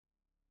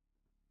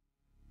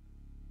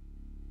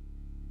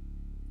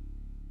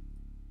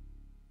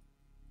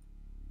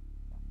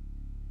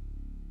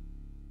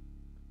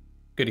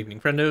Good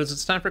evening, friendos.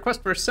 It's time for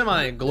Quest for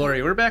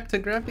Semi-Glory. We're back to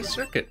Gravity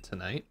Circuit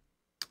tonight.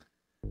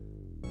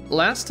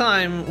 Last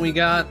time we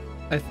got,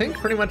 I think,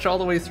 pretty much all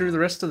the way through the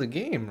rest of the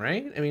game,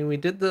 right? I mean, we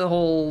did the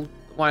whole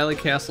Wily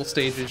Castle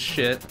stages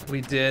shit. We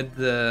did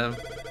the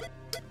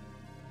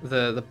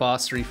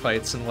boss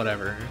refights and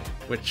whatever,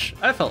 which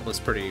I felt was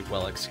pretty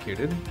well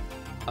executed.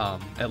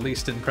 At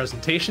least in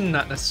presentation,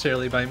 not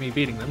necessarily by me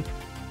beating them.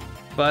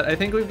 But I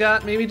think we've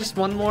got maybe just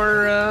one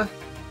more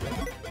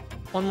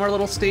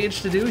little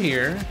stage to do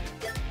here.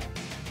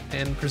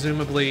 And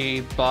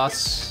presumably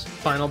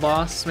final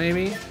boss,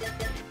 maybe?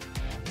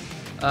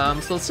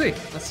 So let's see.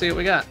 Let's see what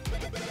we got.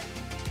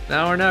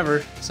 Now or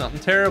never. Something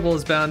terrible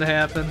is bound to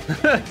happen.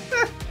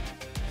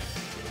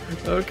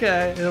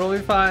 Okay, it'll be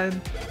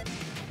fine.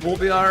 We'll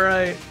be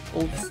alright.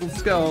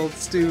 Let's go.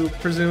 Let's do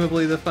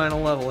presumably the final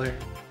level here.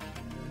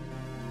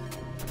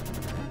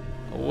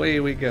 Away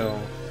we go.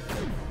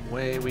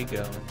 Away we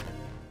go.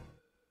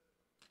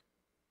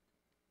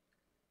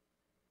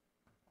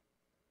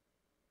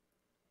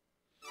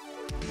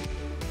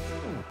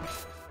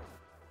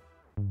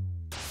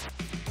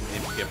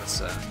 Maybe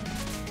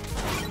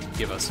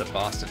give us a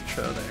boss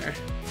intro there.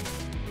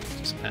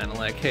 Just kind of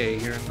like, hey,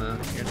 you're in the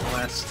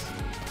last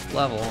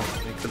level.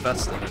 Make the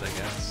best of it, I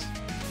guess.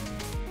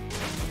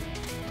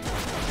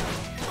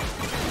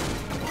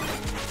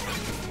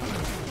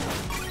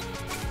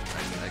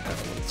 I got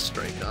a little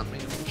strike on me,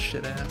 a little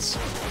shit ass.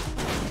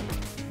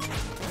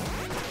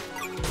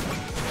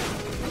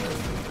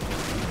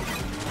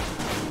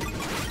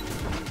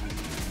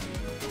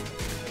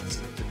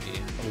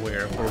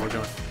 Aware of where we're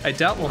going. I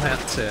doubt we'll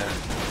have to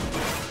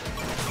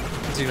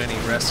do any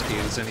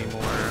rescues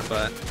anymore,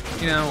 but,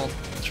 you know,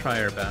 we'll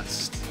try our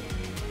best.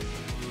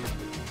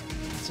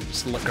 So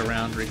just look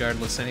around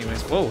regardless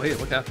anyways. Whoa, hey,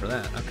 look out for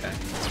that. Okay,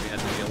 so we had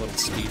to be a little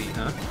speedy,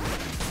 huh?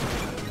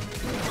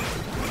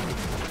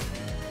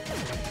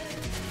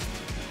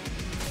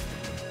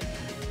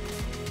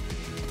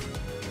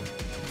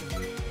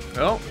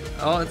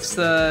 Oh, it's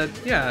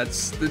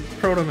the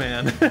Proto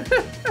Man.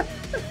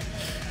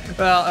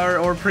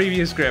 Well, or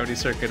previous Gravity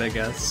Circuit, I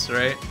guess,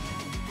 right?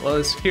 Well,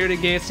 the security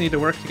gates need to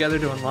work together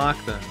to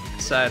unlock them.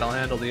 Decide, I'll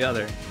handle the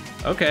other.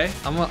 Okay,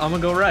 I'm gonna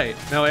go right.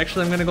 No,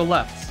 actually, I'm gonna go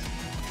left.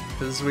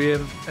 Because we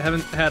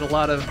haven't had a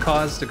lot of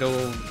cause to go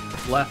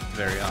left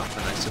very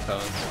often, I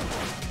suppose.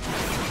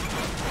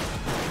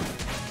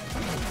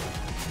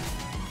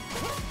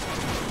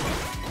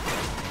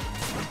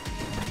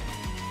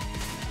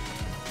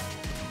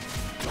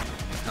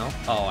 No?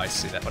 Oh, I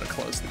see. That would have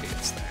closed the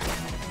gates there.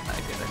 I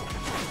get it.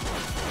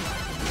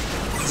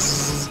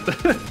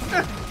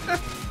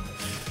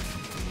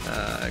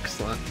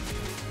 Excellent.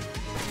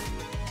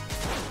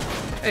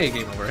 Hey,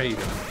 game over. How you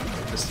doing?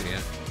 Just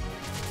again.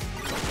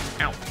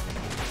 Ow.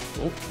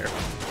 Oh,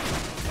 careful.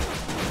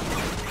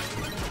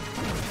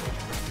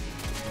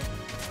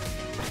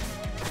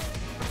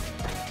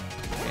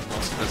 Okay,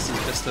 most of this is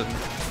just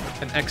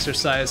an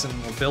exercise in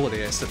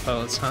mobility, I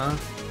suppose, huh?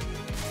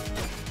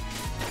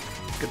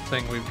 Good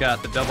thing we've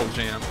got the double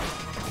jump.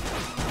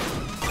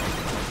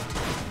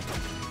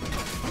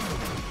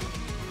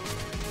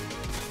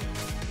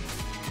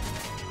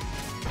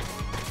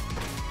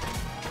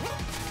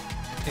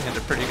 And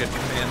a pretty good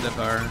command of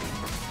our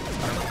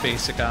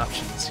basic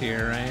options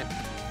here, right?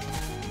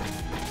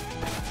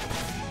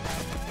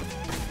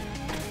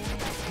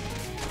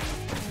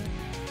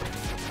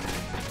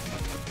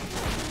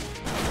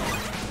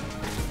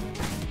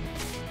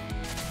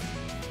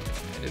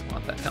 I didn't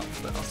want that help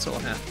though, so I'll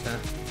have to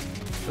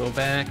go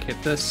back,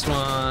 hit this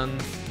one.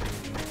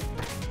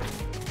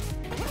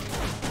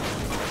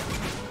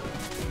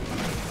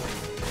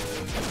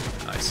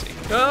 I see.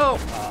 Oh!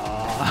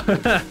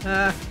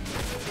 Aww.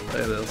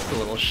 Look at this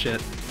little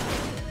shit.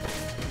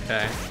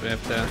 Okay, we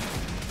have to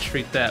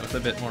treat that with a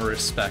bit more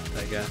respect,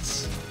 I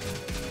guess.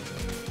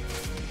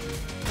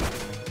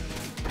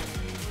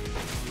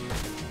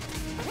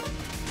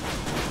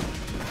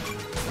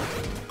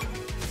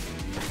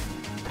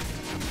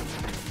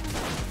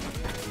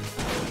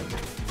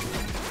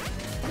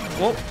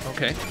 Whoa,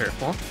 okay,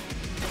 careful.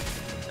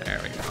 There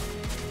we go.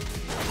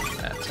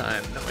 That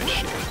time, no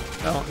issue.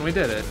 Oh, we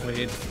did it.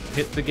 We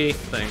hit the gate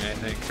thing, I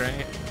think,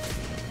 right?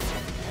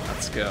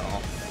 Let's go.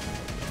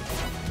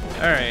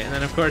 Alright, and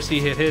then of course he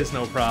hit his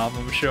no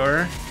problem, I'm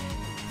sure.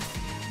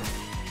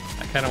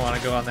 I kind of want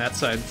to go on that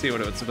side and see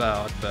what it's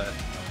about, but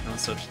no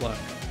such luck.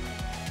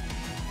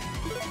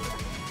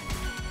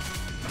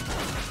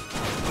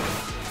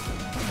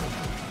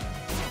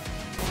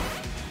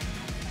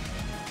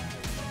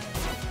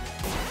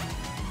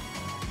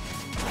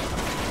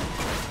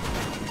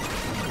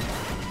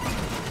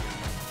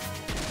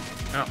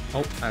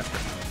 Oh, I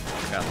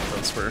forgot that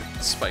those were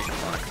spike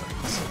block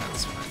things, so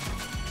that's fine.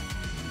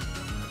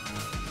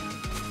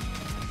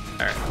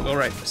 Alright, we'll go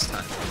right this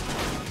time.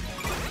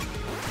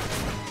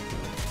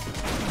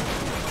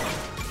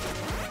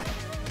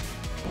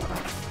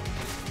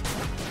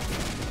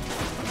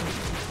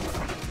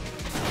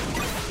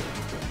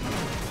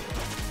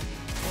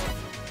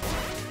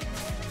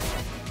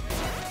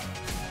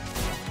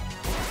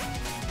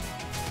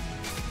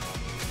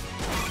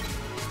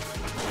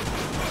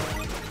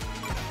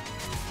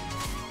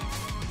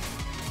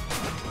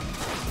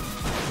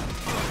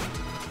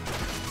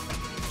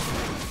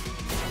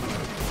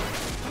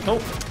 Oh!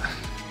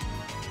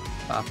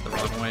 Off the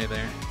wrong way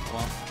there.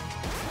 Well.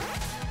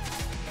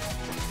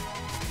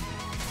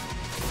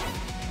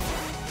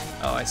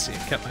 Oh, I see.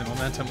 It kept my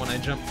momentum when I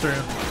jumped through.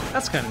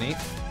 That's kind of neat.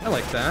 I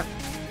like that.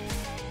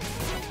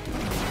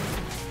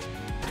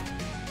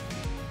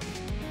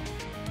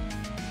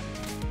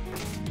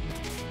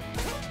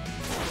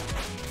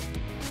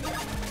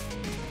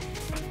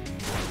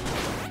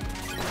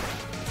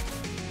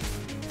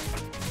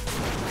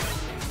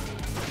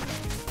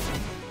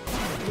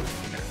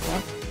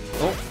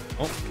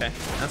 Okay,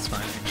 that's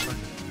fine, actually.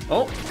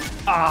 Oh!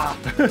 Ah!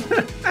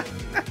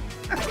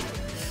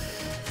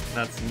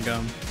 Nuts and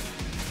gum.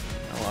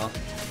 Oh well.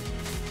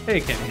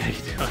 Hey Kenny, how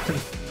you doing?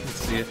 Let's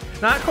see it.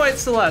 Not quite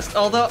Celeste,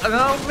 although,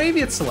 no,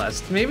 maybe it's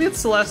Celeste. Maybe it's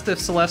Celeste if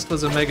Celeste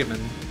was a Mega Man.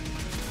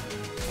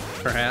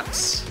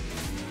 Perhaps.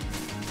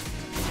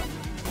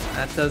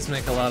 That does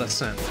make a lot of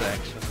sense,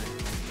 actually.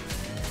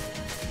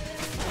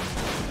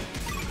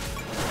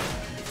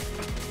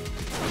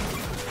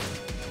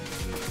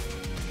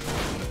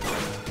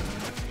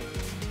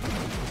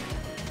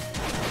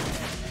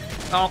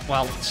 Oh,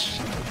 well,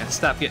 I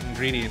stop getting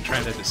greedy and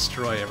trying to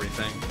destroy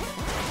everything.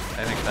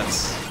 I think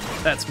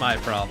that's my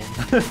problem.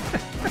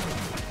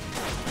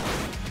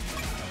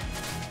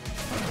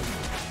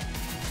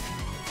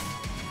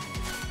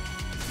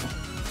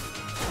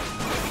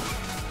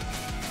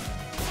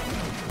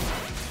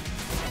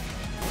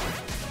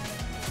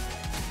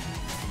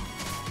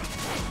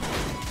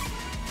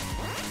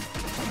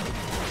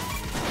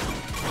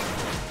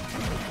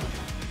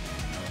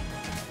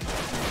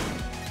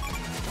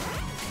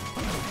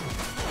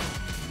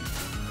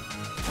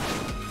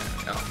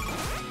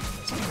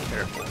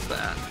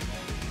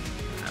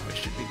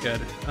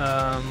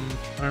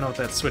 I don't know what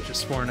that switch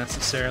is for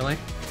necessarily.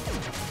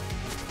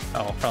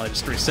 Oh, I'll probably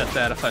just reset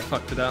that if I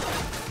fucked it up.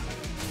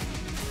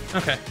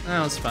 Okay,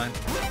 that was fine.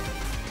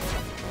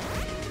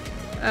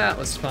 That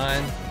was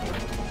fine.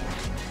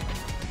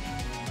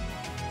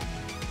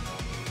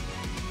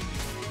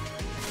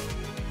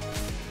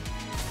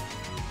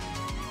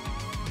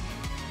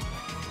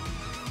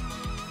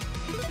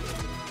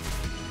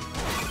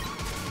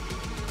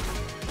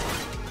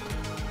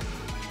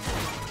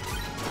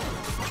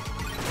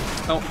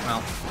 Oh,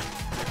 well.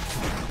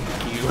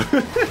 Thank you.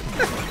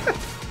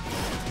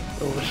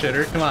 Little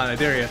shitter. Come on, I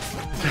dare you.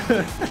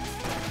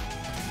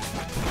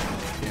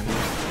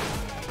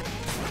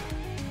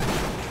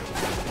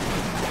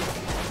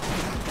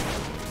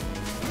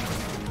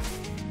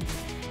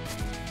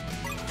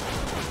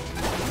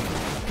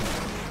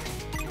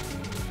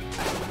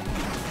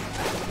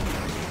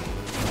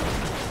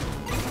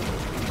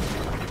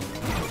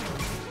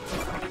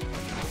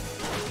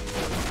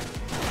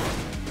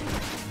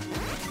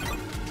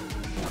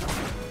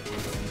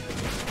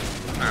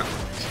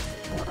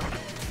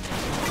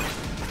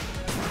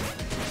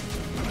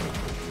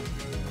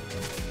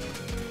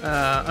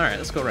 Alright,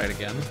 let's go right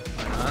again.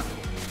 Why not?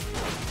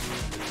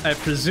 I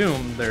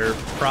presume they're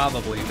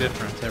probably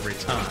different every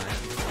time.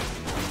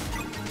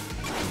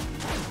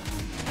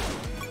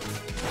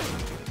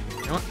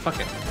 You know what? Fuck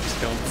it. Let's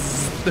go.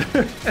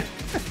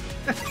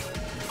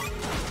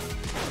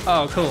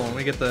 Oh, cool.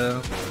 We get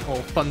the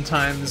whole Fun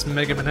Times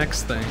Mega Man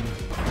X thing.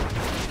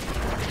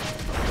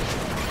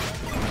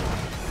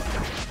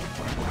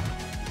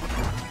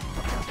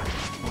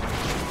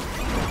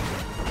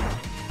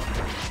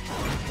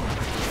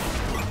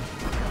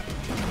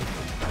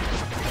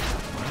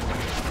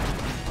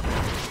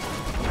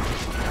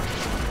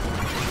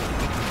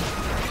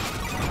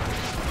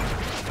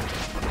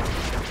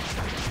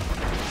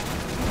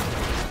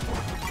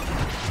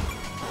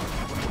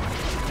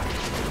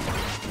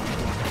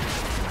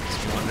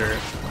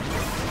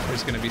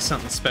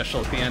 Something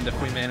special at the end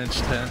if we manage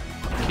to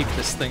keep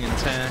this thing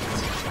intact.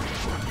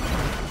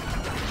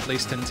 At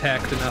least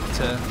intact enough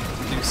to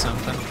do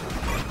something.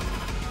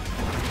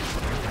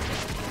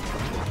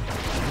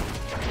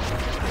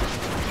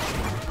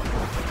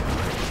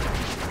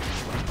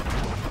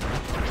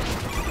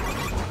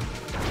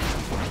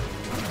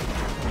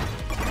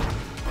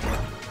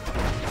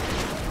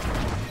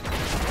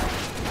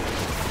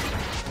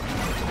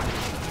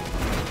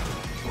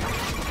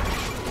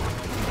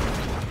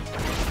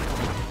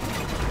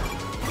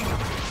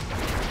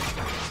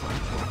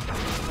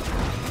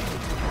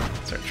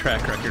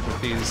 Track record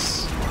with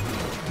these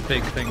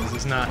big things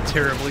is not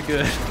terribly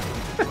good.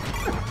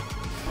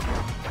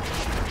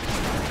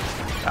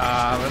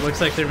 It looks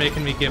like they're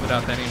making me give it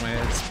up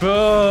anyways. Boo!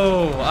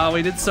 Oh,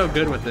 we did so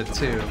good with it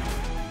too.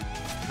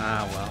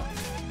 Ah, well.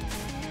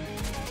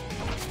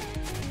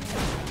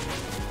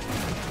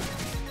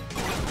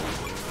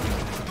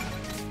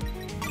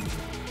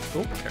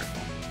 Oh,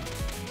 careful.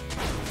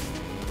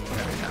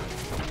 There we go.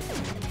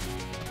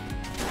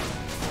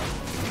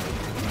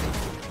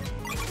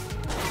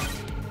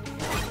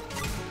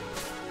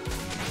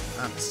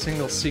 Not a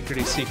single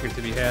secrety secret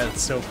to be had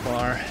so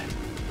far.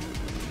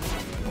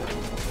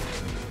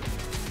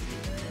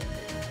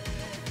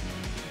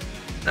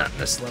 Not in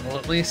this level,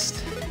 at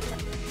least.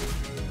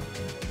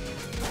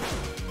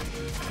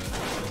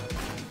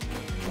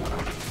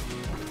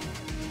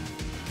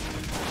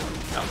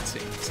 Oh, let's see.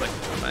 It's like,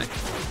 what am I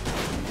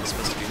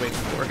supposed to be waiting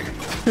for here?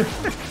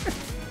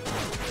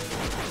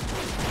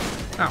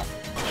 Ow.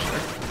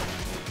 Sure.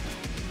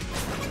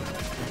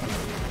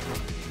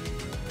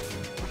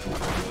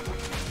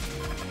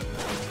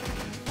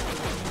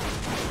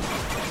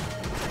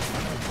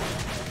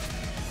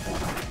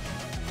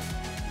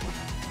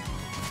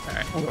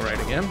 Alright, we'll go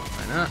right again.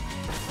 Why not?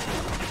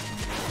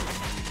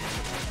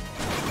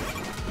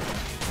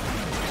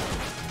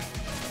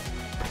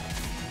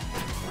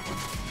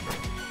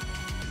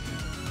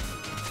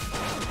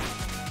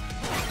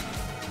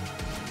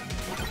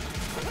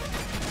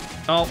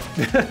 Oh.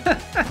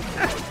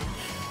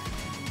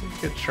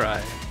 Good try.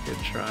 Good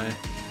try.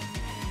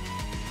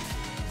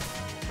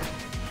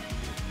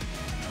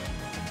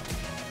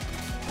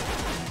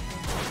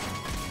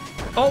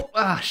 Oh,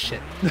 ah,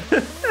 shit.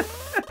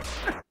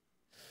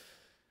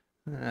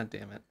 Ah,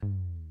 damn it.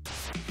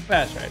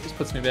 That's right, just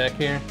puts me back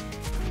here.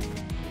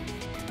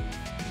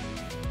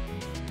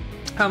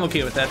 I'm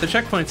okay with that. The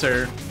checkpoints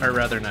are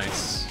rather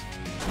nice.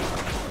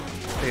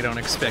 They don't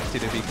expect you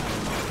to be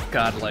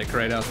godlike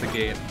right out the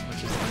gate,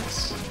 which is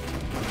nice.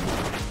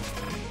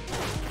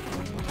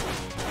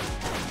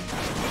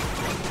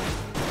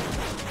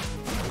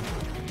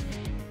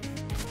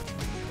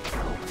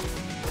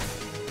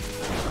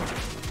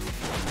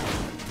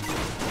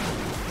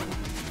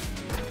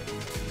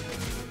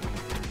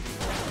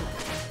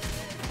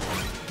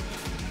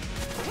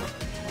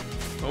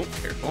 Oh,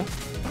 careful.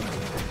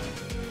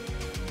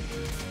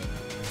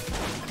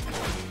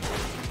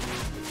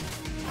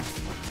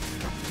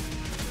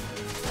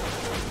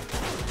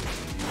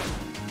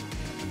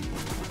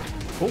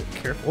 Oh,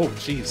 careful. Oh,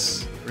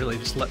 jeez. Really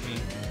just let me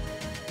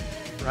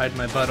ride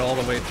my butt all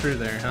the way through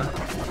there, huh?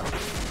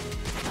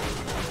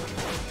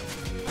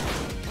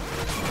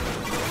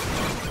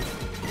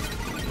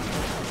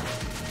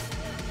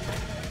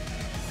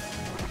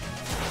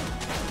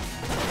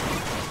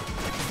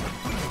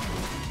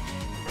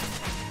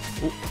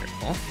 Oh,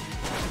 careful.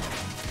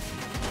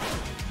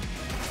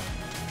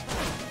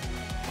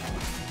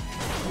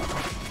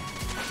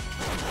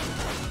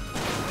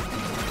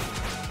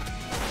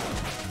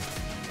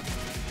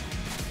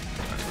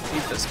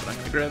 This, but I'm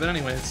gonna grab it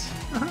anyways.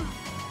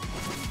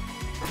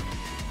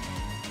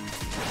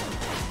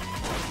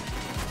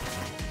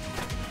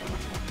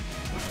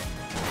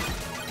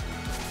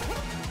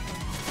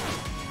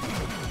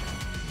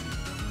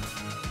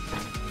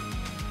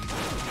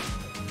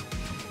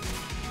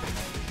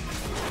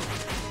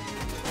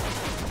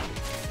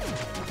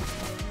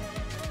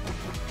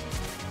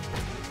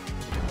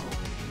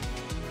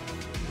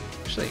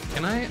 Actually,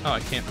 can I? Oh, I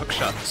can't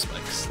hookshot the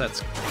spikes.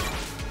 That's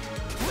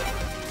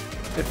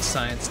good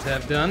science to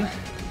have done.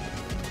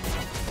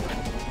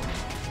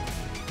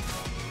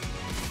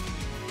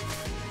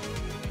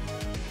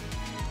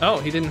 Oh,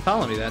 he didn't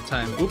follow me that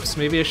time. Oops,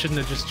 maybe I shouldn't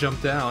have just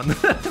jumped down.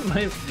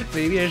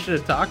 Maybe I should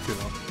have talked to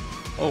him.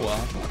 Oh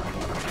well.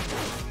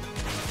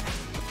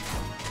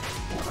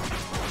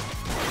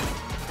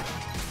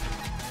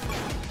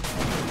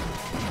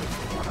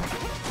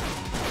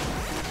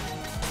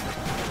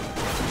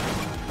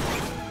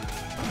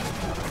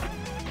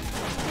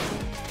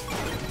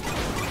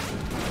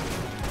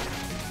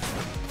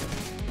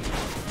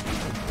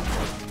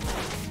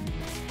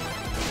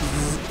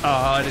 Oh,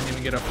 I didn't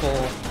even get a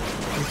full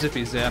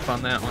zippy zap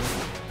on that one.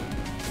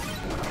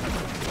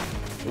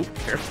 Oop,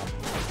 careful.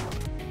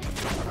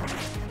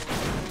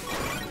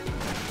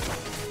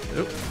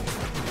 Oop,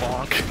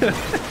 bonk.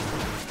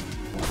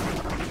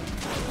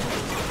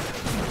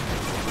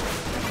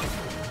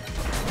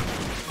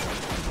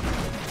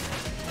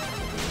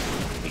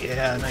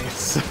 Yeah,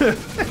 nice.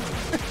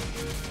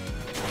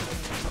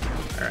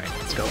 Alright,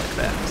 let's go like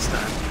that this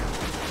time.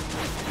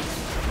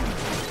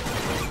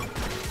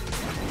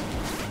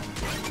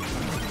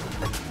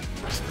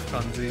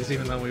 Funsies,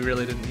 even though we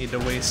really didn't need to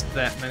waste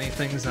that many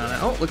things on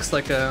it. Oh, looks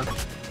like a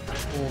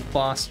little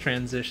boss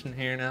transition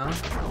here now.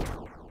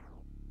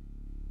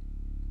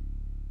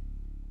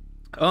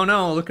 Oh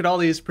no, look at all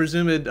these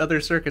presumed other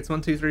circuits.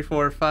 1, 2, 3,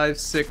 4, 5,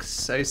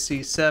 6, I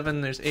see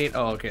 7, there's 8.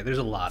 Oh, okay, there's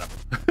a lot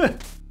of them.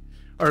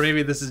 Or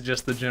maybe this is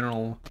just the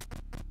general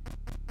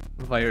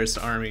virus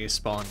army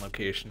spawn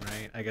location,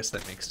 right? I guess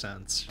that makes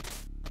sense.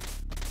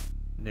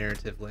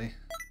 Narratively.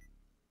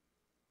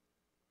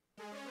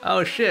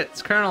 Oh shit,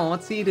 it's Colonel,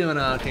 what's he doing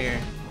out here?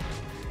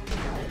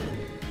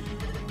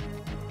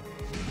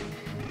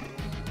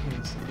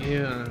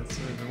 Yeah,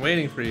 I've been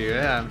waiting for you,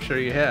 yeah, I'm sure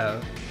you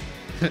have.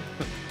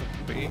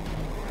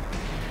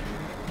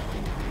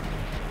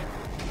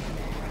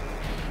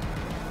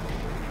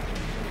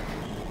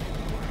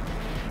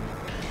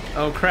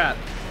 Oh crap,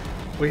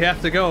 we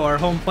have to go, our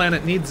home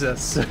planet needs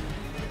us.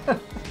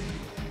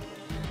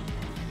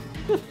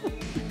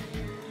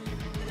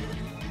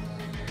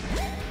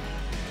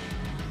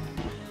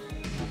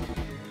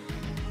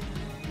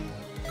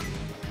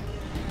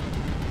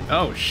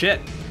 Oh shit!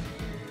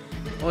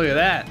 Look at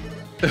that!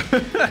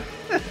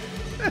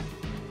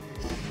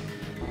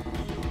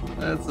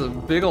 That's a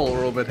big ol'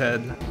 robot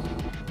head.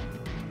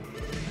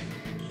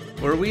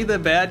 Were we the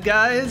bad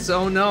guys?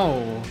 Oh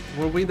no.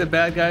 Were we the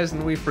bad guys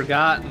and we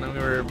forgot and then we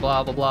were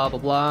blah blah blah blah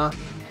blah?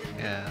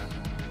 Yeah.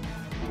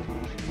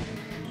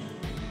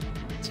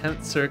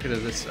 10th circuit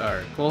of this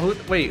arc. Well,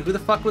 wait, who the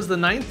fuck was the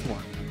 9th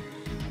one?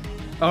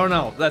 Oh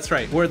no, that's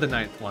right, we're the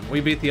 9th one.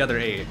 We beat the other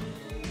 8.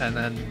 And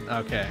then,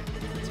 okay,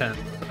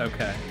 10th,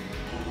 okay.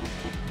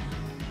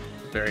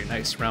 Very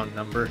nice round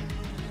number.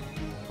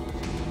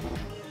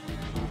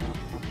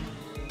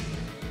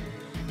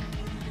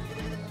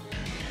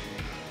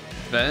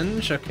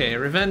 Revenge? Okay,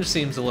 revenge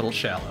seems a little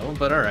shallow,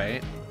 but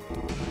alright.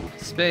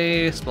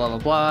 Space, blah blah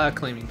blah,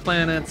 claiming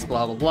planets,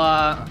 blah blah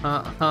blah,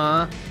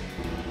 uh-huh.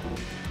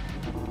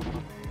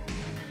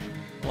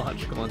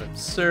 Logical and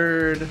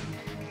absurd.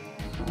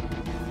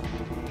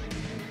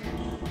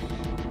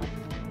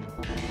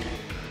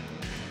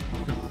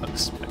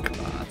 Spec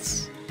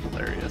bots.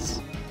 Hilarious.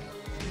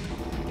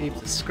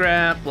 Heaps of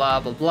scrap, blah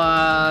blah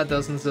blah,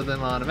 dozens of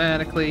them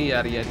automatically,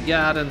 yada yada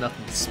yada,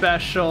 nothing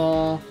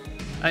special.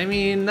 I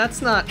mean,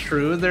 that's not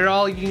true. They're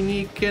all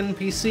unique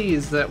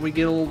NPCs that we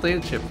get a little data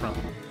chip from.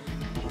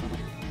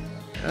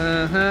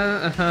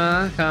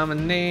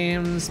 Common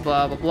names,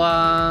 blah blah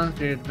blah.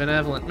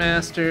 Benevolent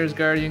Masters,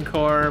 Guardian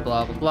Corps,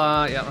 blah blah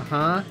blah,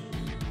 yeah,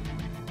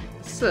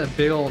 This is a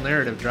big old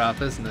narrative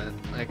drop, isn't it?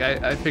 Like,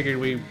 I figured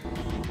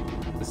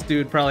this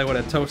dude probably would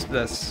have toasted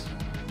us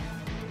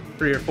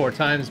 3 or 4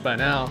 times by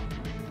now.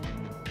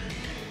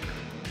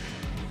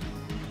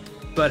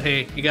 But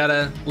hey, you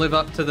gotta live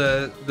up to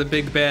the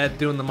big bad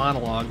doing the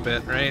monologue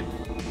bit, right?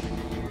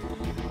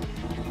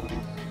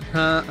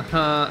 So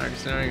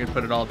you're gonna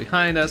put it all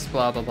behind us,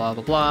 blah blah blah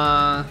blah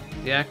blah.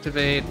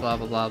 Deactivate, blah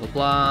blah blah blah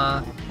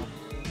blah.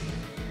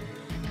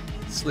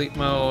 Sleep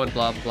mode,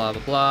 blah blah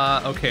blah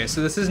blah. Okay,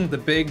 so this isn't the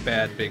big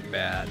bad.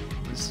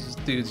 This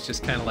dude's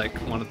just kind of like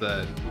one of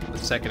the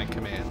second in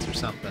commands or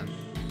something.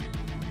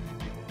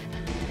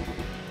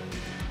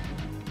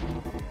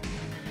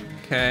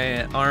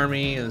 Okay,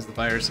 army is the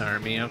virus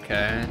army,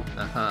 okay,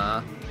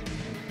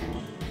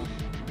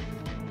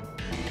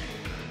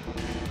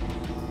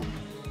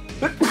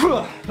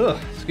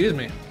 Excuse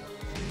me.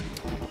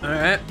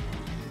 Alright.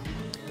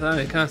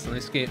 Zombie constantly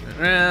escaping and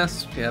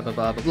rest, yeah, blah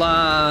blah blah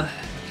blah.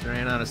 She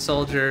ran out of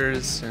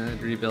soldiers,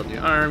 and rebuild the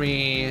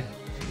army,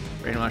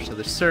 brainwash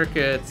other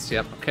circuits,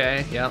 yep,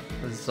 okay, yep,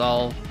 it's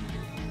all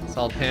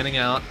panning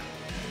out.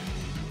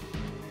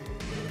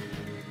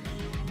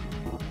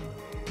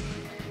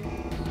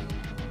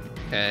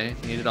 Okay,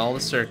 needed all the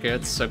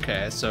circuits.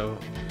 Okay, so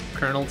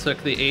Colonel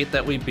took the 8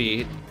 that we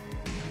beat.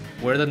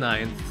 We're the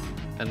 9th,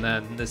 and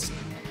then this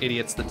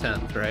idiot's the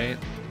 10th, right?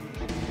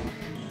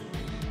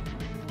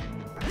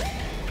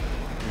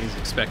 He's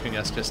expecting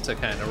us just to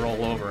kind of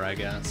roll over, I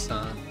guess,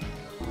 huh?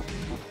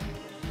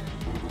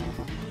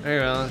 Very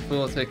well, the fool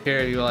will take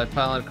care of you while I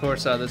pilot a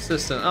course out of the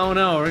system. Oh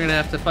no, we're gonna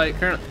have to fight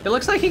Colonel. It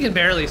looks like he can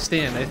barely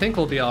stand. I think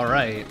we'll be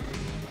alright.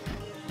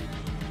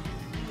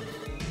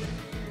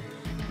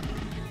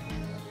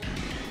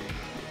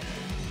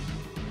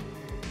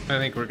 I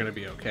think we're gonna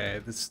be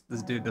okay. This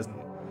dude doesn't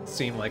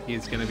seem like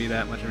he's gonna be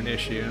that much of an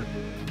issue.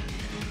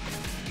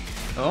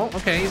 Oh,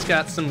 okay, he's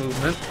got some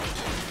movement.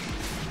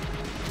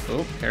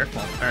 Oh,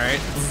 careful. Alright.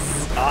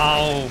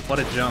 Oh, what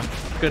a jump.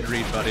 Good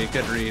read, buddy.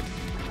 Good read.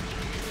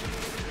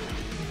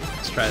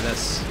 Let's try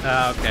this.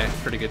 Okay,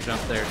 pretty good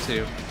jump there,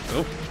 too.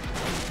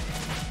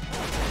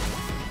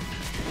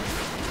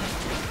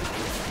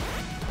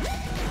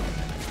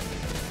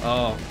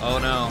 Oh. Oh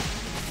no.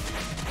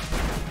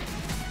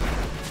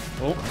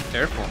 Oh,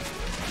 careful.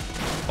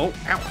 Oh,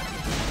 ow.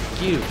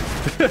 You.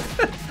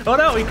 Oh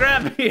no, he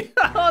grabbed me.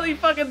 Oh, he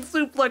fucking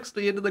suplexed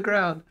me into the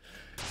ground.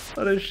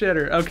 What a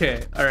shitter.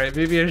 Okay, alright,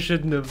 maybe I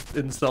shouldn't have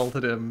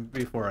insulted him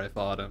before I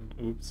fought him.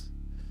 Oops.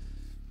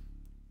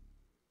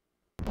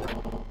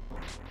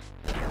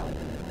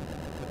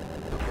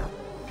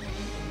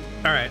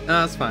 Alright, no,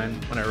 that's fine.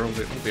 Whatever,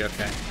 we'll be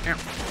okay. Ow.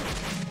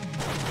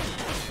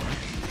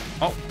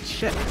 Oh,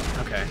 shit.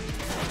 Okay.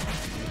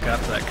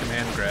 Got that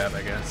command grab,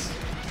 I guess.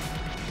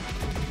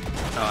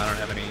 Oh, I don't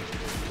have any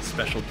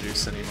special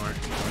juice anymore.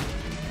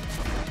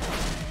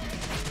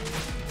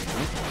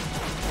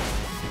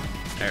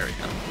 There we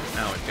go.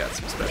 Now we've got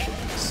some special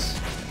juice.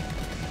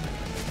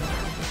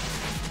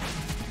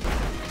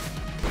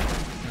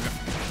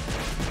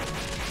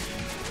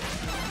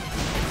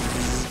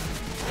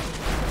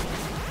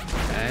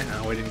 Okay,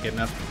 now we didn't get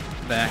enough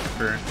back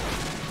for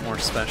more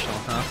special,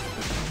 huh?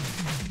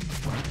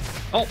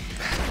 Oh!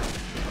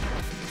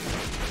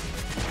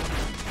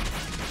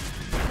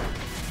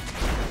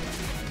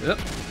 Yep.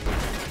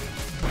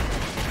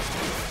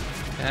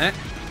 Okay.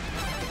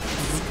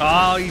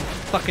 Oh, you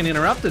fucking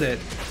interrupted it,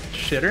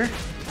 shitter.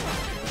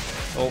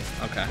 Oh,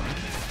 okay.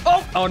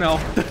 Oh! Oh no!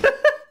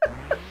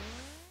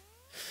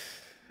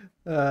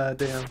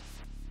 Damn.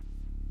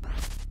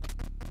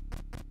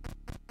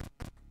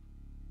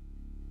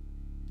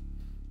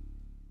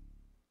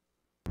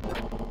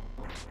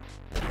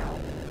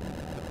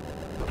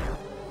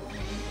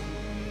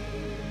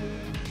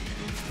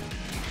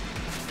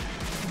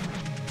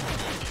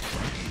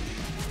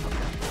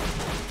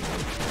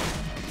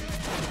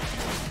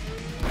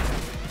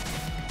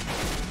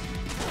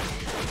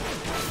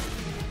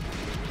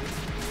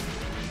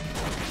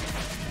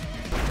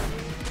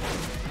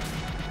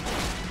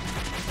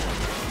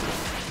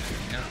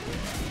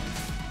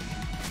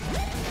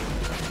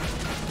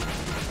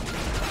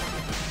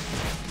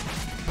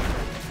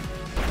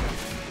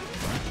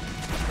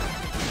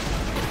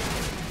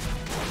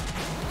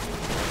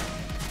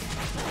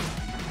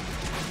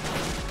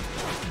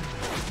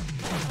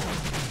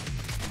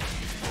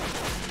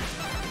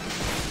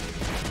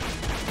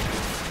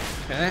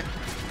 Okay.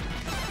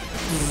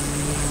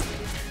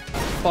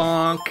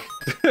 Bonk.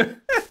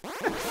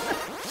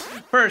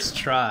 First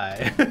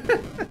try.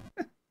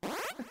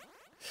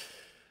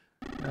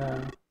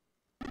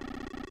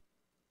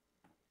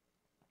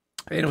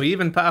 And we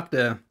even popped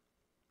a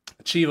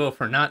Chivo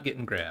for not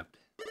getting grabbed.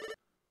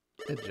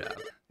 Good job.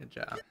 Good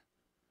job.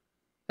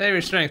 Save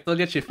your strength. They'll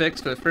get you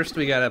fixed, but first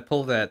we gotta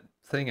pull that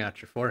thing out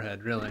your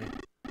forehead, really.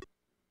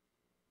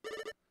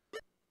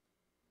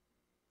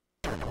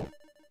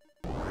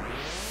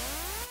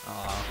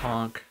 Aw,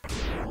 honk.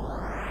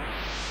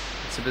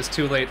 So it is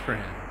too late for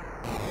him.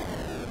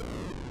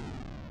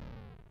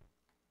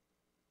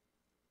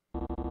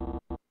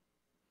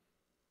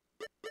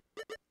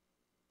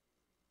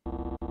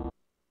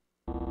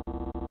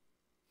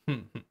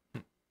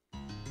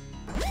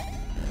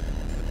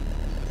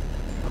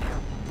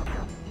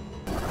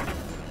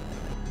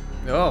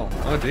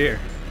 Oh dear.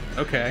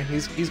 Okay,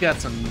 he's got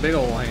some big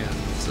ol'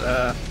 hands.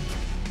 I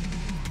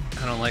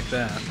don't like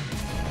that.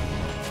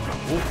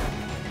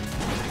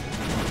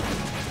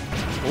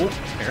 Oh,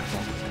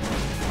 careful.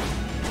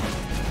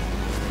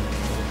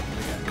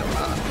 Come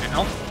on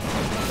now.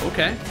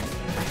 Okay.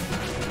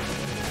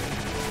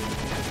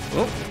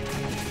 Oh.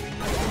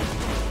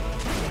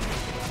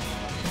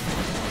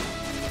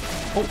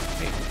 Oh,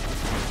 hey.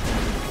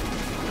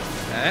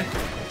 Okay.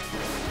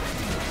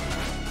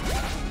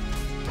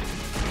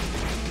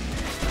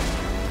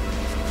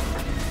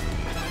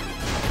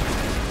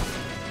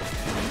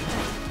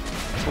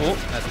 Oh,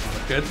 that didn't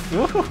look good.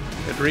 Woo,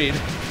 good read.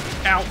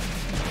 Ow.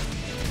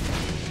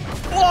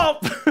 Whoa!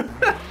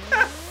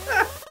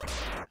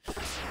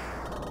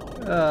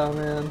 Oh,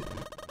 man.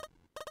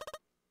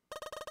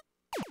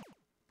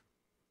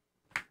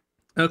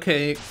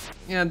 Okay,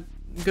 yeah,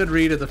 good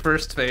read of the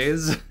first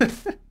phase.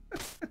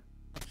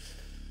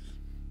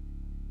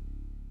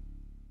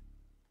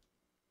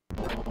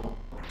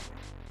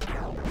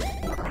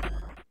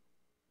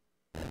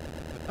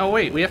 Oh,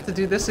 wait, we have to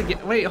do this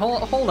again. Wait,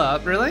 hold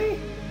up, really?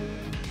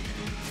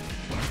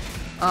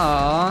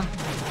 Aww.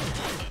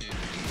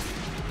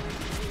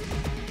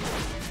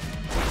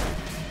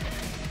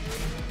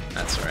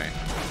 That's right.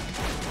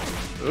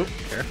 Oop,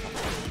 careful.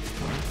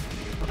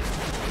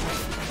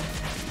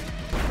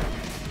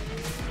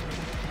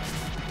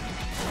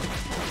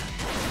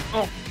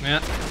 Oh,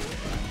 yeah.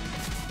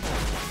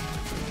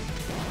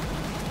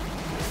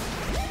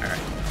 Alright,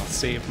 I'll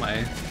save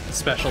my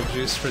special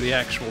juice for the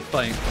actual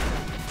fight.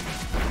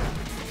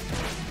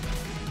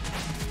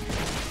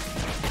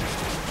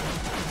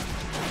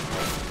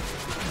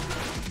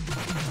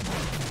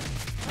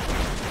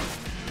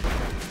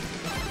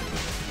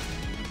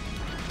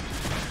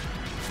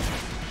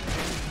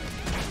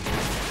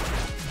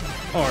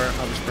 Or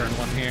I'll just burn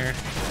one here.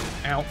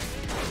 Ow.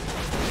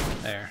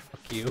 There,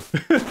 fuck you.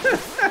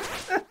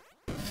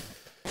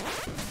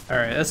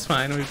 Alright, that's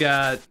fine. We've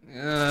got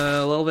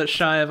a little bit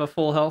shy of a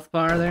full health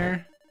bar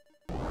there.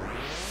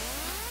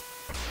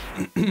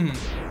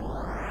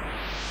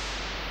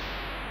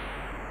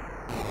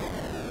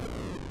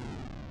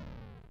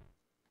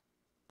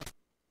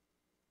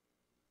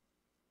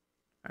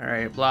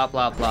 Alright, blah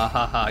blah blah,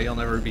 haha, you'll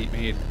never beat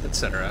me,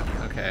 etc.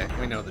 Okay,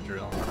 we know the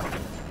drill.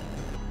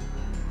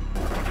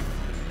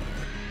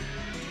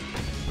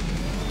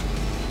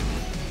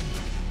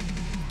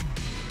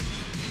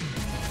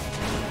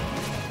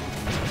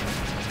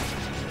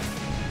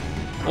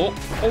 Oh,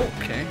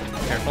 okay,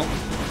 careful.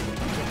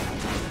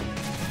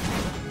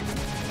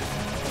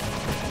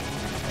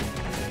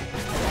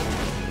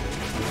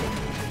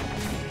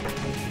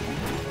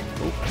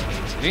 Oh,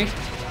 easy.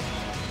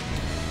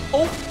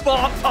 Oh,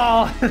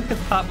 oh,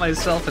 popped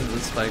myself into the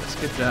spikes.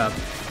 Good job.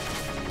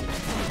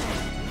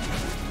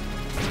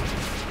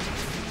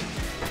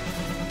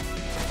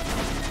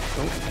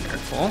 Oh,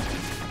 careful.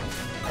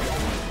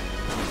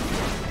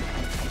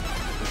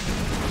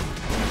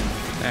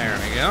 There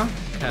we go.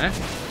 Okay.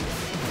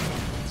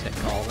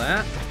 Take all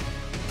that.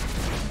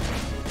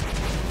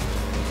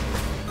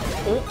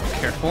 Oh,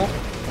 careful.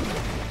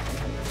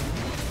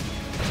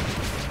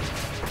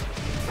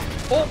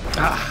 Oh,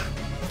 ah.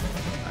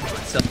 I put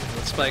myself into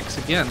the spikes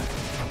again.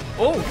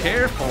 Oh,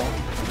 careful.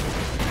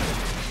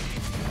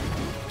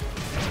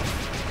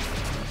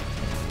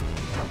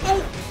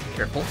 Oh,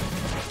 careful.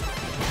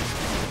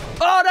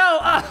 Oh no!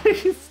 Ah,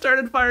 he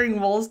started firing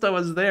whilst I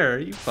was there,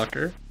 you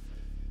fucker.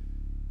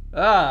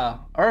 Ah,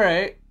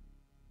 alright.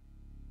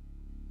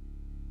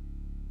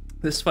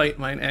 This fight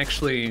might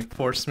actually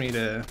force me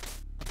to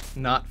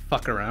not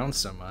fuck around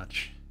so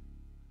much.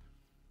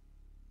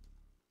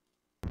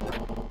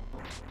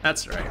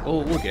 That's right.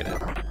 We'll get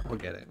it. We'll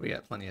get it. We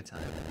got plenty of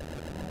time.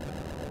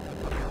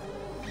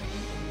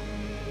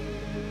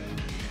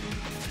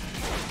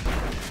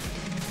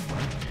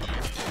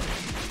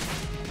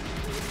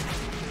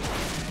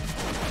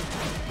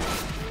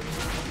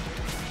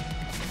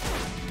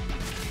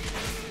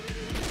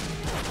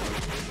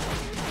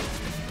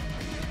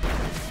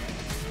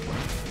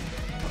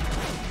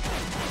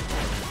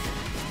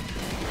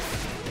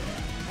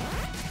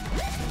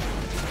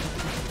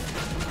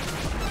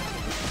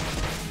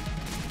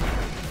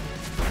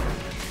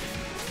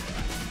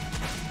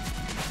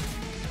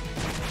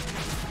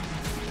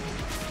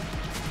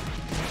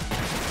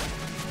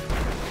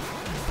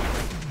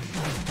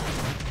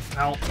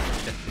 Ow.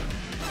 Shit.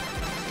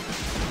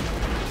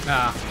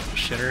 Ah,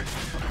 shitter.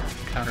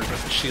 Countered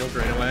with the shield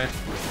right away.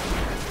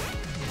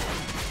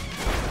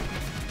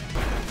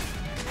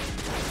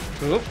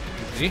 Oop,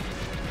 easy.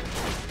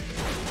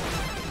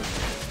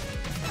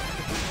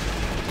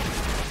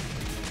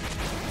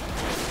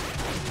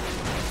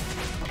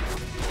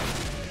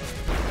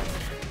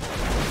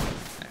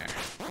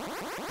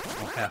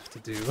 Have to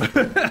do. I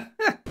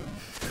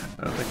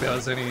don't think that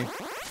was any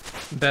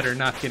better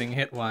not getting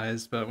hit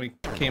wise, but we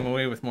came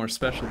away with more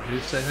special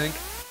juice, I think.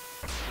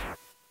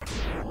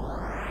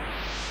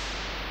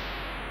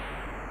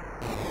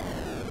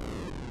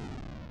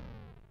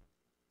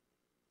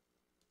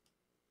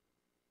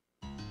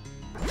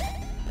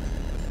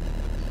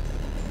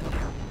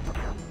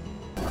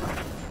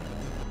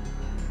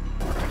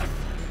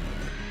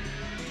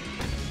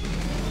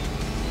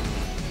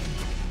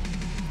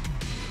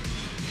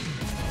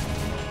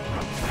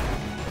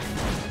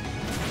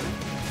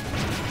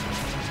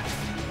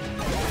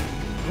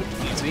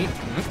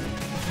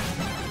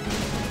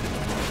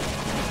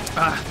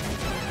 Ah.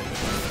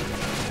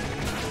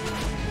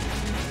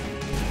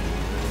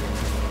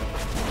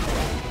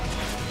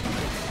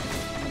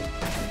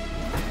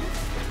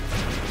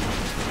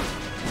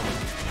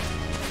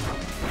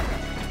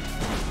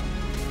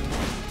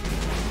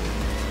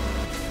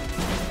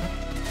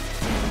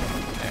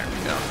 There we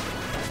go.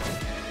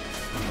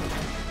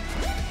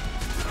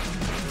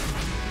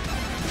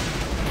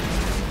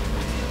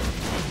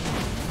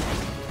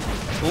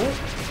 Oh,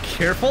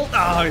 careful.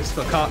 Oh, he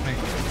still caught me.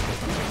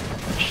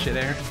 Shit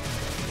air.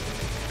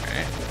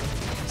 Alright.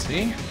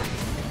 See?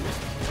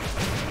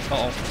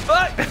 Uh-oh.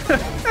 What?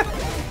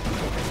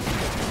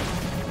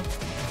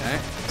 Okay,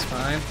 it's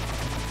fine.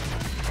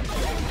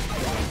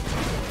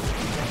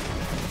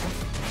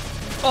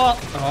 Oh!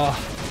 Oh.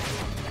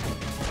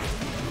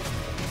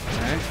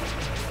 Okay.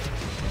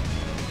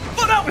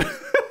 Oh no!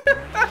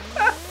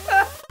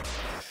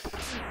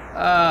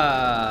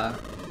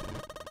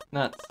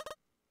 Nuts.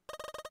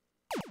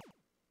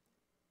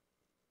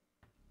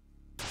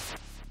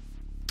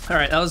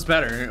 Alright, that was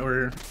better.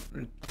 We're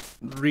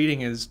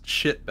reading his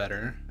shit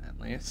better, at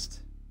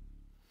least.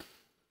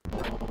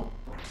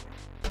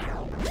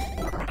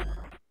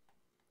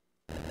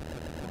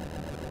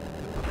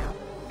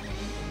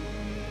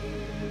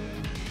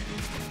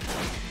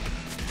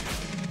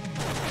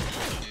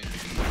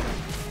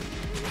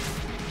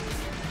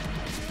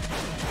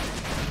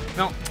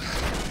 No.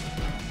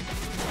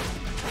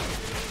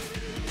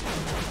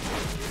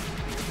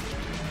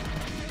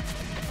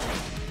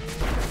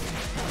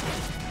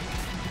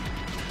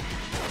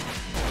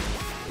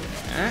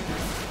 Okay.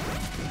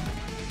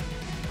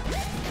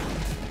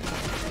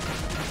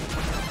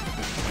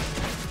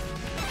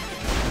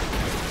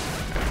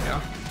 There we go.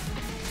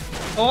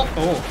 Oh,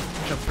 oh,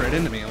 jumped right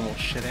into me, a little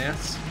shit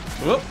ass.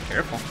 Whoop,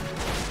 careful.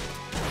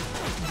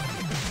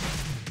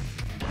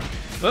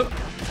 Whoop.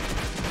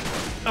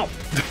 Oh.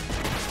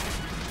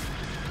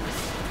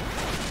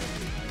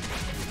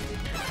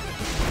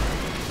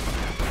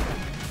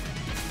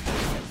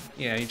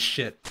 Yeah, eat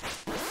shit.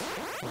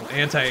 A little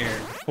anti-air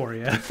for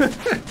you.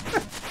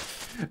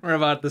 We're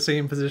about the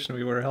same position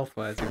we were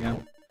health-wise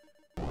again.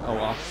 Oh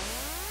well.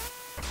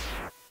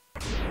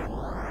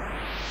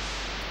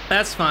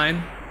 That's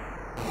fine.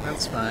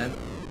 That's fine.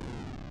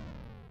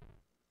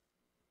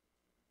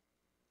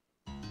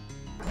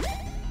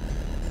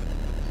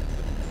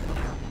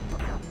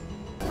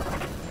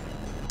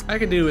 I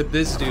could do with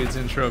this dude's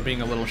intro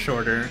being a little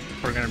shorter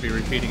if we're gonna be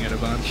repeating it a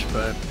bunch,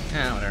 but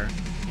yeah, whatever.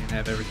 You can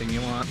have everything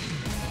you want.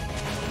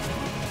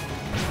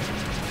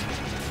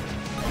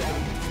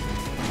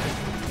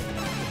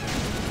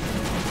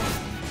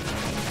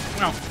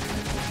 No.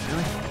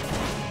 Really?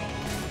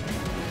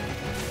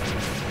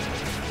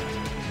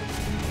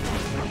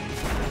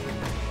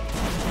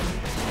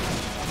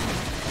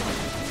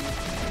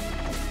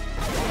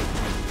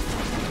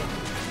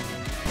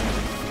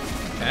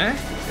 Okay,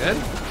 good.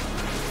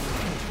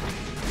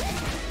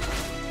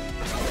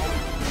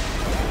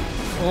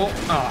 Oh,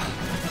 ah.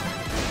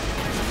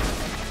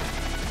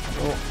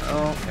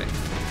 Oh, okay.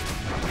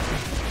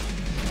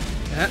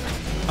 Yeah.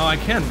 Oh, I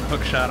can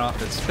hook shot off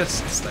his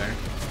fists there.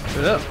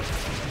 Ugh.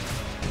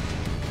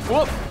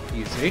 Whoop!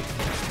 Easy.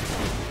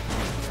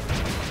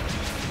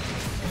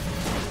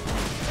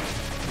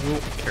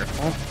 Ooh,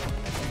 careful.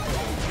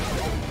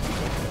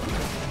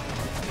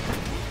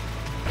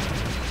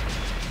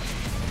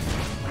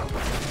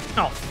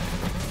 Oh.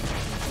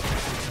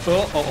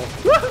 Oh, oh, oh.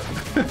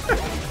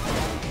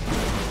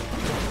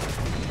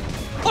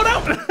 Oh no!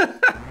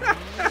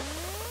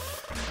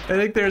 I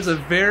think there's a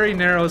very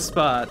narrow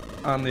spot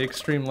on the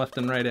extreme left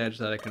and right edge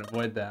that I can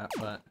avoid that,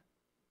 but...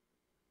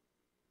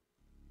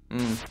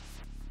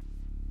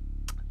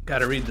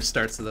 Gotta read the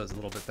starts of those a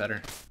little bit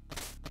better.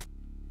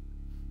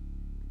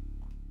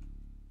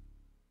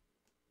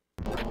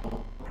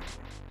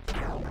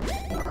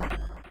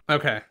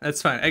 Okay,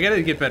 that's fine. I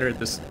gotta get better at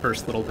this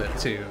first little bit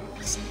too.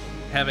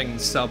 Having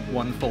sub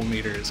 1 full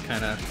meter is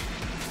kind of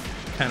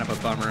a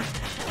bummer.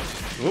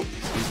 Oop,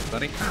 excuse me,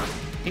 buddy. Oh,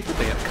 I hate that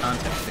they have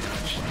contact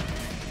damage.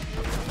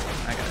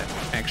 I got it.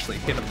 actually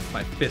hit him with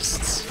my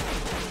fists.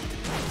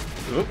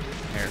 Oop,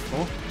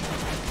 careful.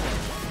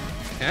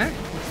 Okay.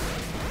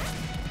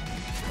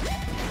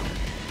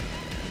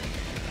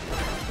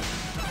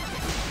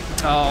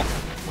 Oh,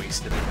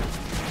 wasted it.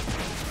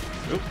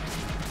 Oop.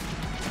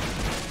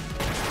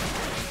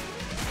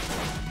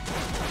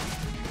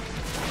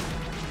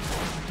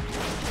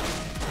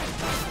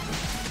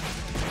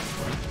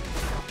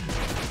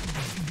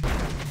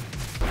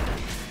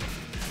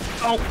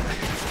 Oh!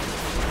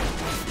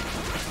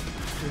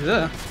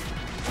 Ugh.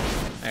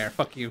 There,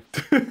 fuck you.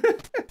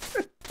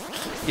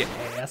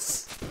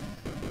 Yes.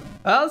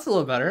 Oh, that's a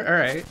little better.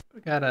 Alright.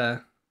 We got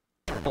a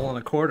hole and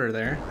a quarter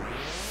there.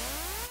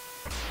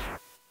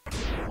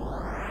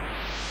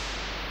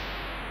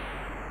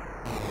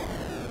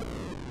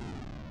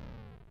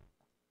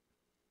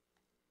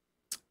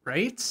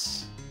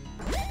 Right?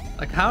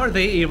 Like, how are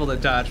they able to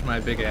dodge my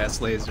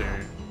big-ass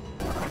laser?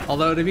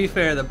 Although, to be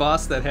fair, the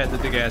boss that had the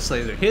big-ass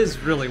laser, his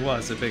really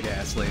was a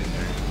big-ass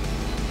laser.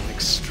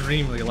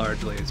 Extremely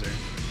large laser.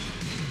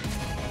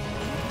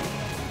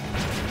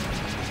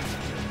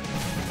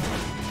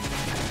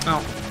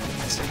 Oh.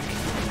 That's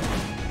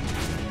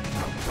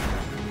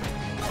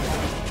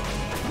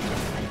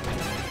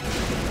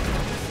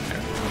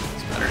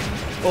better.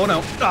 Oh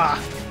no! Ah!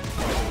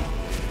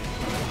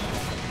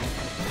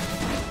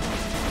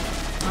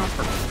 Oh,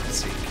 for fuck's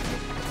sake.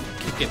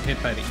 Keep getting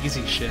hit by the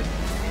easy shit.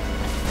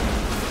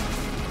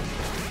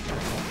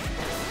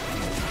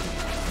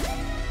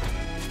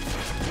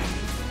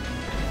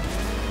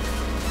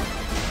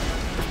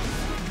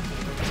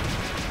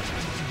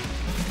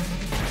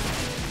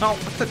 Oh,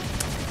 what the?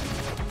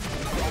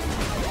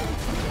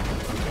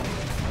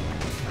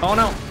 Oh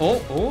no!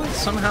 Oh,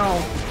 somehow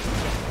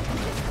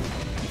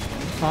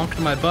honked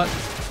my butt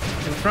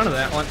in front of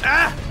that one.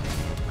 Ah!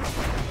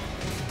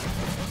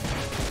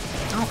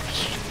 Oh,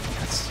 shit.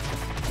 That's...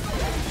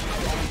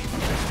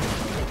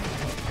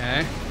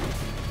 Okay.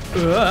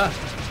 Ugh.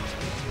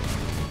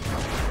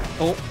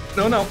 Oh,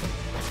 no.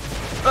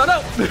 Oh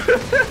no!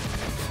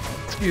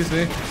 Excuse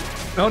me.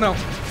 Oh no.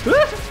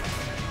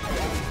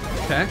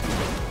 Okay.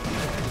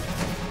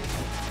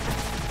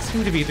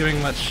 Seem to be doing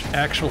much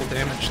actual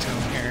damage to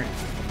him here.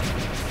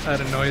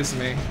 That annoys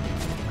me.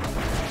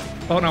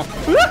 Oh no.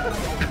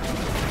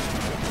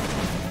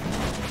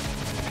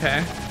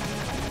 Okay.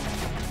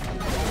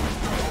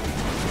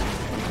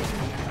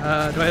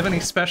 Do I have any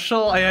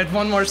special? I had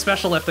one more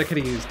special left I could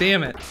have used.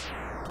 Damn it.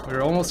 We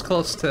were almost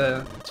close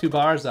to 2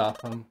 bars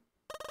off him.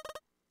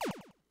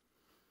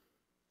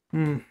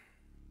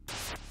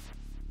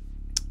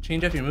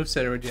 Change up your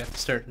moveset, or would you have to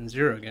start from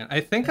 0 again?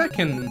 I think I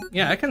can...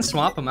 Yeah, I can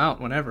swap them out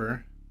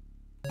whenever.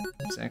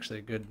 It's actually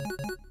a good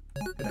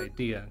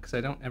idea, because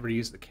I don't ever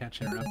use the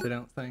catch interrupt, I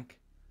don't think.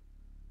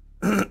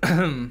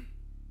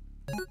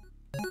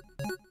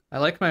 I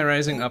like my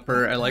rising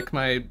upper, I like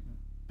my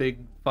big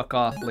fuck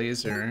off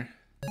laser.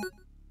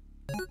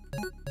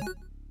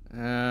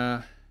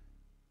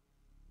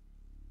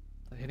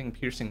 Hitting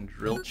piercing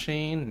drill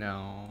chain?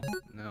 No.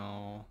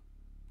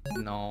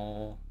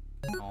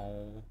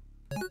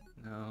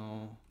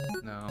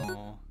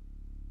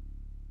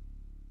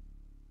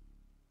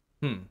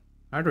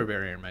 Hardware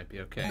barrier might be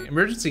okay.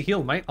 Emergency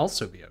heal might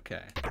also be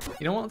okay.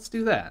 You know what? Let's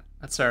do that.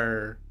 That's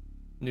our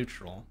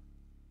neutral.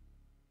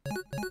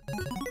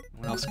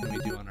 What else can we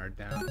do on our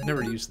down? I've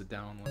never used the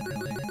down one,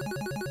 really.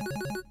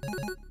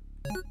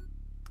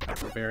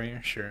 Hardware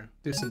barrier? Sure.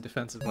 Do some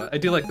defensive... I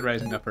do like the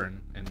rising upper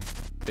and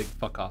big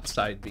fuck off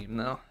side beam,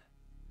 though.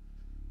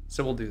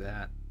 So we'll do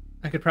that.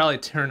 I could probably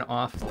turn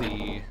off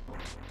the...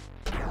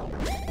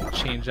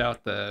 change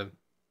out the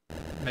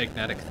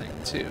magnetic thing,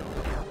 too.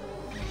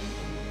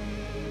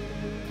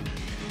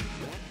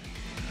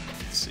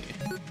 Let's see.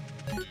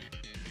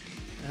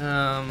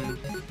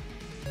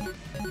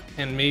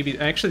 And maybe...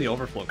 Actually, the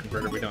overflow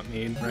converter we don't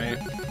need, right?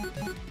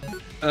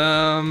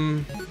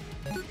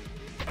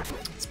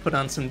 Let's put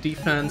on some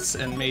defense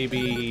and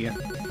maybe...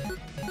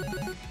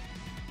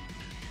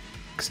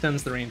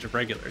 extends the range of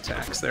regular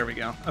attacks. There we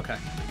go. Okay.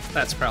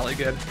 That's probably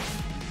good.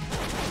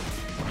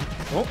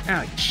 Oh,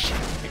 ah, shit.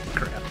 I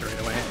grabbed right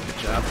away. Good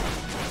job.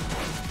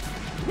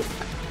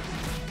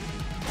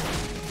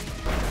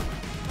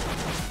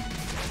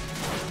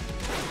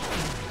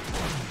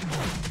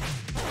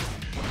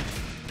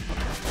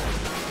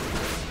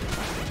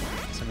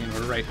 So, I mean,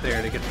 we're right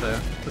there to get the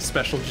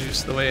special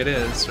juice the way it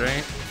is,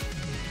 right?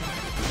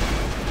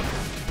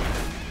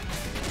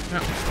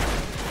 Oh.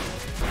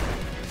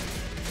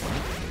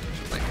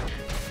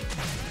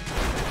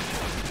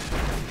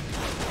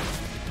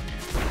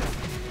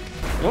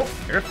 Oh,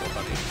 careful,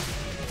 buddy.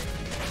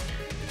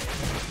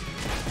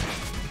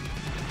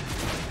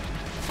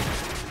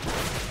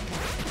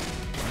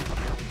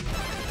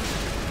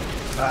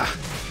 Ah.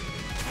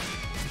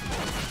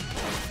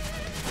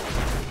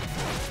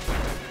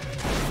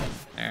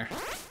 There.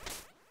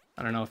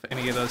 I don't know if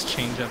any of those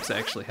change-ups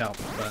actually help,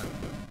 but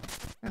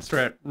I guess we're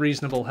at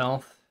reasonable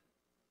health.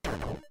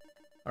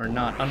 Or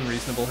not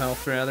unreasonable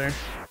health, rather.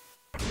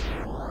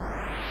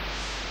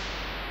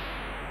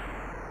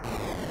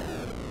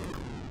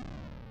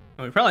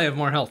 And we probably have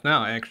more health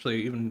now,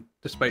 actually, even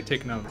despite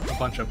taking out a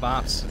bunch of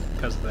bops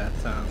because of that,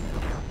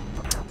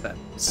 that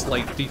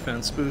slight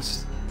defense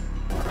boost.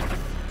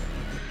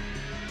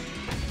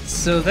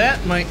 So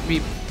that might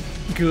be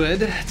good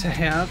to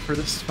have for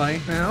this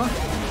fight now.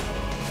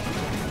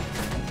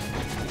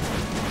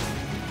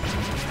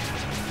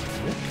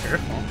 Oh,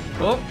 careful.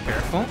 Oh,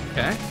 careful.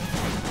 Okay.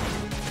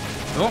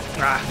 Oh,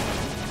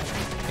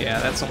 ah. Yeah,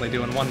 that's only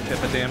doing 1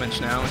 pip of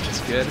damage now, which is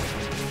good.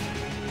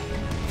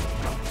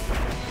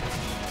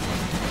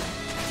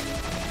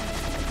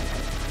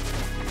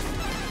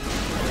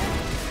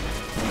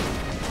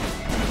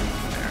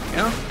 There we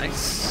go.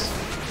 Nice.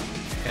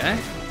 Okay.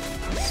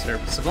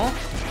 Serviceable.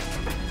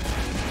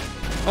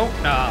 Oh,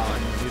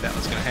 I knew that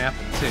was gonna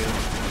happen too.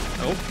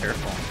 Oh,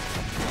 careful.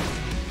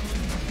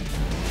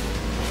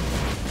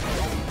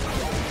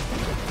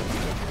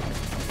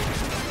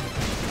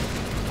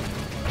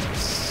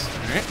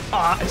 Alright.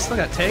 Aw, I still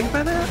got tagged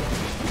by that?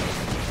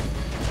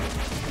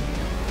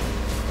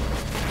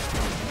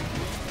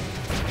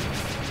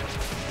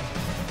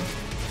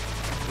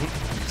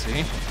 Let's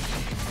see.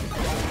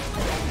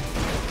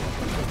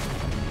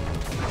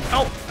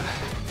 Oh!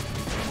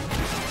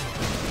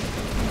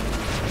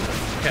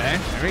 Okay,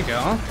 there we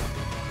go.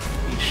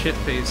 Eat shit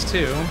phase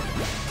 2.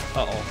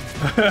 Uh-oh.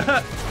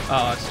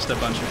 Oh, it's just a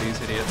bunch of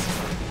these idiots.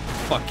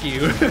 Fuck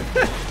you.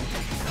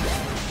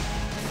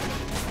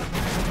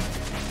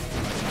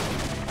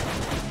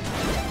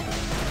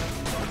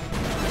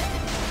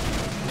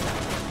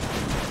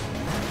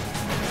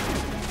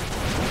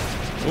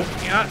 Oh,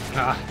 yeah.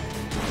 Ah.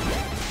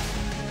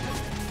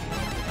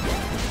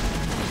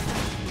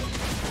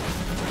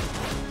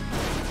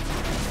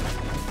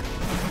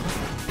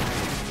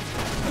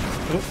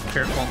 Oh,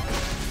 careful.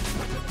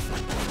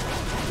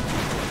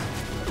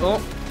 Oh,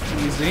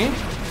 easy.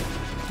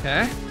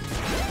 Okay.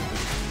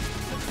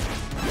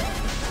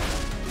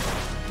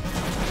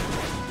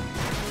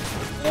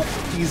 Oh,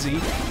 easy.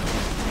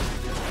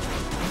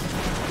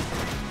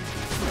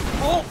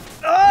 Oh!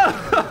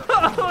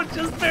 Oh!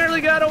 Just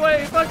barely got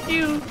away. Fuck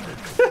you.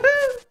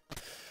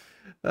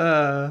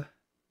 I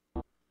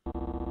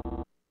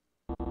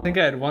think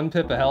I had 1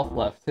 pip of health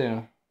left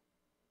too.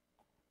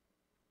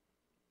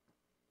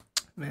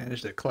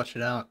 Managed to clutch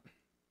it out.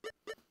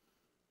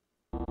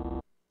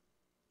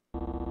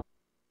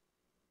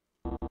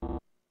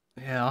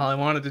 Yeah, all I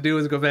wanted to do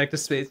was go back to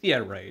space. Yeah,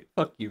 right.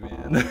 Fuck you,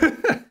 man.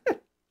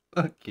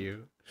 Fuck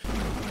you.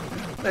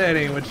 That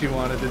ain't what you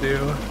wanted to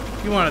do.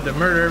 You wanted to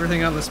murder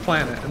everything on this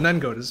planet and then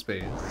go to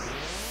space.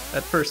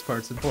 That first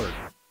part's important.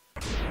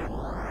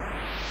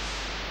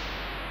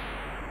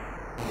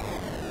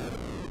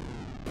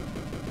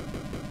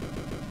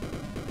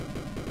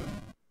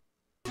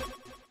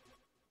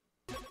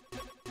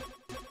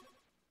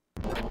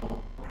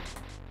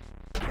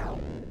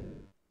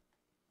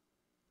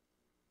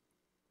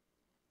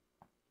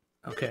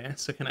 Okay,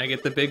 so can I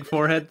get the big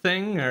forehead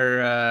thing,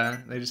 or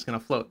are they just gonna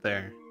float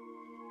there?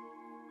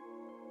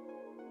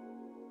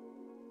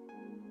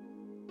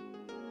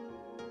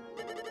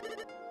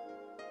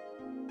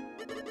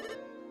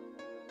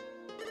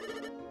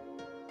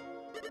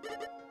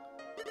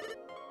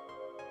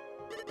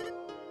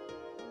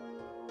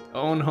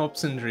 Own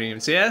hopes and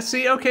dreams. Yeah,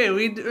 see, okay,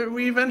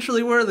 we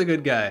eventually were the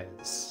good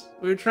guys.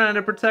 We were trying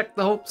to protect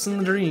the hopes and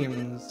the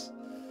dreams.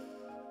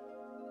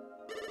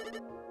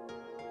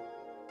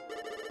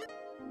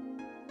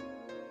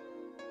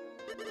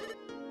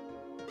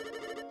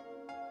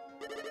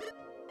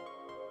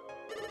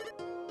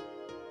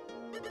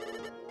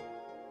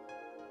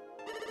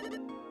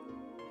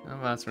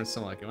 That's for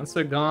so lucky. Once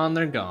they're gone,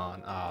 they're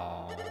gone.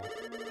 Oh.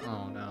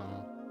 Oh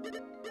no.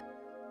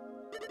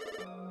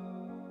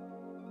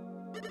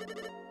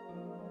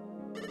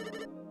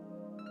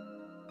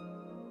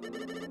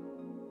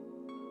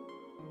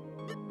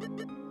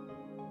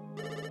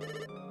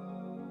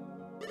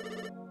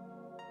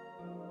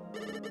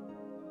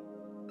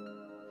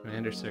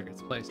 Commander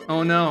circuits placed.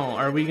 Oh no,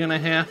 are we gonna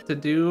have to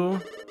do...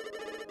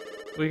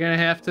 We're gonna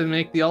have to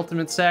make the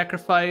ultimate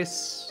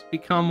sacrifice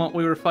become what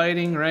we were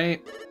fighting,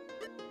 right?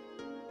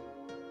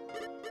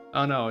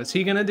 Oh no, is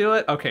he gonna do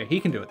it? Okay, he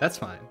can do it. That's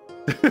fine.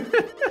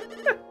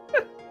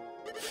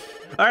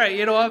 All right,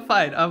 you know what?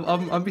 Fine.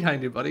 I'm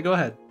behind you, buddy. Go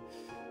ahead.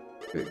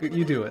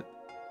 You do it.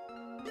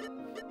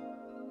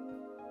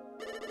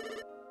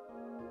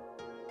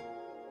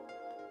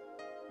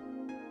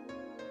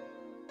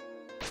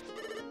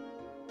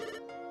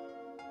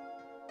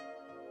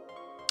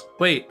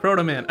 Wait,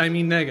 Proto Man. I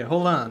mean Nega.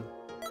 Hold on.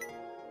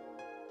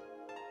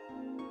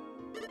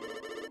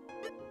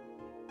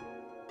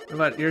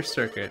 What about your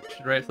circuit?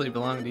 Should rightfully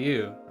belong to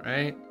you,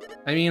 right?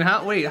 I mean,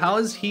 how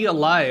is he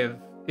alive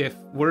if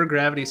we're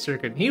Gravity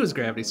Circuit and he was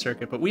Gravity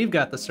Circuit, but we've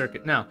got the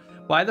circuit now?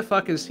 Why the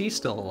fuck is he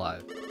still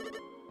alive?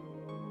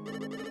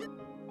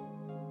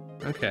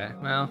 Okay,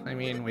 well, I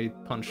mean, we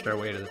punched our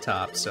way to the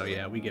top, so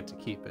yeah, we get to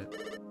keep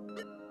it.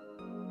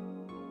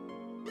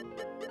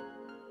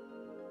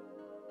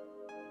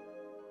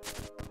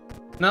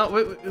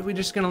 No, we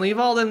just gonna leave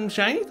all them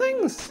shiny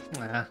things?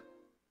 Nah.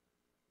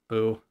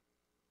 Boo.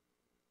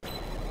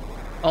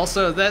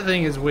 Also, that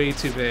thing is way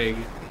too big.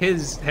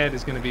 His head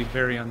is going to be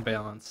very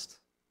unbalanced.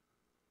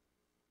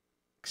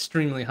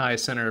 Extremely high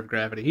center of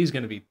gravity. He's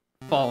going to be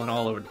falling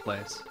all over the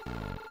place.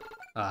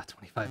 Ah,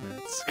 25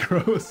 minutes.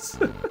 Gross.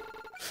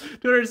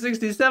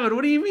 267?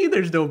 What do you mean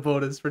there's no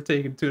bonus for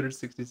taking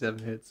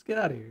 267 hits? Get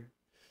out of here.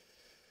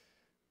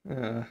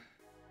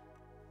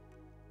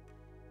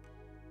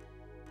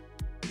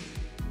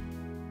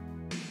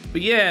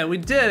 But yeah, we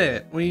did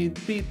it! We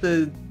beat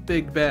the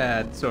big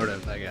bad, sort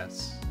of, I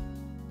guess.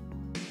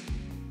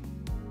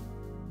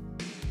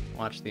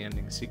 Watch the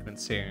ending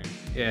sequence here.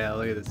 Yeah,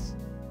 look at this.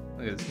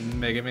 Look at this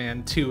Mega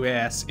Man 2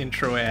 ass,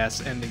 intro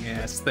ass, ending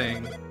ass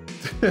thing.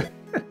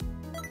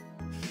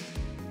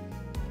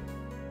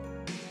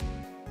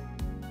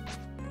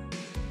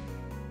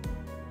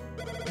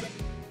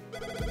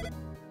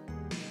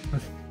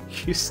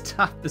 You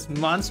stop this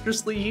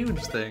monstrously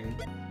huge thing.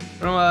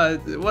 From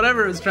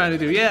whatever it was trying to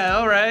do. Yeah,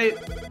 alright.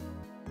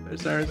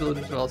 There's our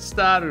soldiers all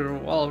stopped, we were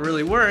all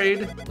really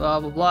worried. Blah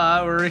blah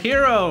blah. We're a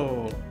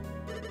hero!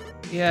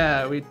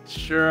 Yeah, we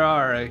sure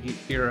are a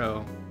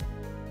hero.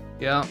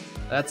 Yeah,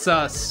 that's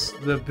us.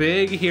 The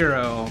big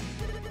hero.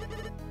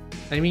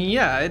 I mean,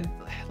 yeah,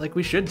 like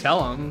we should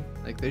tell them.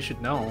 Like they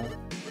should know.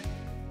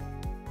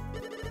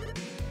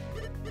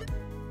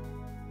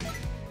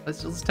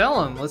 Let's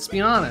tell them. Let's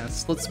be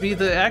honest. Let's be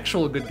the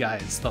actual good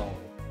guys, though.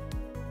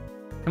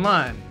 Come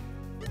on.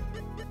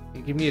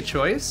 You give me a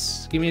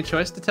choice? Give me a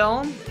choice to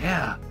tell them?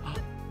 Yeah.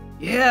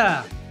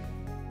 Yeah.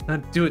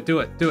 Do it.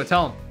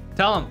 Tell them.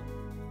 Tell them.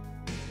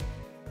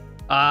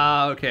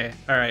 Ah, okay.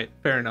 All right.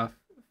 Fair enough.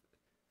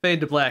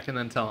 Fade to black and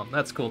then tell them.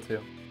 That's cool, too.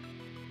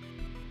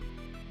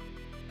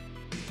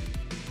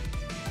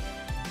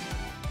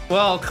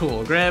 Well,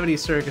 cool. Gravity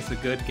Circus is a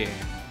good game.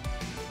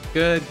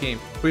 Good game.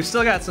 We've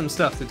still got some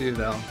stuff to do,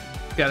 though.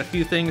 Got a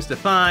few things to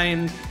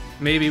find.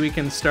 Maybe we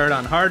can start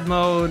on hard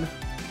mode.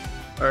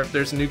 Or if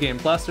there's a new game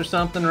plus or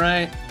something,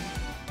 right?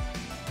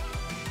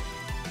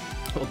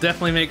 We'll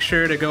definitely make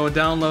sure to go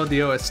download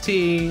the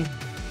OST,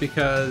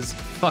 because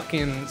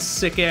fucking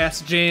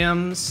sick-ass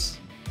jams.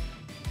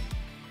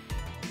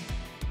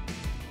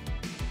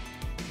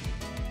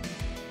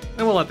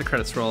 And we'll let the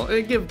credits roll.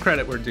 Give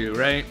credit where due,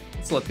 right?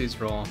 Let's let these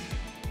roll.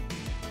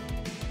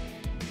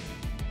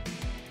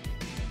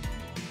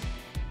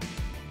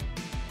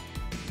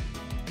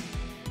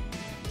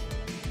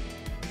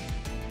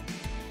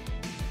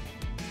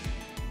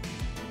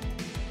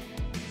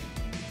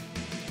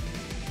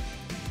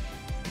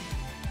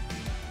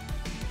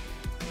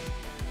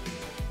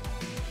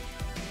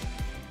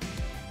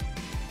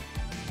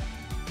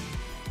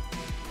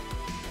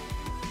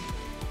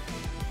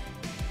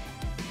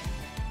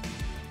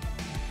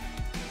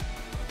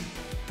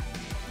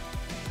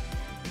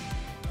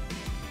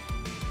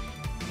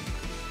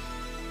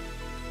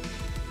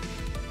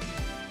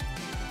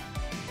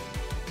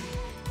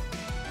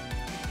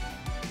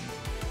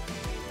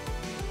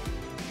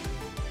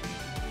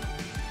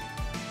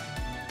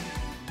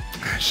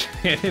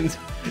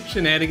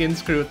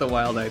 Shenanigans crew with the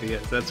wild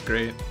ideas. That's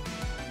great.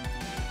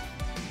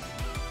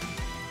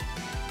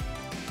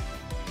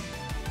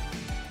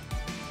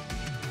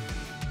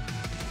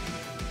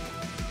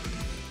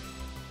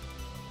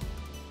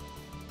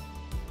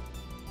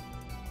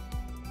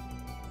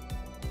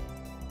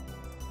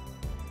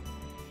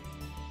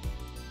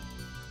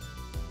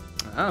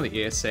 Oh,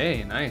 the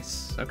ESA.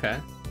 Nice. Okay.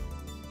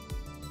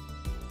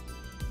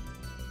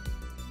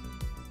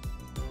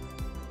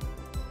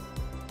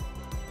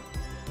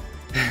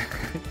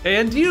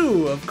 And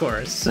you, of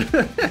course.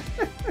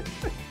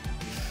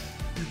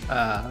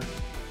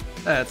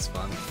 That's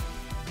fun.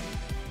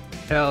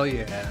 Hell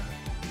yeah.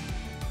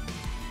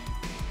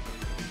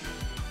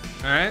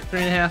 Alright,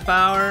 3.5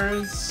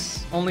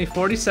 hours. Only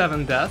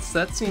 47 deaths.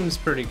 That seems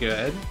pretty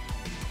good.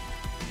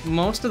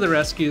 Most of the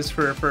rescues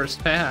for a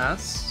first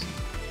pass.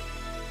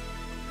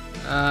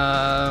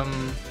 I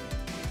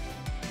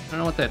don't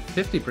know what that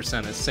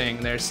 50% is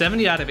saying there.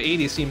 70 out of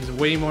 80 seems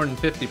way more than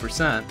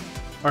 50%.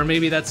 Or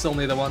maybe that's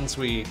only the ones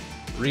we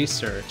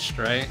researched,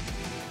 right?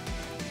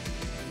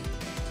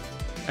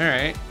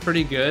 Alright,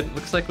 pretty good.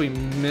 Looks like we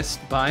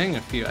missed buying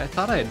a few. I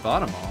thought I had bought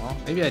them all.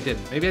 Maybe I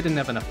didn't. Maybe I didn't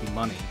have enough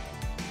money.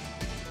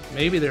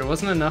 Maybe there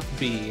wasn't enough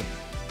B.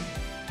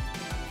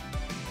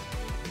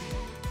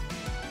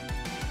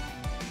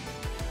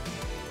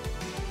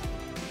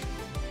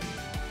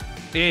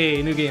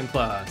 Hey, new game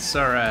plus.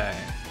 Alright.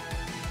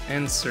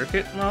 And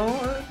circuit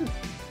mode?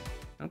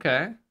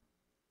 Okay.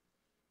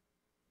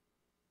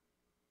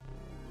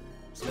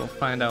 So we'll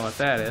find out what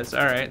that is.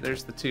 Alright,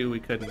 there's the two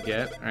we couldn't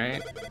get,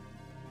 right?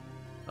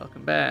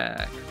 Welcome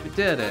back. We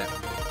did it.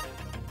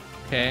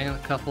 Okay, a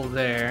couple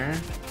there.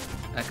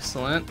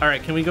 Excellent.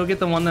 Alright, can we go get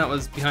the one that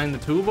was behind the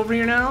tube over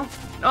here now?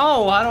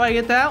 Oh, how do I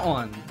get that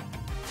one?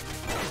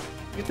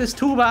 Get this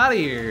tube out of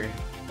here.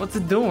 What's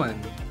it doing?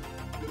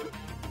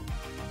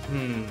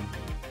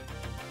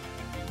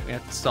 We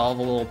have to solve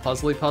a little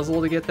puzzly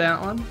puzzle to get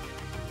that one.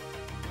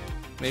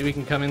 Maybe we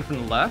can come in from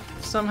the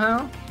left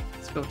somehow?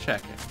 Let's go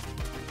check it.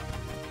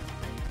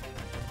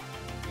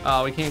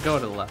 Oh, we can't go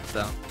to the left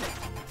though.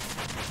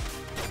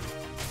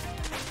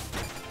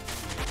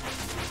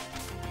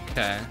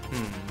 Okay,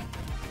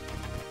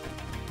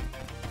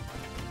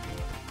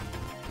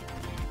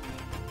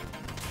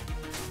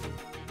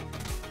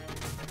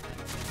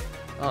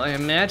 Well, I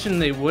imagine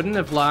they wouldn't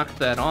have locked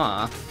that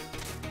off.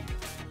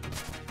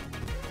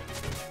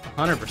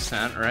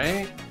 100%,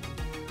 right?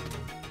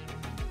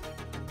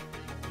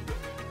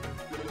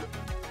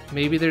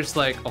 Maybe there's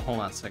like, oh,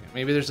 hold on a second.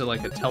 Maybe there's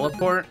like a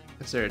teleport.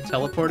 Is there a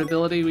teleport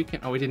ability we can?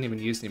 Oh, we didn't even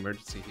use the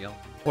emergency heal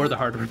or the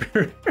hardware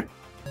barrier.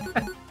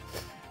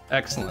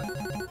 Excellent.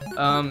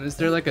 Is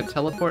there like a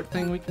teleport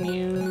thing we can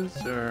use,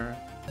 or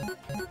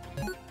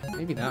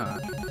maybe not?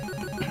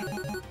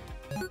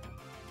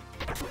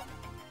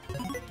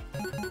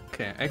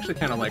 Okay, I actually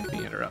kind of like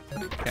the interrupt. I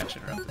think catch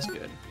interrupt is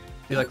good.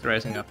 I feel like the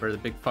rising up or the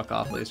big fuck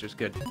off laser is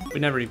good. We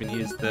never even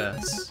used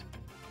this.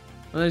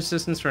 Well, there's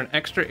distance for an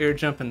extra air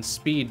jump and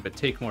speed, but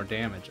take more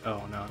damage.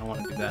 Oh no, I don't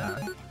want to do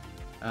that.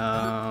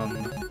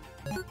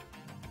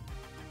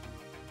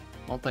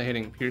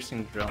 Multi-hitting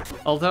piercing drill.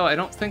 Although I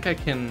don't think I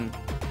can.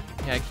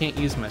 Yeah, I can't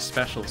use my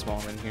specials while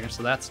I'm in here,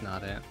 so that's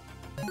not it.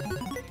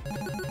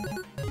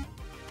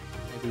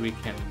 Maybe we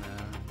can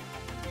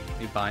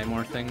maybe buy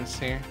more things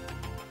here.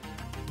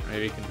 Or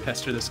maybe we can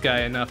pester this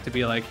guy enough to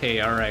be like,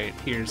 hey, alright,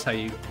 here's how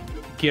you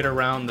get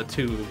around the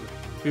tube.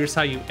 Here's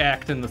how you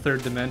act in the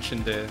third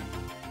dimension to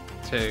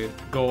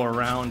go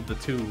around the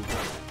tube.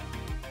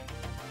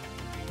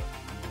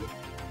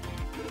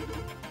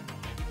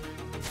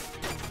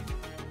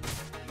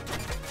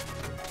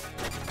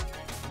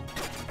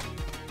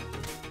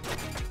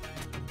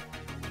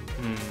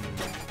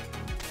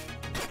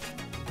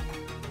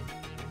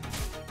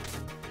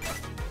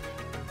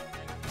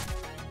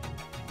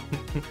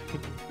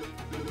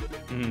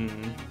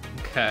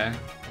 Okay.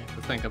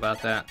 I'll think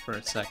about that for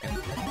a second.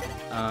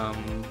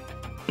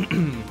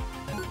 Can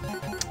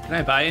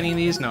I buy any of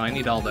these? No, I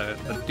need all the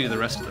do the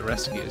rest of the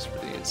rescues for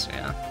these,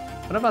 yeah.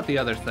 What about the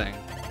other thing?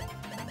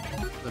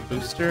 The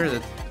booster,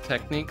 the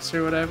techniques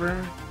or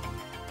whatever?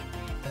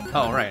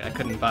 Oh, right, I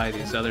couldn't buy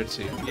these other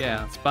two.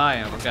 Yeah, let's buy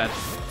them. I've got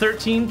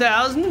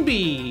 13,000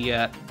 B.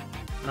 I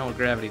don't know what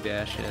gravity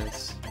dash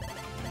is.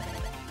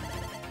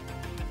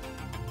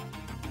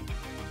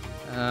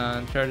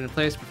 Charge in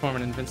place, perform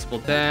an invincible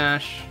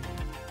dash.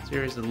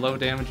 Series of low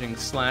damaging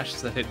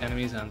slashes that hit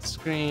enemies on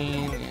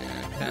screen.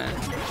 Yeah, okay.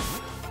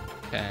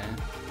 Okay.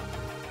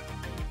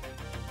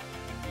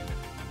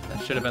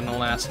 That should have been the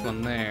last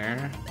one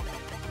there.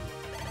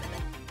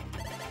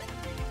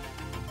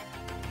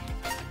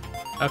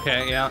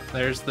 Okay, yeah,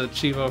 there's the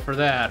Chivo for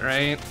that,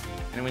 right?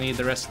 And we need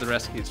the rest of the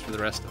rescues for the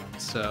rest of them,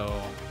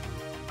 so...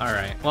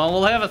 Alright, well,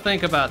 we'll have a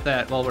think about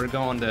that while we're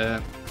going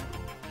to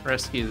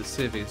rescue the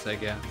civvies, I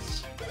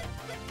guess.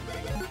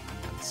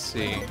 Let's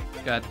see.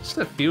 Got just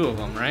a few of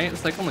them, right?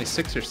 It's like only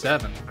 6 or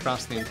 7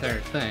 across the entire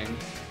thing.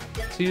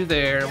 2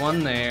 there,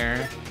 1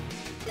 there.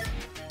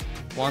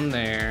 1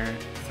 there.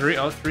 3,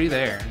 oh, 3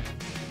 there.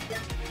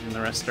 And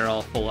the rest are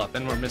all full up.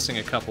 And we're missing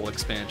a couple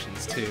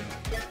expansions, too.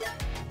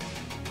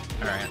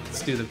 Alright,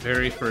 let's do the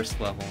very first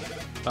level.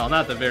 Well,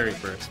 not the very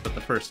first, but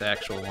the first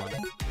actual one.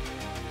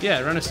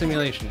 Yeah, run a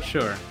simulation,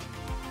 sure.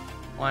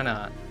 Why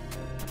not?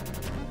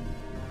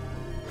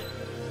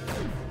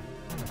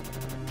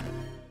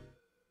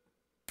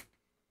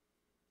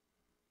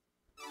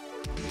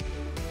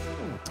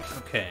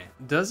 Okay,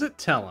 does it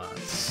tell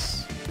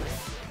us?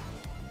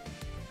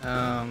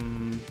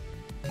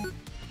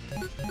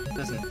 It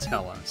doesn't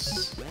tell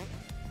us.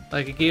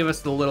 Like, it gave us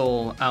the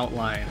little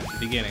outline at the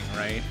beginning,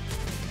 right?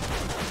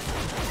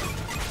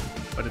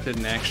 But it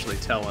didn't actually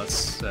tell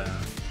us the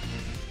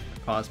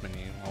pause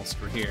menu whilst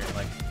we're here.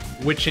 Like,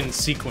 which in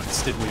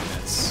sequence did we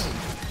miss?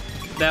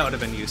 That would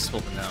have been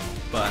useful to know,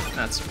 but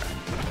that's right.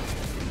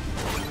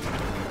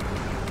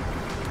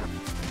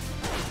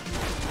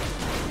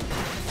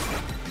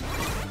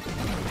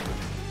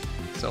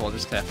 So we'll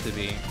just have to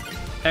be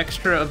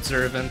extra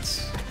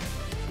observant.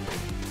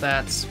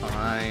 That's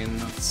fine.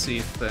 Let's see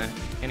if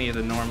any of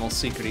the normal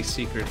secrety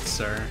secrets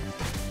are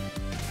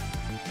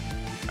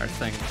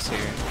things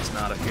here. It's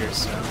not appear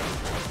so.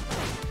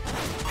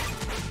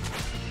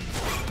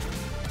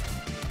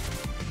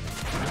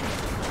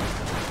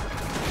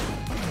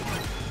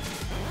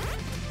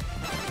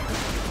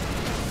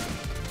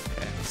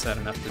 Okay, is that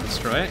enough to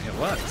destroy it? It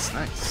was.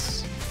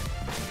 Nice.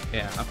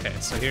 Yeah, okay,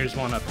 so here's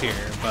one up here,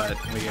 but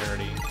we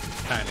already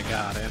kind of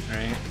got it,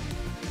 right?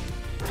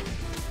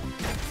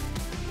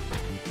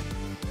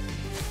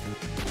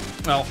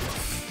 Well,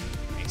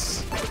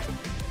 nice.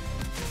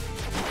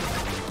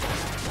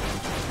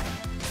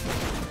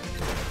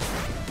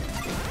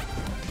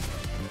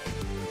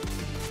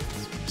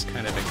 Just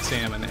kind of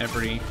examine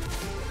every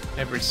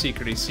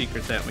secrety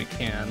secret that we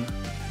can.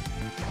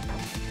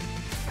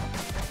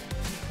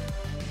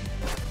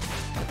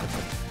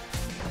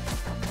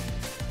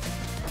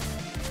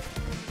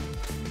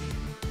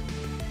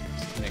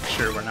 Just to make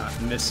sure we're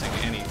not missing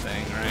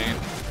anything, right?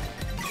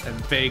 I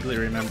vaguely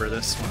remember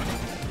this one.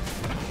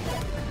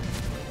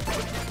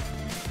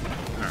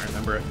 I don't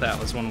remember if that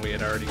was one we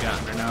had already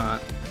gotten or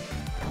not.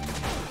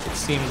 It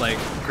seemed like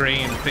gray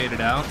and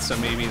faded out, so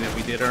maybe that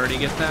we did already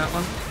get that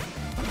one.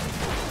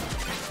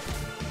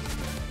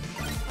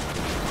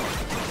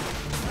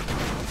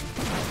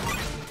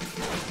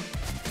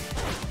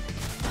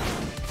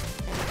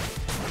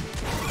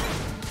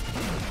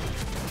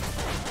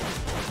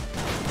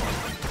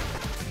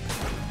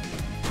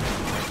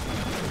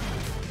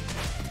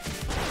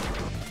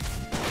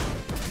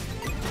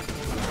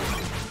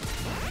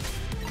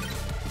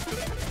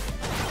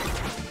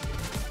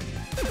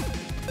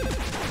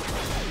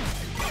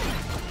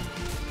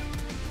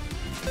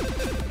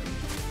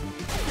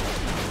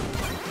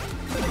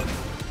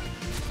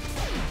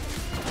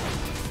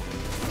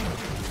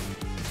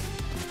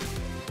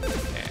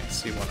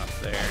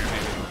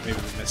 Maybe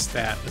we missed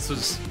that. This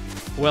was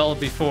well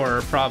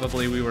before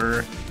probably we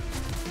were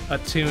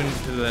attuned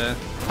to the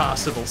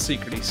possible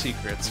secrety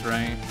secrets,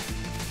 right?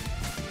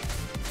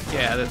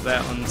 Yeah,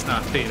 that one's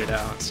not faded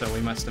out, so we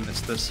must have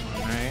missed this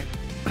one, right?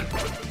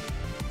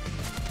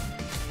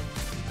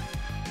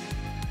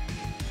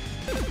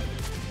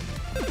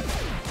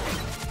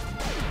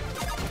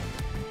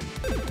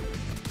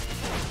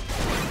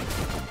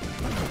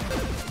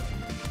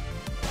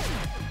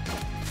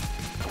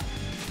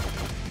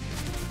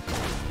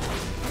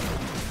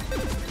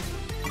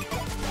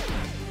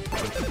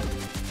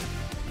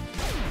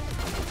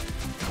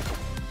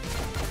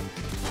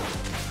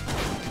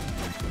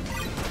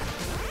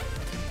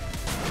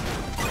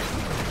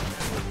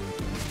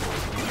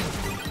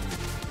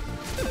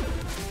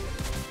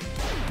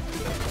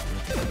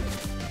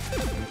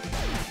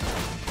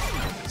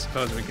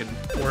 Suppose we could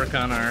work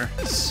on our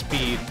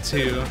speed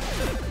too,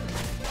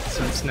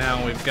 since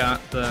now we've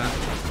got the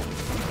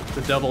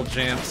double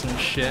jumps and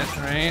shit,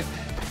 right?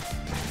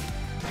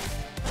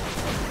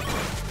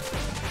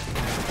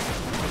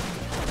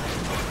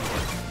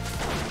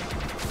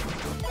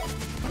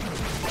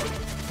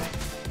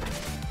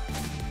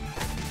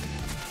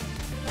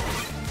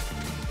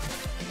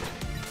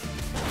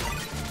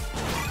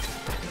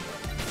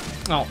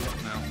 Oh,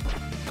 no.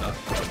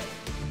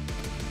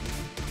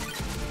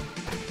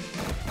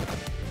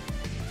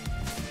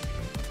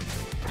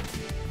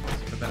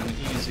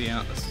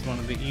 Out. This is one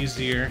of the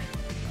easier.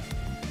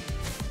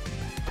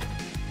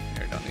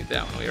 Here, don't need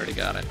that one. We already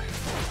got it.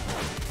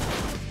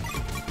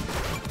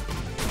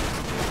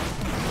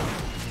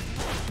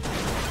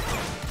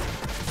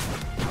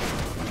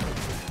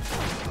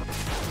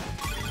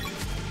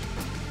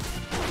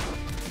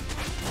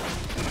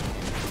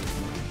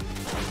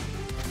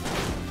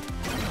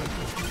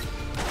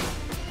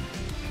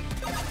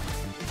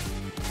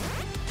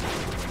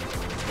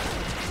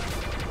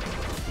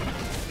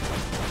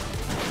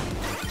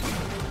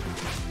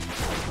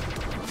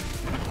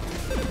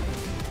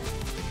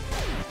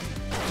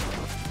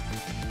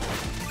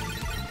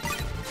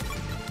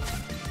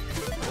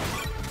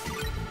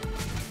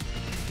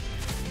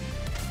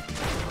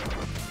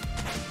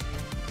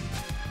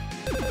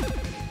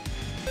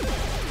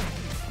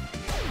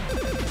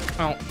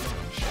 Oh,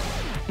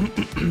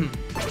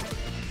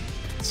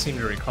 seem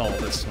to recall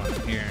this one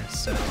here,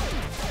 so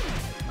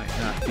might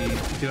not be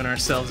doing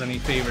ourselves any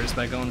favors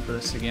by going for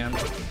this again.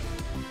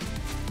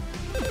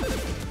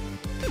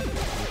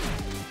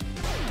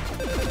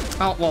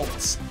 Oh, well,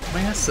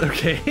 yes,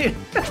 okay.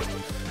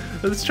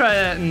 Let's try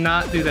that and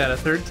not do that a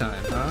third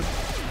time, huh?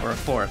 Or a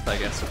fourth, I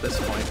guess, at this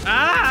point.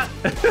 Ah!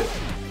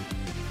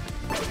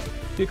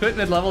 If you quit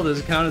mid-level,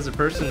 does it count as a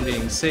person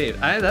being saved?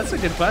 That's a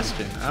good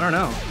question. I don't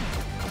know.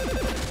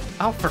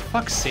 Oh, for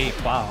fuck's sake!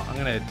 Wow, I'm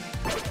gonna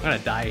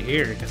die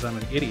here because I'm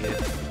an idiot.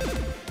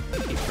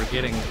 Keep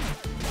forgetting.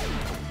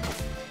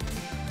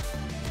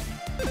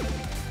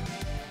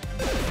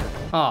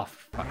 Oh,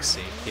 for fuck's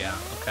sake! Yeah,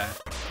 okay.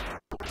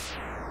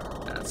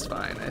 That's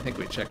fine. I think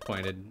we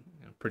checkpointed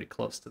pretty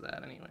close to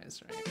that,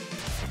 anyways, right?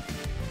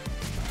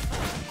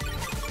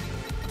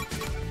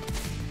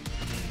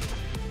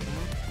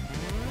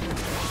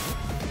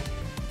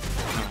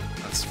 Oh,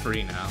 that's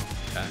free now.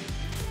 Okay.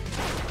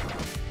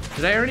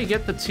 Did I already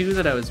get the two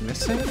that I was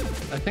missing?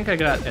 I think I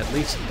got at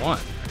least one,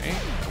 right?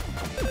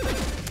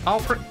 Oh,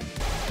 for...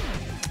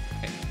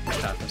 Okay,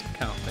 shot doesn't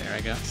count there,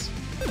 I guess.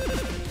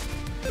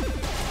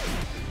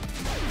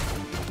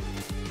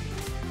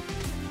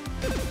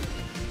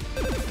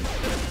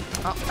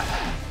 Oh.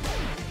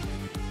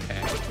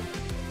 Okay.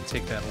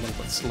 Take that a little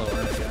bit slower,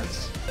 I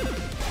guess.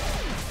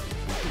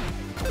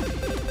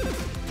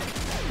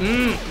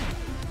 Mmm!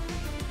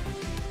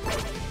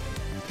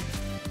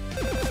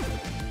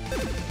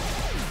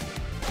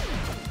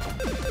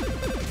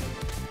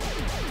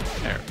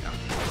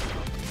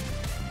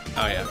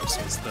 Oh yeah, this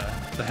was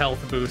the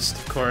health boost,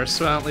 of course.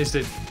 Well, at least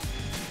it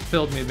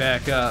filled me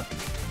back up.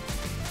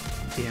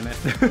 Damn it.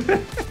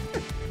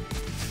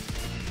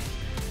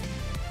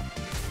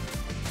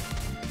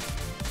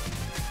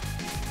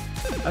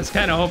 I was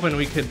kind of hoping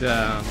we could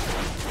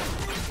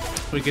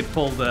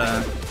pull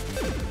the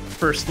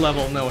first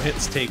level no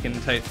hits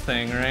taken type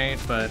thing, right?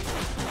 But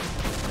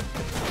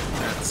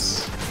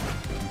that's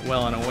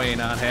well and away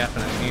not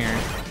happening here.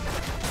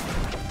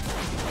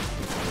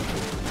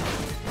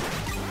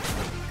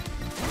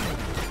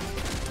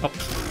 Oh.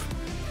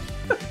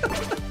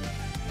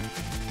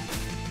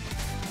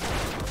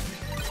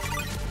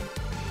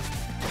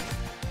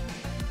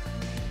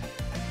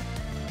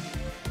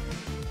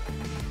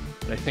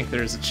 But I think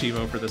there's a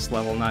Chivo for this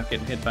level not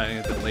getting hit by any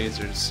of the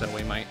lasers, so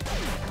we might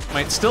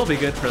still be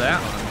good for that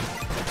one,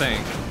 I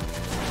think.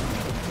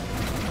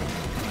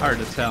 Hard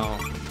to tell.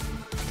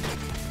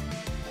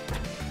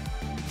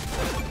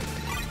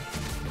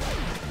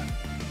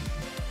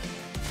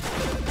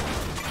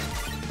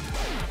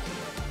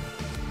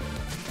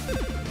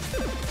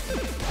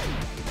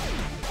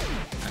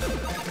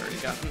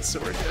 So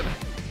we're good.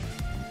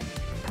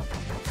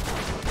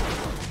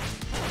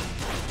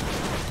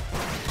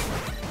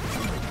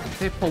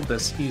 they pulled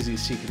this easy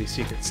secrety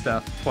secret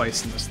stuff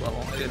twice in this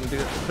level. I didn't do it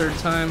the third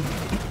time.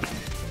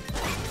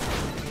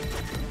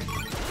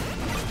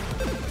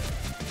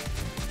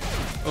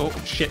 Oh,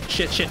 shit,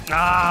 shit, shit.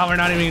 Ah, we're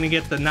not even gonna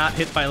get the not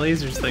hit by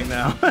lasers thing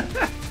now.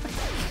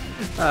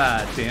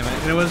 Ah, damn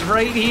it. And it was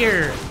right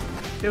here.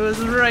 It was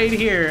right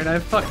here, and I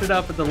fucked it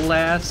up at the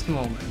last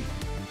moment.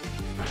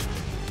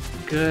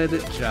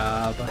 Good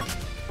job.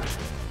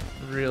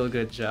 Real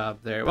good job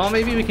there. Well,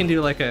 maybe we can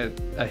do like a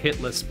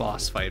hitless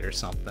boss fight or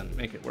something.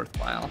 Make it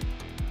worthwhile.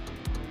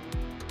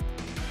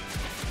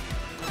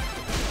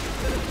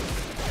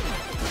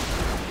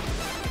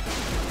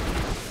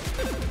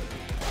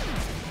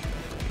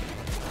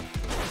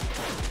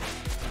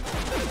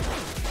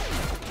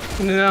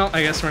 No,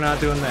 I guess we're not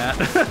doing that.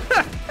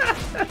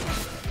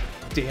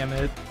 Damn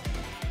it.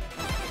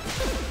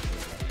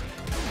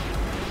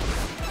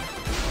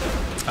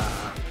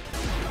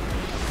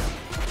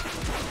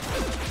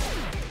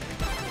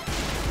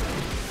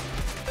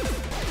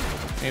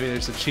 Maybe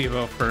there's a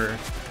Chivo for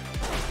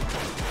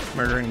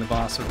murdering the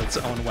boss with its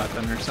own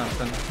weapon or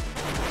something.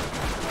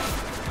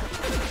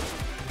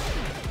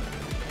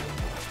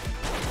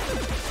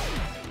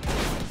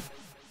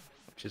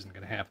 Which isn't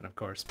gonna happen, of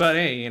course. But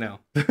hey, you know.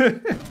 I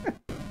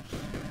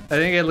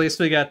think at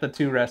least we got the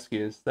 2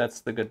 rescues.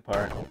 That's the good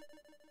part.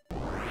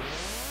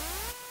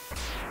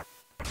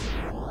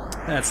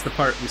 That's the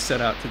part we set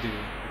out to do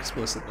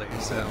explicitly,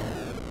 so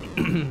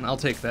I'll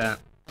take that.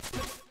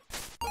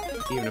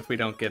 Even if we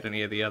don't get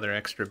any of the other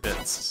extra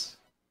bits.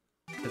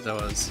 Because I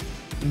was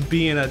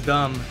being a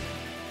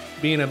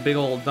big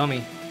old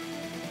dummy.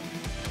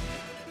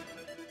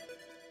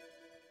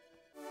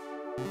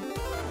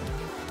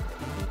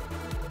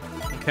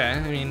 Okay,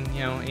 I mean, you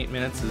know, 8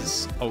 minutes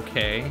is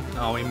okay.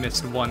 Oh, we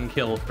missed 1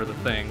 kill for the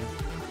thing.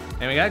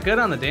 And we got good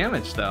on the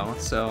damage, though,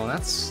 so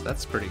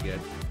that's pretty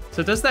good.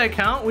 So does that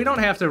count? We don't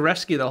have to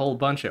rescue the whole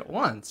bunch at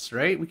once,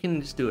 right? We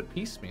can just do it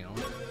piecemeal.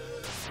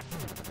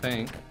 I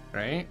think,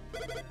 right?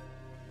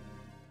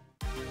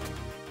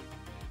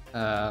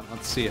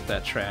 Let's see if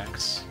that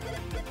tracks.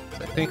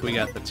 So I think we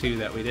got the 2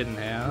 that we didn't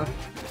have.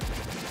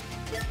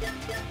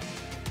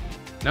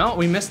 No,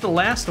 we missed the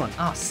last one.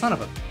 Oh, son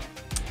of a...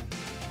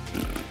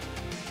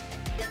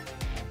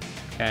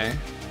 Okay.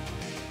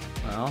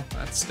 Well,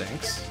 that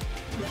stinks.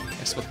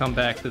 Guess we'll come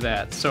back to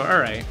that. So,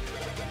 alright.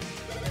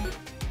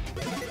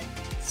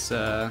 It's,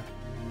 the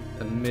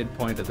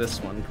midpoint of this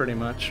one, pretty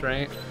much,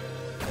 right?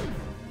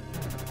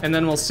 And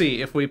then we'll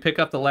see. If we pick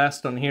up the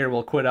last one here,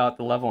 we'll quit out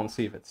the level and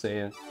see if it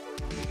saves.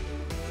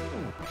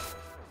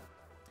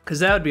 Because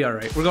that would be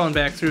alright. We're going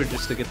back through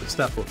just to get the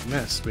stuff we've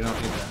missed. We don't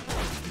need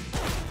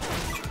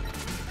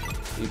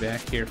to be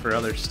back here for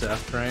other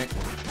stuff, right?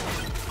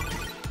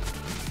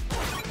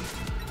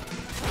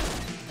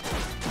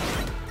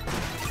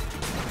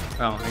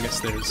 Oh, I guess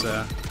there's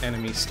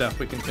enemy stuff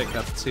we can pick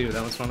up too.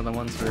 That was one of the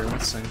ones we were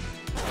missing.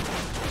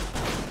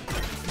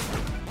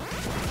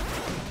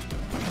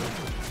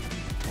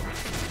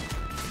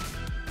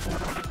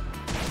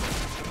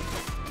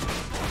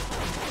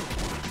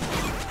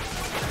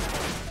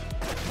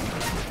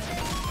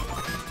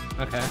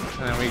 Okay,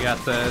 and then we got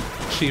the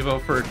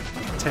Chivo for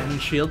 10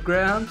 shield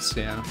grabs.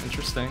 Yeah,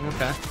 interesting,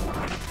 okay.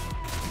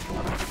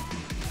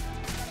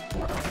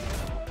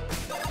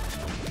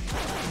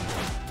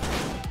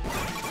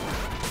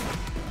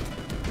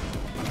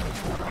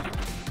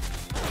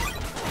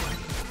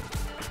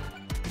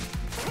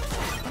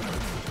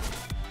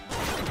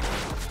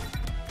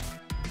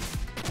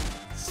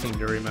 Seem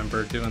to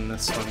remember doing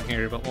this one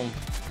here, but we'll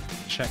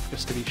check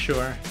just to be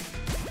sure.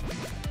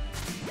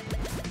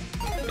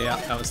 Yeah,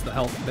 that was the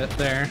health bit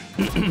there.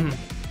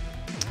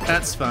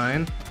 That's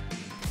fine.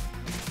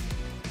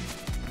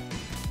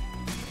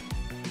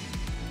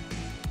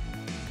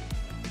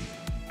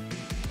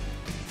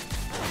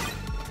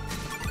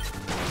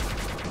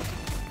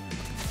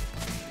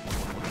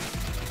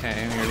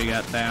 Okay, we already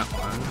got that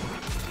one.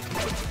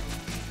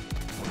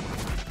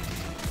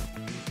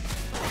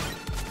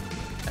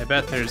 I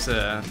bet there's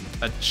a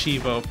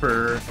Chivo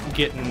for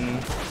getting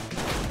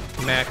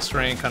max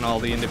rank on all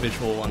the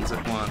individual ones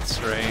at once,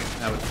 right?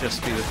 That would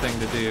just be the thing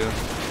to do.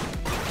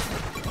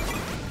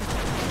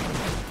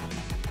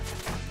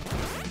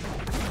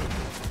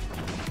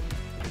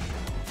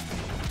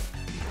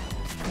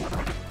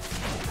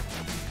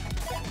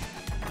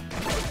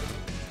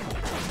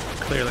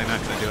 Clearly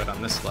not going to do it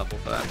on this level,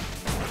 but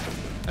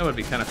that would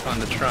be kind of fun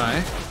to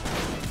try.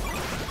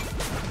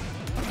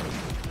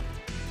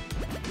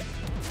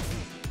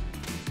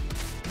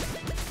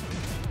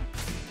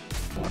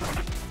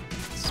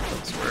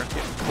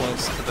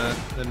 Close to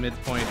the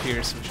midpoint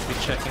here, so we should be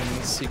checking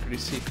these secrety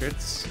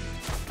secrets.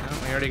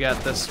 Oh, we already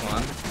got this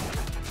one.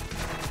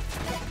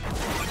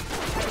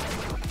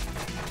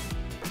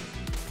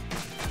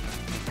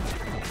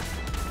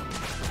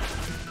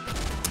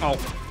 Oh.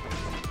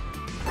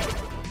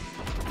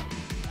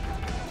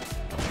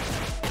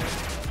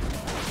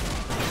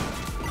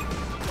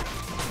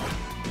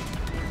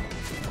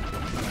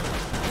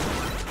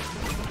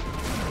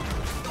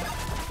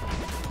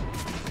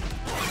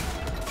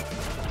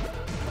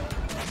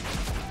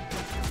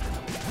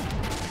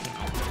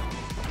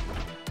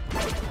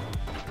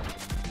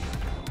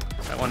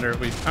 I wonder if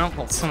we... Oh,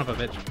 well, son of a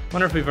bitch.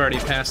 Wonder if we've already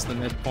passed the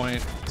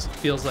midpoint. It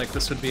feels like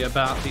this would be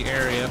about the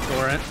area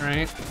for it,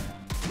 right?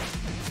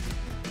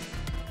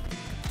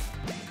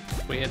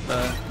 If we hit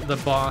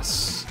the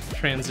boss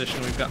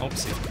transition, we've got...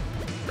 Oopsie.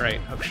 Right,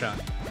 hookshot.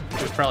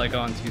 We've probably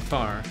gone too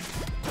far.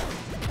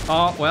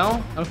 Oh,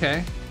 well,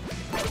 okay.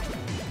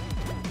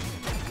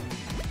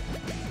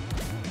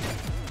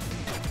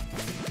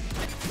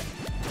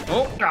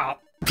 Oh, God.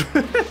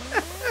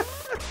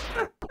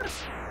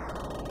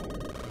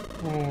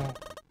 Oh.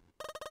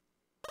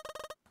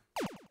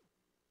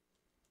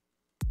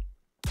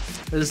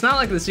 It's not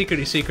like the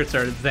secrety secrets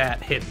are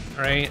that hidden,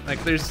 right?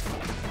 Like they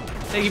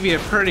give you a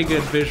pretty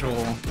good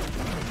visual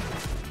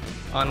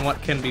on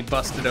what can be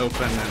busted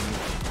open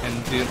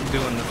and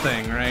doing the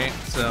thing, right?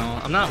 So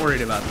I'm not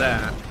worried about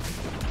that.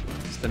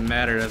 It's just a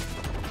matter of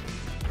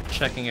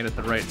checking it at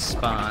the right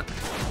spot.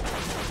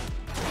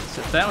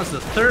 So if that was the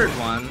third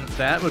one,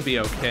 that would be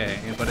okay.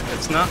 But if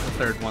it's not the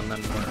third one,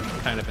 then we're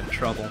kind of in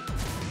trouble.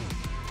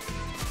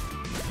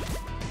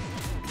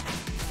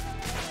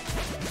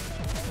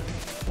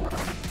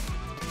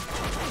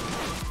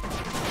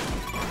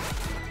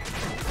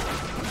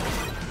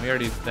 We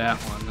already did that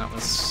one. That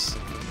was...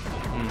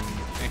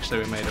 Actually,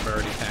 we might have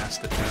already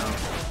passed it now.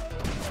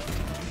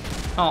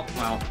 Oh,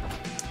 well.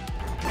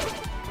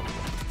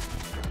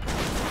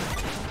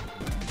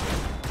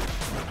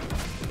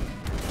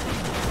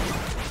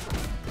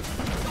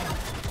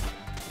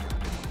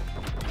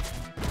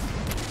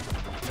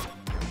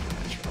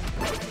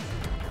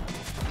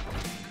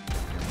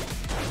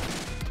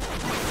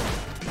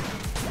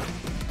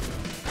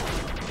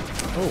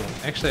 Oh,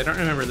 actually, I don't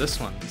remember this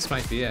one. This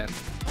might be it.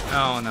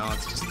 Oh, no,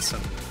 it's just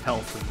some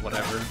health and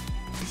whatever.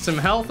 Some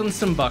health and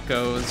some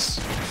buckos.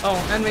 Oh,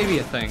 and maybe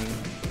a thing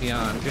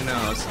beyond. Who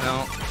knows?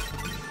 No.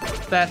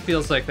 That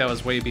feels like that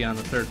was way beyond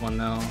the third one,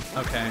 though.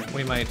 Okay,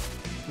 we might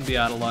be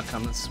out of luck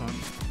on this one.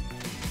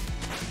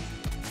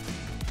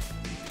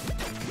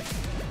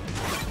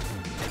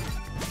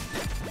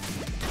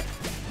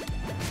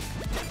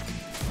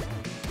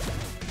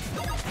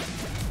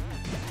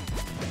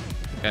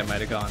 Okay, I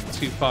might have gone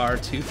too far,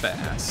 too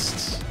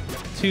fast.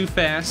 Too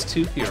fast,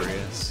 too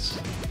furious.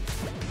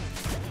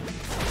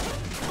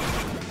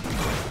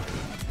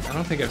 I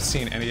don't think I've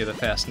seen any of the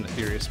Fast and the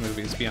Furious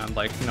movies beyond,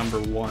 like,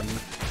 number 1.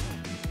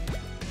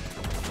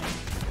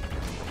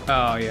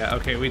 Oh, yeah,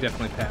 okay, we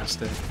definitely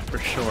passed it, for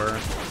sure.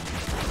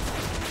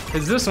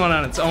 Because this one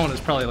on its own is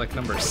probably, like,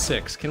 number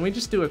 6. Can we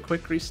just do a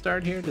quick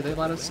restart here? Do they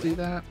let us do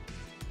that?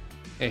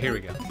 Yeah, here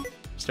we go.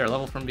 Start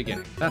level from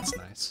beginning. That's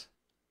nice.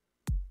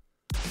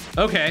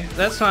 Okay,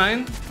 that's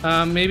fine.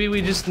 Maybe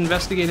we just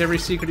investigate every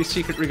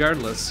secret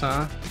regardless,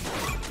 huh?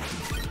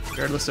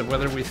 Regardless of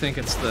whether we think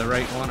it's the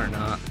right one or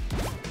not.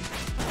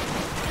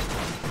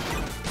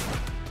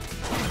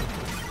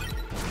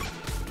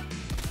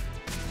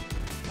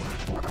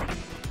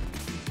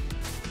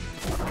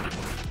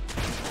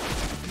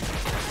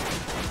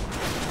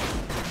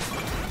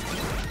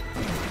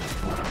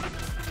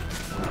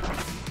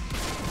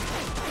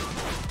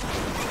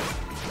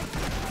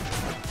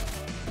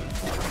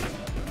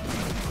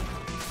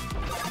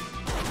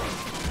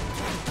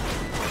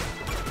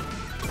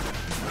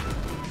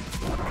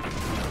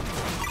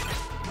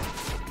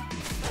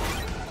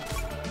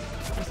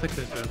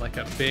 Like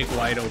a big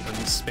wide open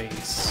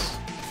space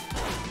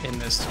in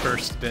this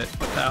first bit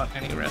without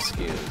any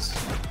rescues.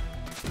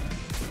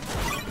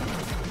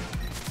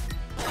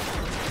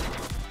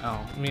 Oh,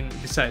 I mean,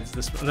 besides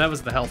this, that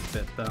was the health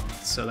bit though,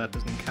 so that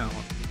doesn't count.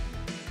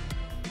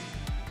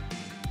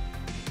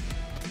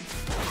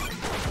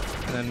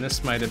 And then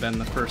this might have been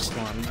the first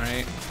one,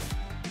 right?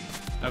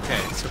 Okay,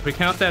 so if we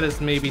count that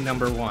as maybe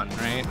number 1,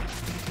 right?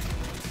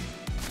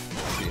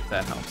 Let's see if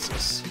that helps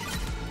us.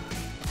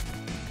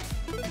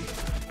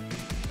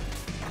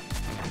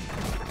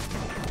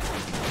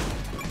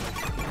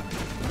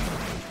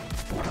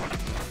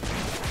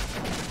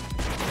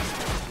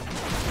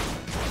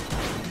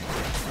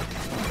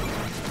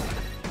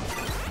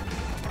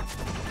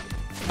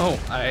 Oh,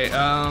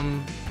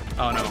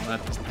 oh no,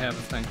 that doesn't have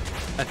a thing.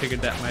 I figured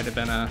that might have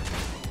been I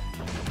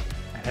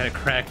had a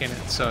crack in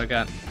it, so I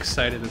got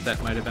excited that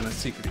that might have been a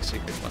secret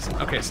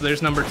wasn't. Okay, so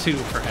there's number 2,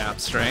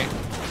 perhaps, right?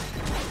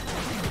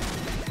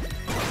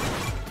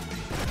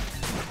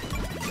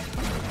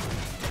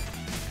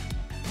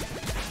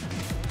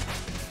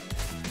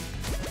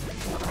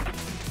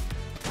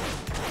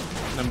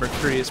 Number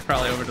 3 is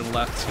probably over to the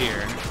left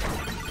here.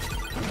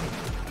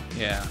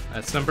 Yeah,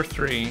 that's number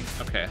 3.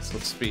 Okay, so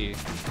let's be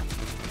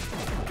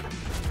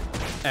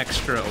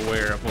extra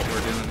aware of what we're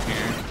doing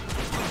here.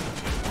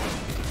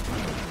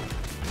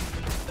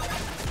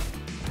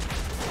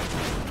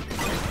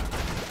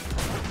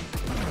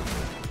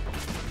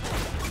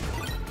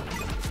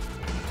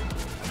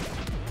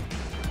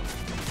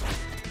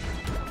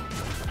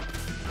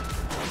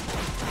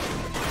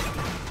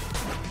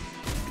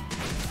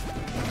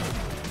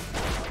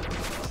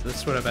 So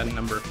this would have been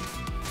number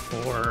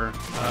 4.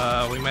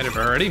 We might have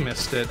already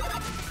missed it.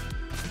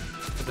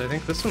 Because I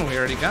think this one we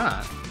already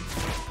got.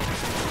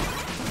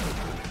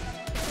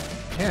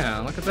 Yeah,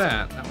 look at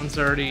that. That one's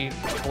already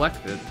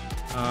collected.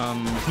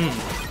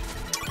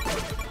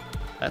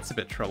 That's a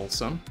bit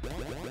troublesome.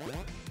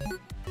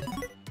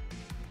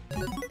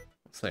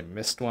 Looks like I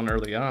missed one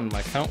early on,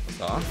 my count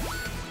was off.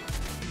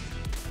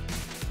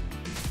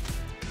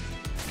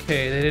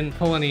 Okay, they didn't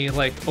pull any,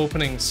 like,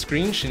 opening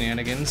screen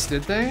shenanigans,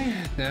 did they?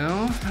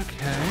 No?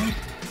 Okay.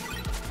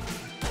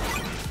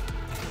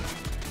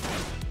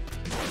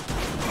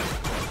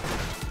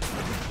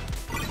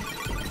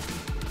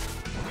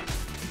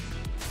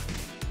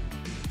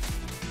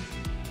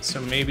 So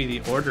maybe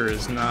the order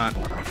is not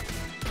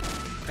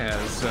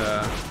as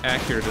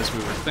accurate as we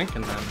were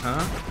thinking then,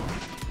 huh?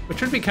 Which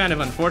would be kind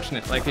of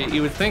unfortunate. Like,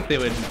 you would think they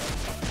would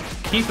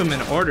keep them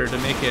in order to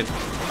make it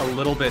a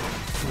little bit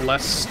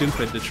less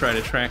stupid to try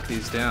to track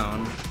these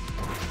down.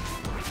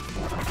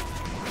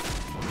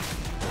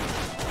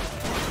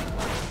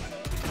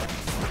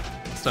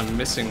 So I'm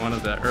missing one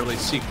of the early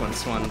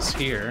sequence ones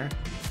here.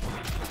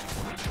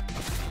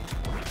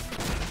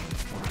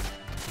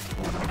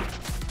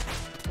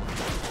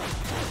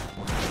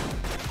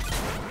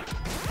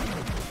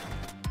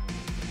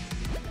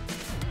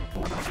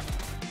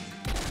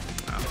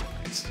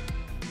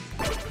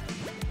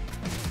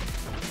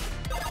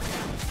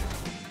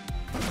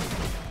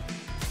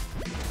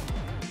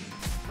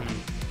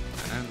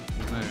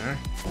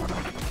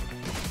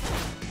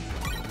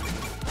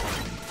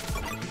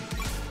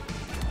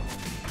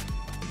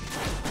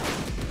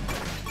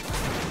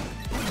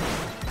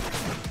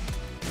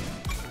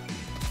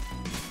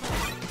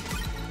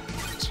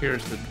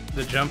 Here's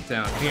the jump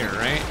down here,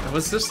 right?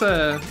 Was this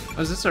a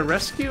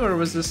rescue or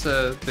was this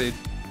the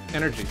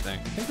energy thing?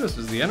 I think this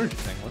was the energy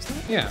thing, wasn't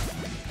it? Yeah.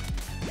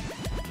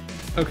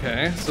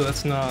 Okay, so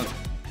that's not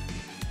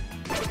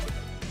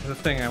the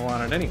thing I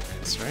wanted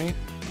anyways, right?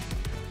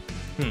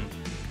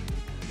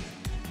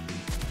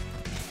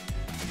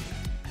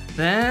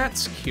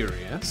 That's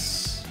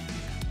curious.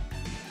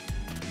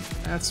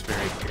 That's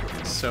very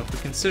curious. So if we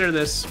consider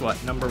this,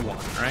 what, number 1,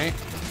 right?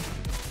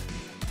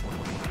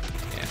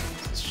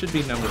 Should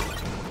be number 1.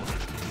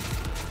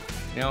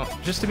 You know,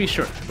 just to be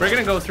sure. We're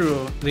gonna go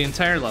through the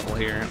entire level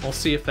here. We'll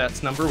see if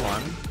that's number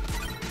 1.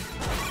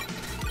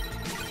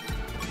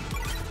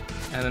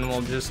 And then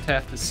we'll just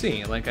have to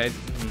see. Like,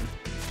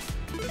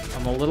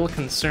 I'm a little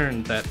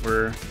concerned that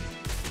we're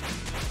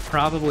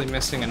probably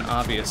missing an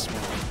obvious one.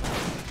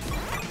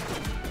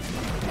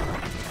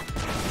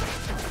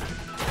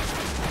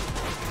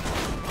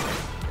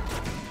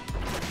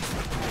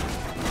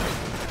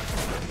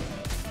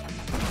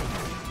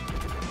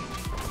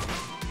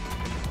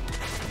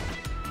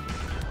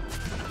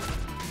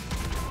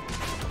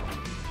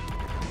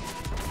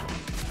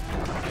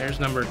 There's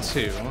number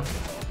 2. Okay,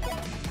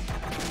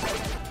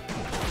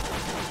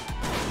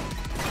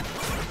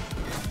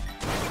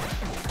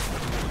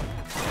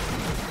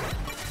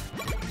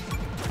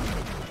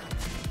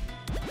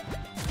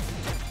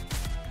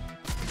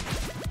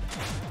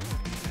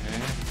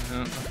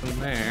 nothing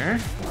there.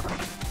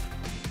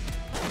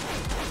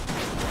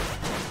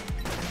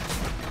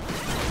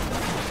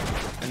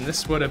 And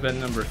this would have been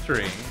number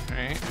 3,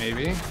 right?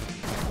 Maybe.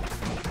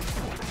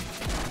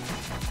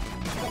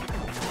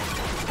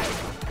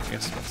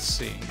 Let's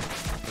see.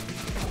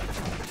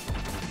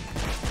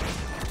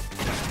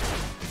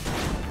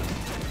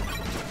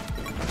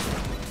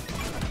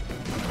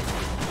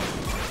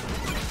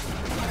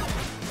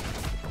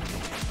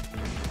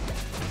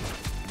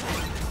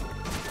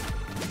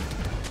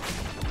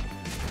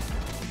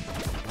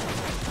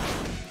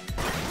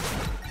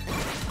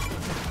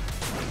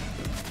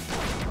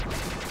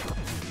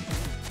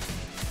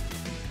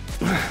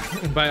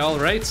 By all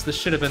rights, this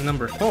should have been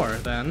number 4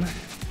 then.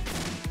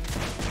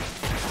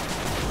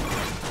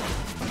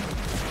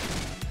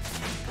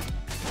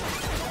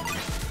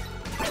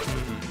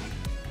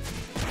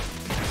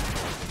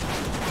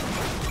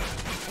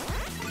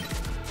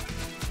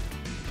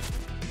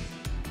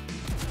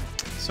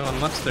 So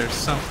unless there's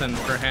something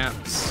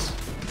perhaps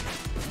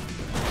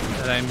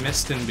that I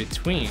missed in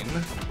between,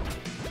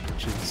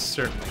 which is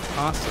certainly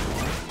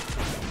possible.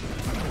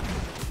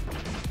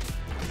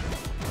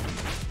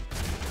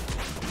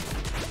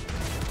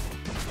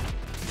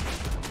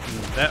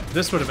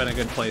 This would have been a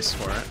good place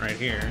for it, right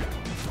here.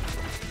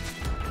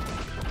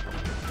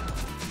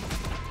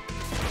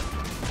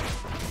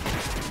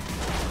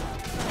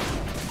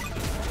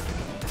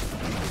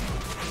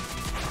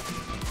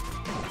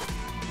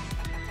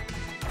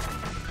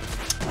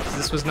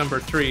 This was number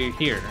 3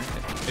 here,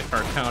 if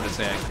our count is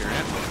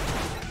accurate.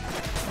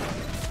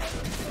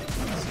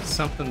 This is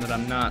something that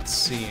I'm not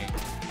seeing.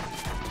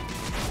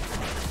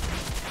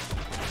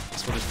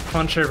 So we'll just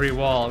punch every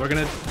wall. We're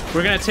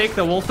gonna take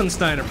the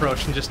Wolfenstein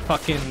approach and just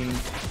fucking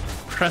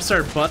press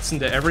our butts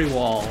into every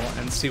wall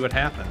and see what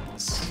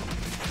happens.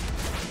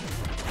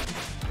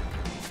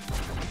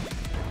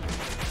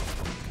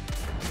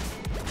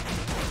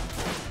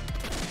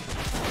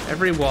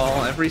 Every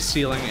wall, every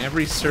ceiling,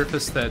 every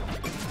surface that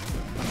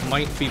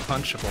might be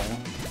punchable.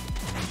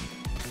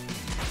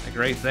 Like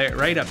right there,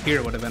 right up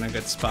here would have been a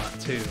good spot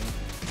too.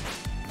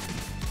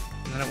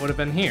 And then it would have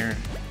been here.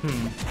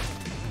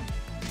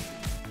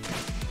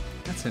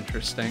 That's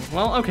interesting.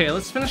 Well, okay,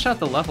 let's finish out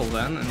the level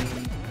then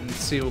and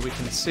see what we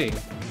can see.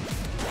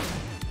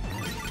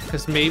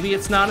 Because maybe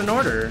it's not in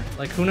order.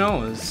 Like, who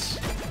knows?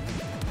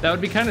 That would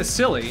be kind of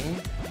silly.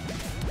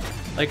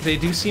 Like, they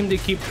do seem to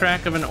keep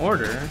track of an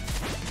order.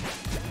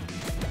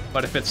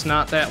 But if it's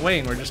not that way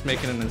and we're just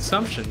making an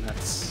assumption, that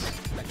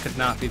could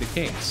not be the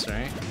case,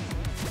 right?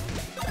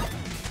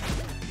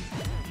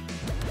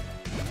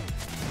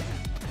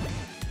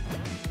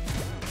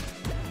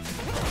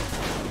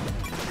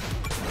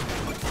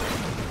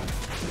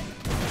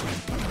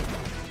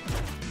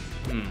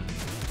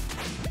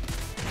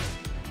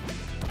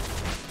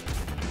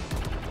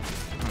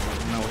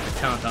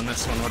 Count on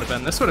this one would have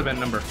been. This would have been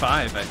number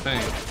 5, I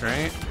think,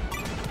 right?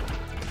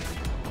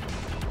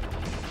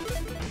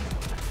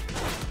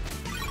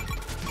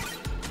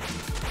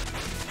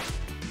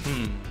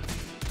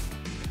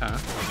 Huh.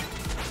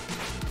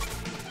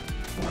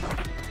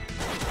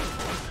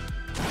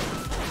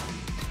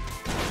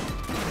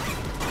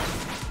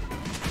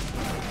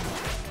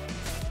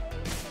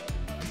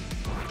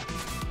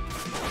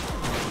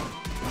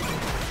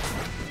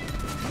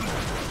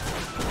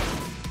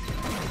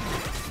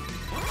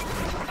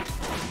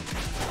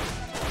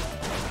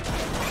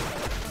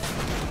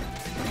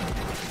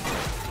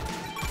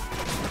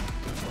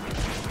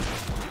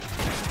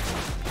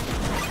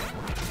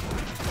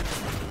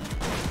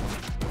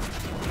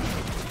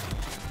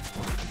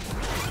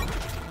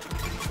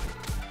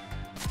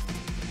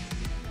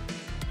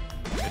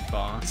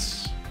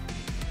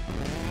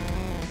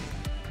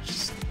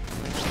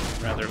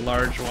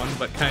 Large one,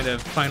 but kind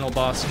of final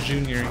boss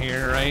junior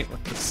here, right?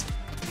 With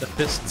the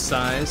fist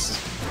size.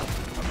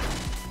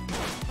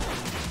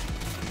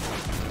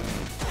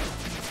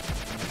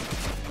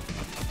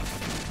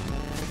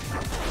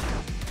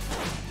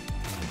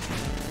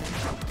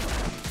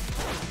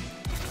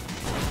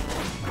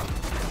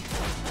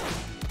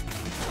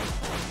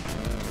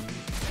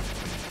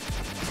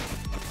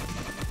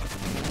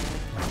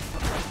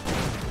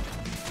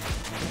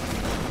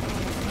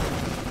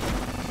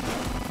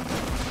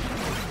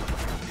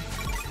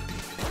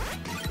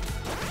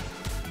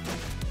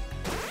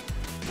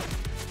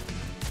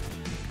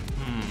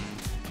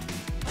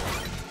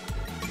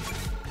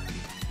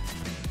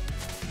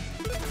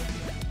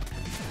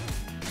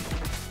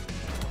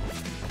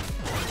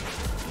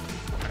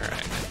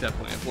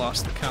 Definitely have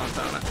lost the count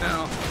on it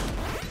now.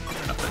 I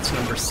don't know if it's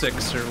number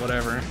 6 or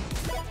whatever.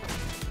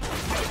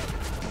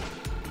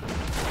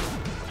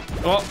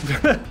 Oh!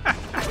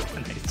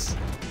 Nice.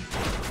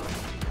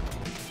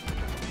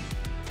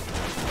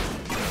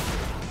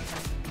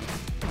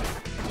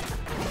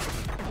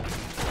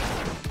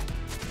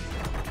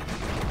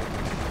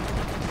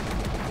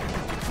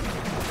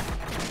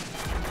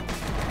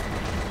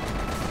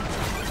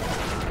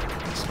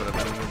 This would have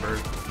been number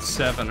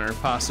 7 or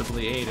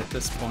possibly 8 at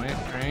this point,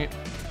 right?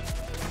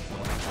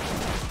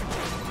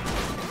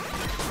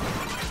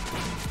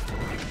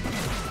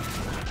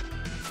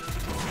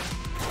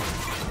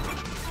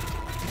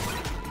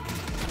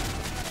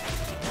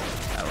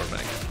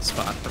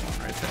 Spot for one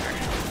right there.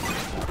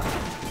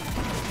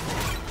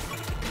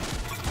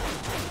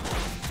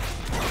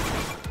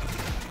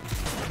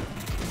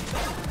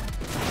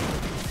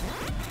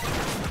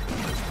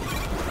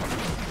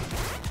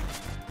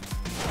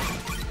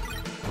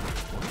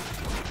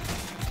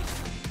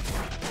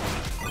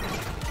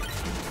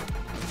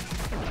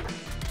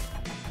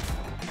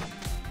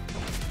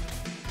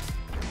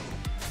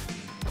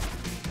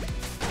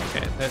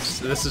 Okay,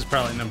 this is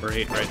probably number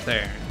 8 right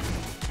there.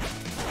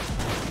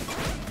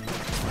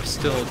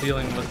 Still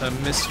dealing with a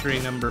mystery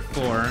number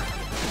 4.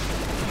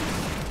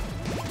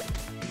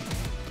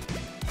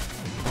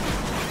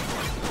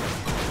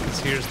 Because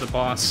here's the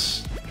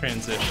boss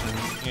transition.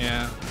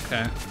 Yeah,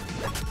 okay.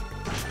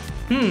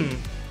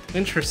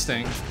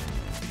 Interesting.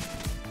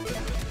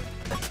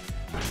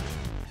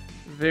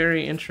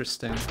 Very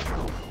interesting.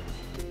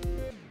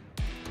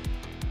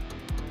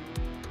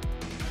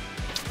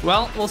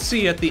 Well, we'll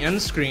see at the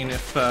end screen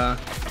if, ow,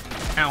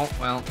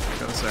 well,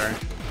 there goes our...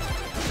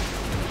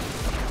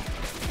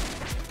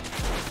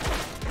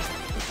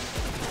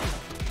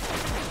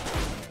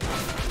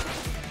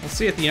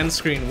 see at the end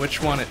screen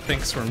which one it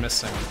thinks we're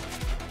missing.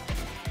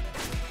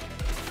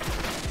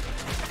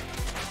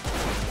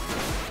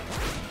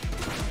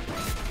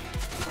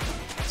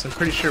 So I'm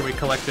pretty sure we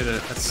collected a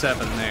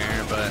 7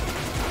 there, but...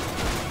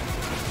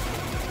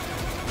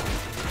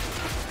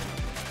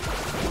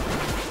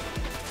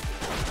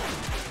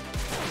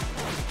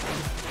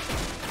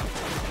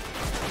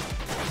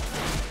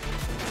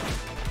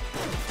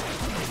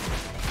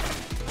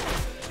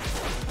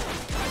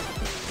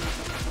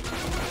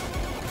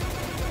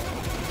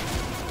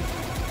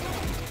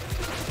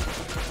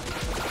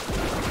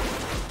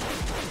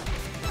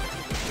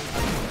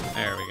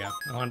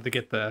 I wanted to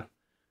get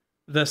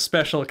the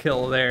special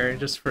kill there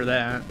just for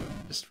that,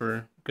 just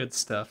for good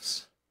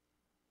stuffs.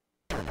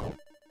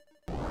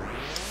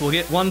 We'll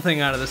get one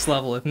thing out of this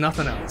level if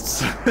nothing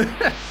else.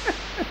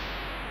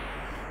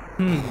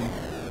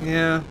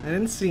 Yeah, I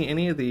didn't see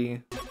any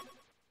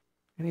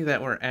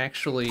that were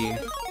actually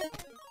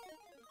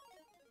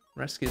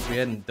rescues we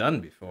hadn't done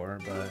before,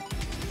 but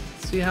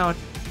let's see how it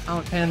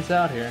pans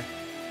out here.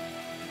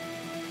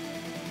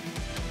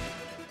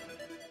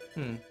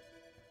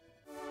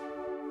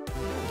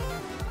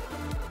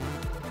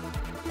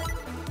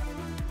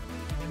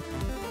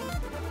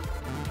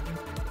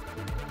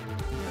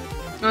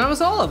 That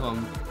was all of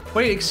them.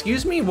 Wait,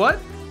 excuse me, what?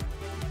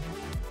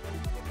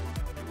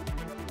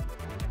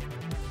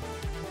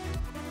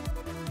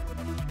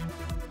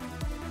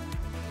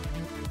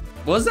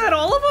 Was that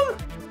all of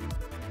them?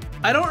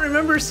 I don't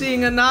remember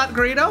seeing a not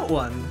grayed out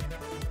one.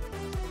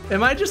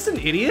 Am I just an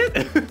idiot?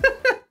 Because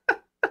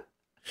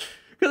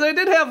I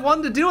did have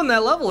one to do in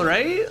that level,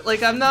 right?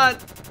 Like, I'm not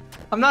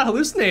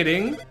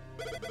hallucinating.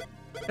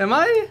 Am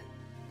I?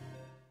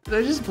 Did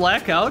I just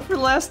black out for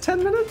the last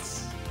 10 minutes?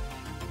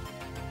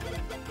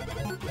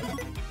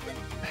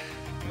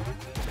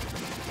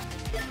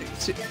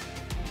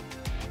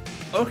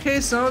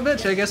 Okay, son of a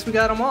bitch, I guess we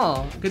got them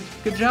all.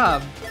 Good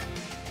job.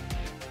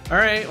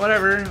 Alright,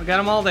 whatever, we got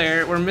them all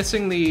there. We're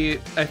missing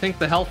I think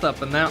the health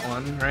up in that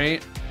one,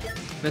 right?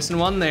 Missing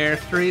one there,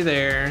 3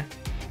 there.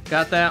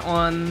 Got that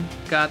one,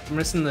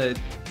 missing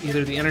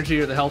either the energy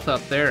or the health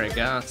up there, I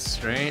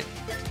guess, right?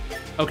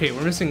 Okay,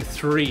 we're missing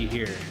 3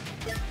 here.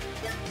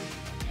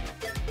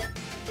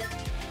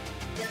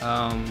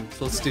 So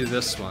let's do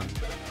this one.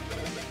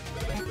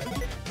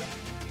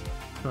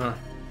 Huh.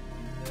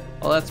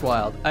 Well, that's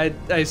wild.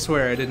 I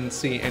swear I didn't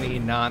see any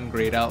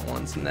non-grayed out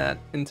ones in that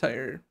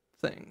entire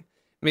thing.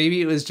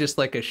 Maybe it was just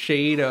like a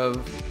shade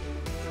of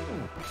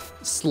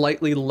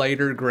slightly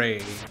lighter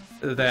gray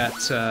that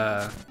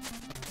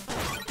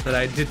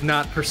I did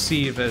not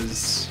perceive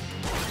as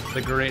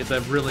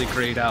the really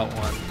grayed out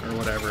one or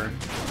whatever.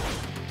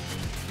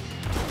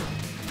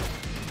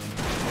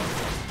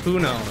 Who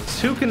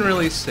knows? Who can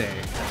really say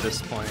at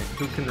this point?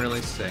 Who can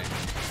really say?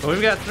 But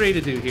we've got 3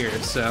 to do here,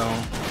 so.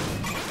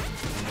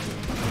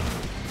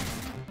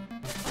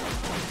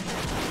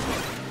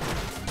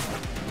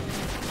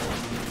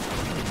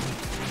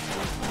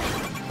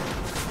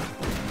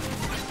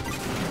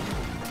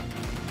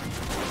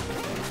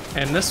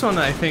 And this one,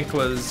 I think,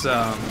 was,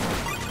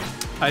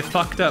 I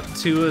fucked up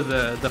 2 of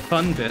the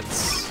fun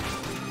bits.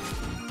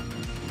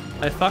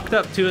 I fucked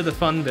up 2 of the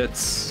fun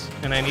bits,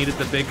 and I needed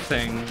the big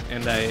thing,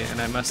 and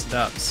I messed it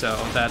up, so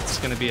that's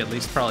gonna be at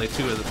least probably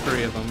 2 of the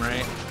 3 of them,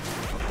 right?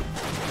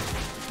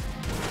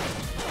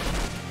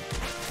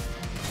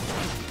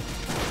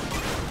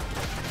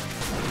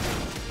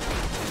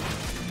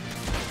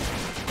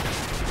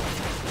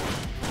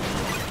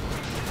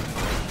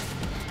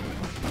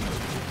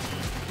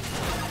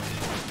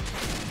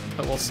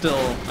 But we'll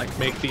still, like,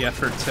 make the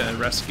effort to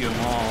rescue them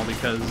all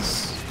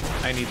because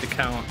I need the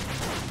count.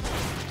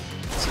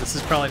 So this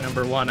is probably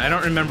number 1. I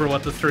don't remember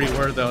what the 3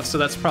 were though, so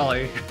that's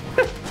probably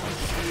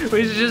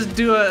we should just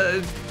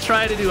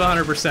try to do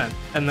 100%,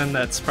 and then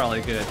that's probably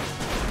good.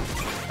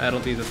 That'll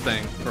be the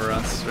thing for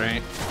us,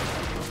 right?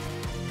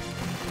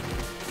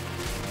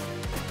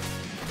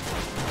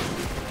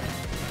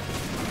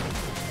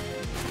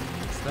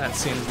 So that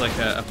seems like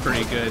a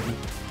pretty good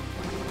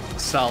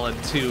solid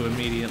 2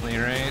 immediately,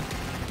 right?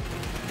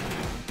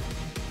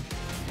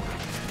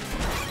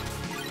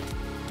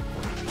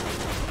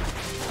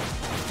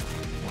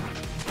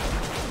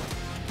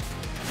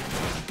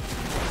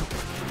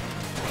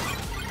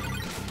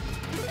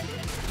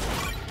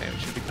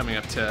 Coming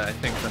up to, I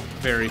think, the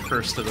very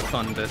first of the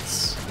fun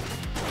bits.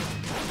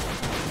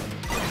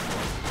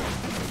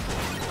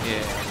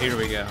 Yeah, here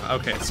we go.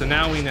 Okay, so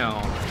now we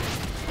know.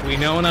 We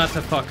know not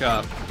to fuck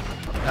up.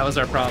 That was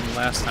our problem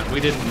last time.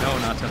 We didn't know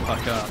not to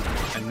fuck up,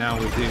 and now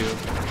we do.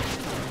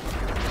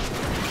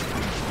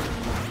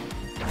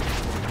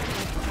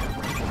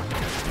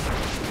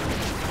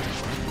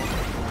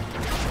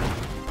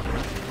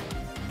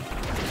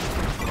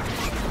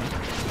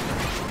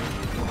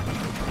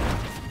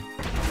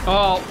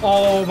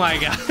 Oh my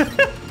god.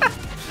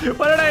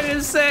 What did I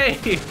just say?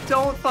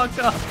 Don't fuck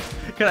up.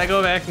 Can I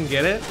go back and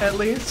get it, at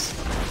least?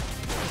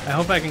 I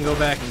hope I can go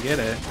back and get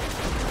it.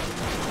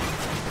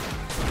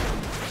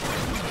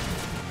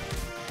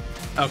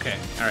 Okay,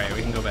 alright,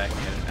 we can go back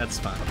and get it. That's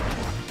fine.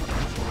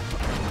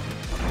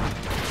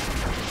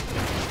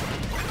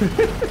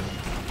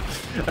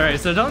 Alright,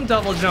 so don't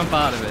double jump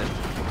out of it.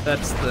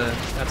 That's the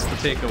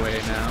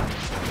takeaway now.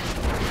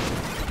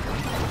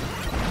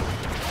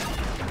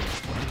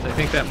 I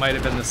think that might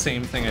have been the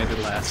same thing I did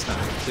last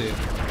time, too.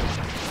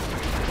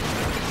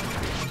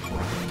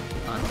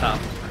 On top,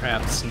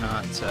 perhaps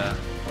not,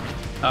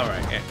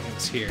 alright, yeah,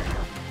 it's here.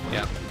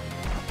 Yeah.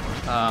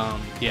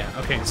 Yeah,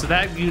 okay, so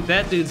that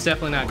dude's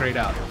definitely not grayed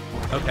out.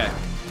 Okay,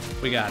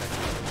 we got it.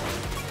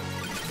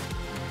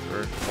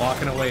 We're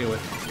walking away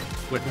with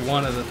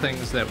one of the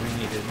things that we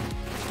needed.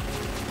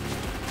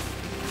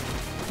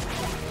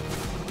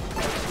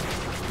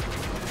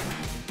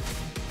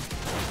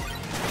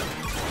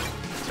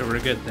 So we're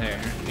good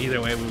there.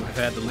 Either way, we would have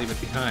had to leave it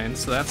behind,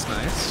 so that's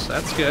nice.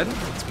 That's good.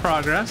 It's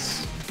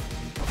progress.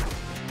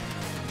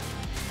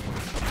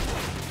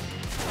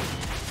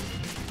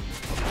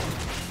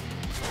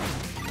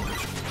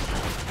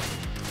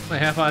 My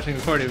half watching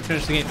before, did we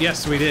finish the game?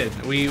 Yes, we did.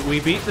 We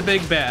beat the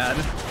big bad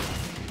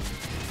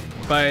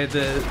by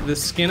the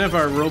skin of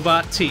our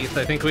robot teeth.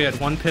 I think we had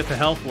 1 pip of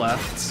health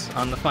left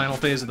on the final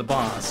phase of the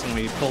boss, and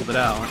we pulled it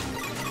out.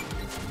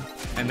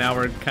 And now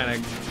we're kind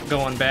of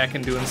going back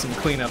and doing some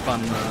cleanup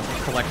on the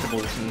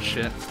collectibles and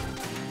shit.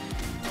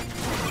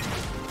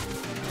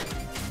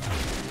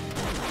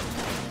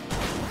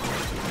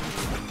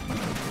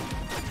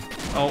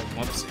 Oh,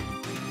 whoopsie.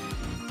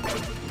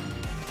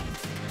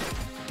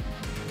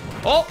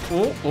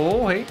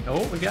 Oh, wait.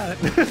 Oh, we got it.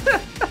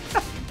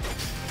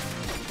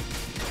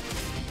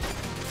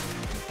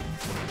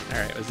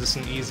 Alright, was this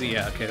an easy?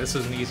 Yeah, okay, this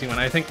was an easy one.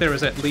 I think there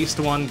was at least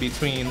one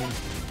between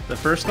the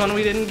first one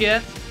we didn't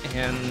get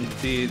and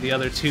the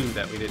other 2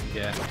 that we didn't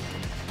get.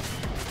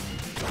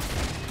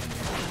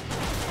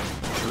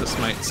 So this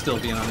might still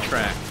be on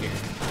track here.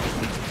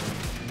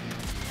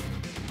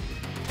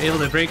 Able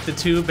to break the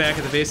tube back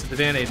at the base of the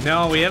Band-Aid.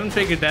 No, we haven't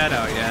figured that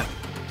out yet.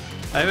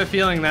 I have a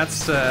feeling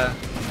that's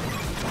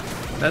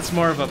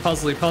more of a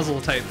puzzly puzzle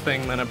type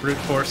thing than a brute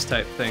force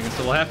type thing,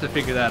 so we'll have to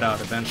figure that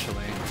out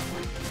eventually.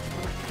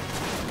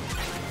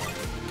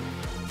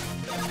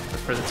 But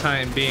for the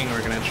time being,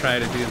 we're gonna try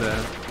to do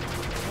the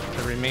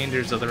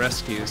remainders of the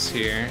rescues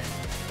here.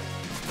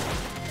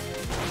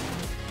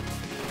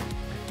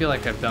 I feel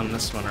like I've done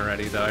this one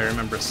already, though. I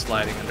remember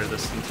sliding under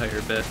this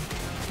entire bit,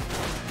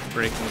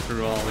 breaking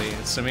through all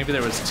these. So maybe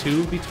there was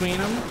 2 between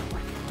them?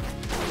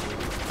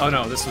 Oh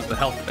no, this was the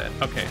health bit.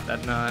 Okay,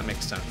 that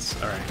makes sense.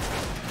 All right.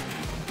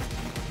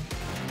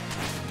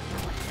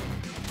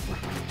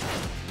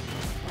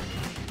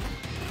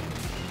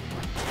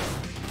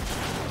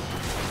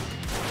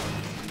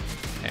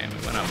 And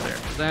we went up there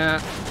for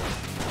that.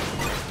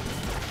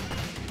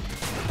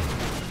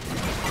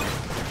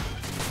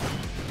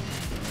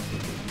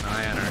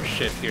 Eye on our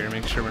shit here,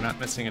 make sure we're not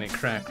missing any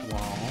cracked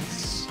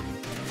walls.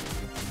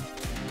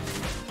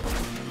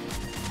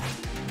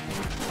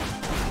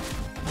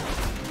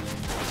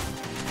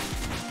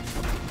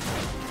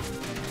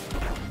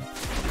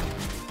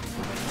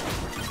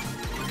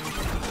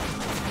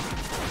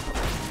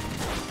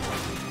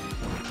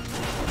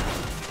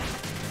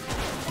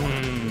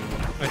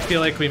 I feel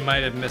like we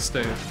might have missed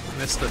a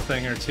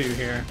thing or 2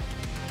 here.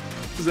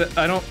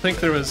 I don't think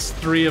there was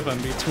 3 of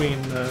them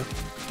between the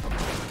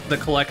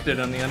collected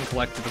and the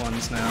uncollected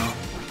ones now.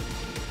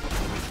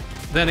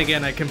 Then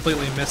again, I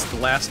completely missed the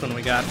last one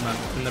we got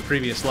in the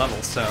previous level,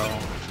 so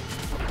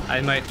I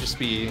might just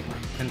be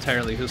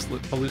entirely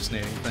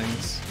hallucinating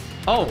things.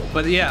 Oh,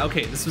 but yeah,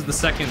 okay, this was the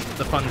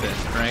fun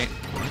bit, right?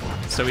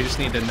 So we just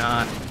need to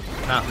not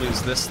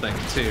lose this thing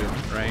too,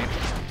 right?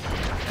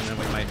 And then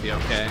we might be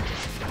okay.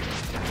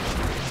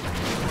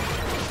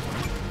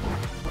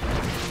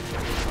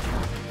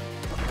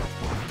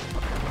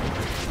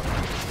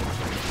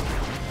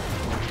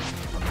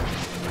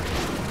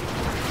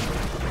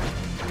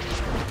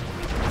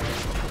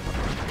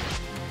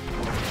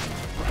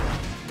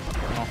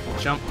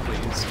 Jump,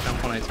 please.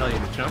 Jump when I tell you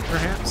to jump,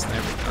 perhaps?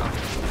 There we go.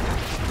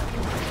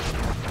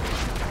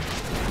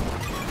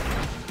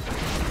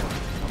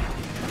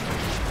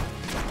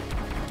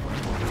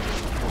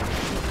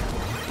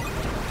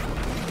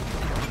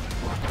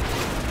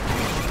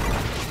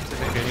 I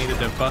think I needed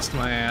to bust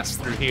my ass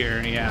through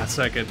here, yeah,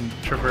 so I could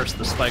traverse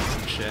the spikes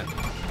and shit.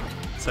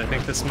 So I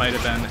think this might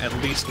have been at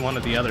least one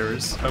of the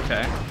others.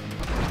 Okay.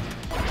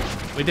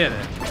 We did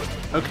it.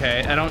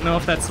 Okay, I don't know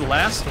if that's the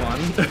last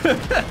one.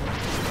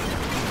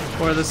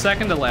 Or the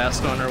second to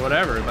last one, or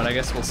whatever, but I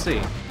guess we'll see.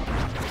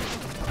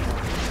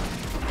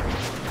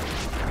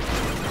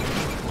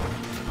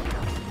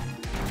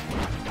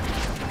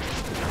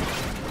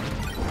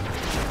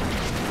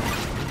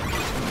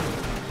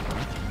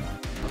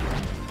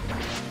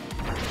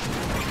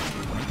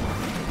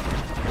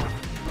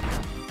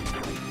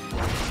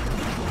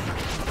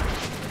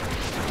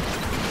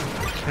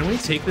 Can we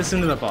take this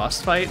into the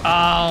boss fight?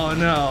 Oh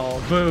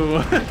no,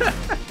 boo.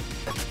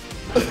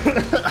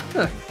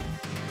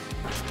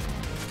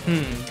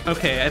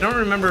 Okay, I don't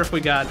remember if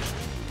we got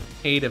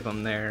 8 of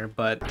them there,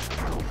 but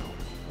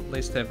at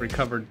least I've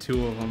recovered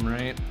 2 of them,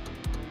 right?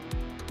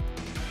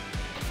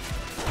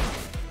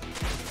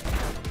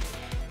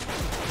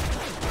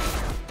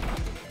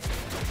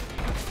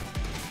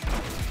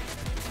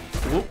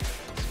 Whoop.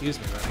 Excuse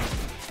me, buddy.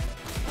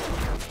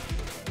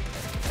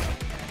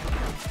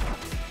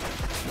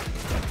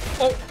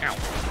 Oh, ow.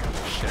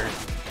 Shit.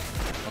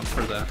 Going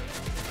for the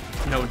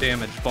no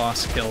damage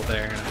boss kill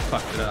there, and I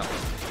fucked it up.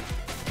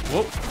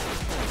 Whoop.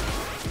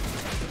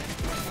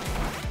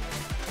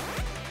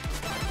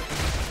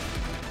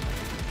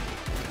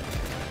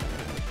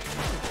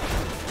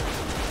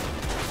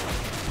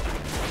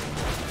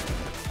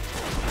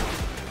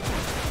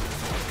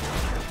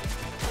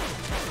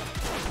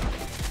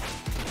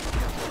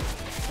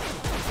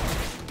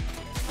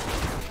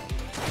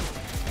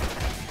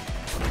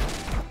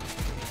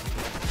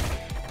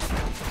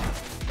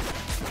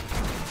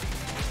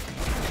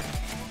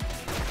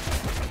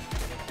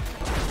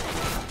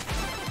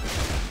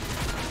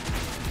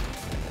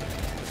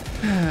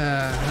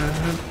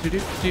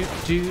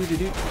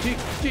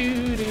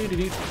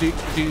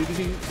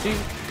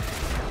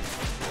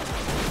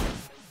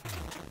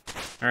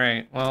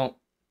 Alright, well,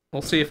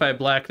 we'll see if I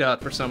blacked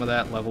out for some of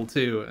that level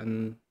too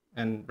and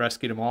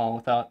rescued them all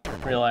without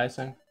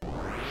realizing.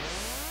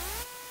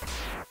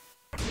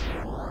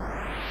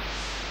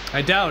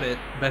 I doubt it,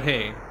 but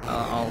hey,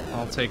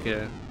 I'll take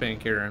a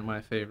bank error in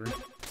my favor.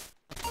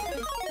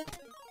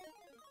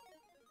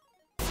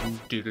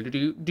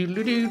 Doodle-doo,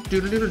 doodle-doo,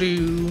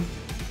 doodle-doo-doo.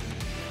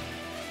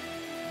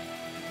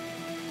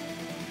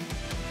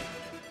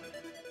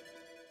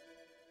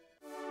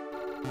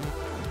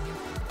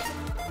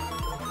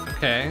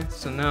 Okay,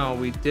 so no,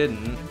 we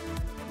didn't.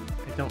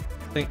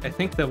 I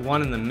think the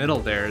one in the middle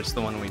there is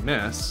the one we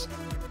missed.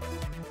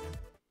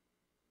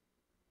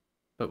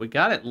 But we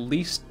got at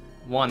least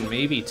one,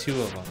 maybe two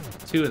of them.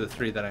 Two of the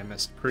three that I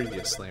missed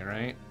previously,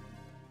 right?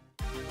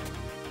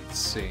 Let's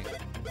see.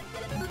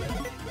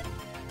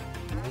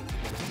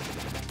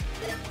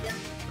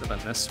 What about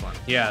this one?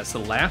 Yeah, it's the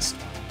last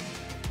one.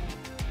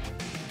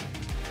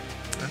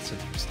 That's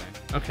interesting.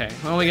 Okay,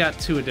 well, we got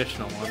two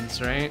additional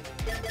ones, right?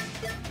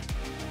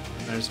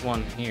 And there's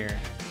one here.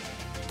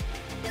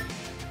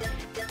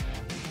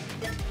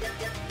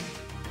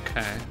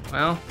 Okay,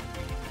 well,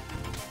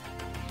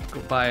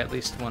 go buy at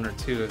least one or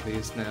two of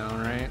these now,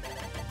 right?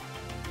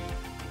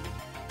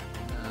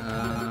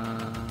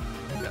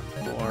 We got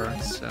 4,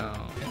 so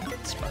yeah,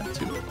 let's buy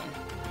 2 of them.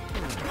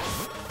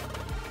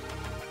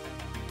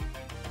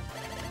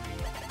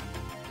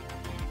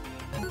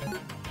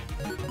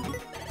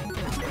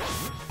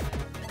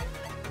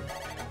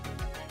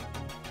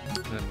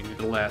 And then we need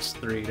the last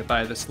 3 to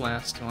buy this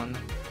last one.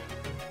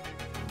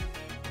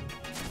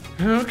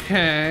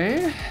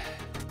 Okay.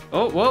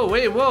 Oh, whoa,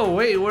 wait,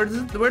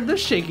 where'd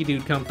this shaky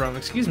dude come from?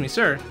 Excuse me,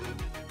 sir.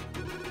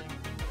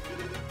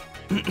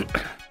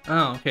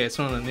 Oh, okay, it's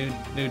one of the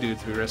new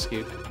dudes we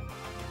rescued.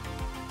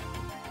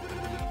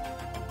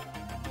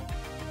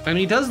 I mean,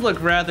 he does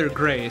look rather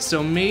gray,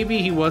 so maybe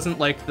he wasn't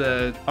like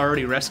the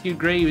already rescued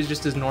gray, he was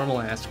just his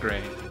normal-ass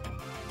gray.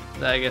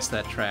 I guess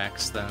that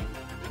tracks, then.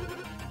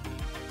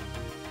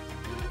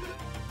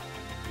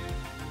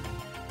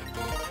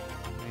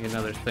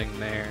 Another thing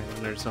there,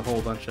 and there's a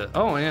whole bunch of...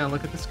 Oh, yeah,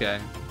 look at this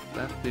guy.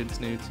 That dude's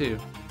new, too.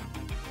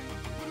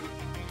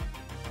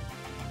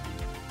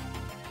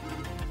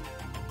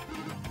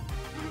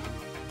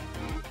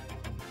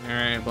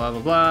 Alright, blah,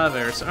 blah, blah,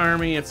 Varus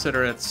Army,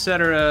 etc.,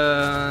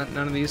 etc.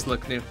 None of these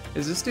look new.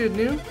 Is this dude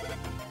new?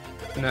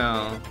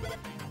 No.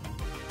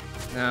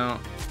 No,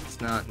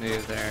 it's not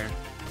new there.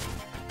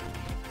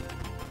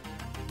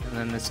 And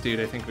then this dude,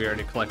 I think we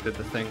already collected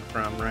the thing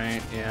from,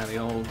 right? Yeah, the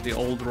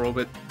old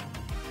robot.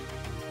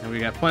 And we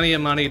got plenty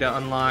of money to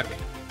unlock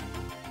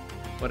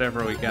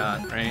whatever we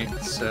got, right?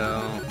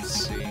 So,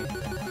 let's see.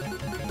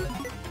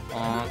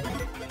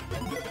 Bonk.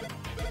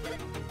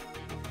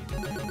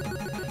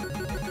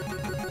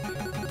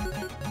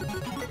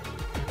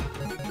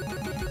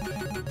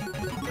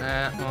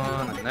 That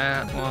one, and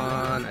that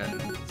one,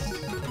 and...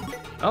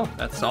 Oh,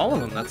 that's all of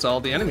them. That's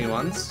all the enemy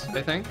ones,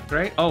 I think,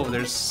 right? Oh,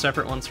 there's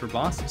separate ones for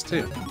bosses,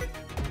 too.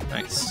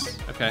 Nice.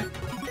 Okay.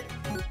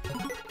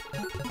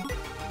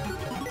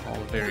 All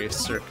the various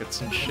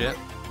circuits and shit.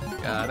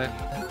 Got it.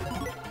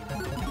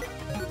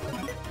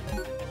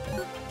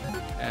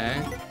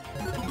 Okay.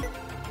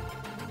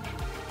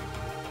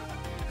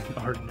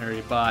 An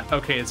ordinary bot.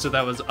 Okay, so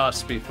that was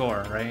us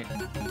before, right?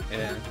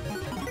 Yeah.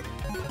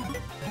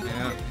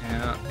 Yeah.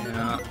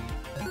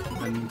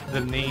 And the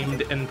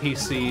named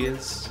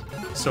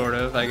NPCs, sort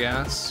of, I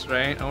guess,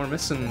 right? Oh, we're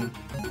missing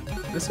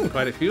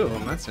quite a few of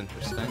them. That's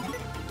interesting.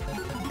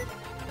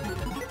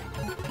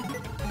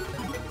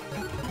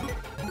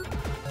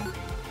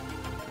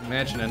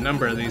 Imagine a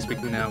number of these we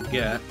can now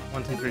get.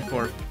 1, 2, 3,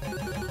 4,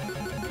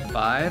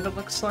 5, it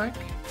looks like.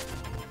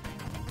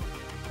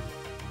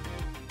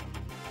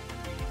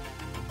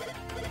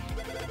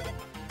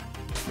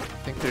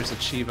 I think there's a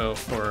Chivo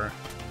for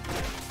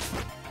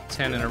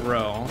 10 in a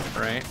row,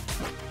 right?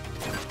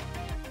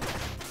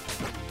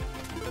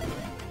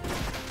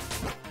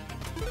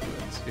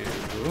 2.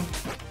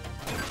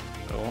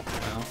 Oh,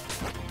 well.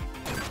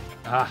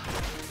 Ah.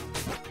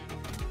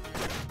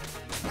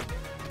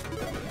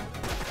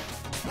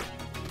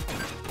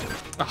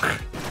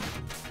 Ugh.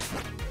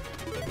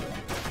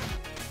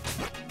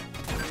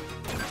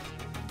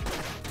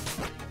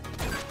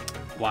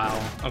 Wow.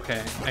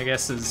 Okay. I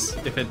guess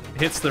if it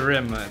hits the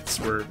rim,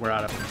 we're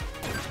out of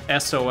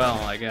SOL,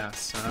 I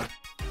guess. Huh?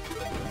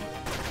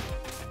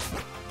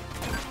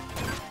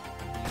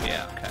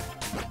 Yeah. Okay.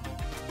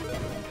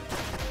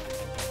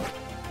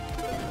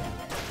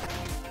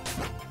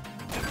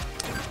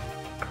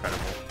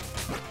 Incredible.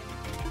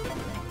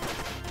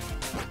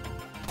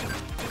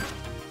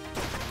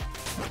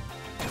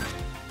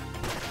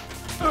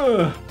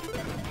 Ugh.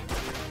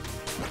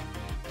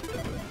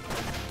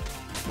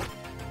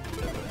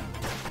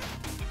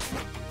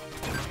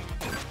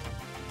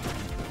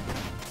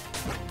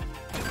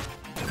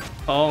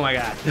 Oh my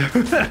god.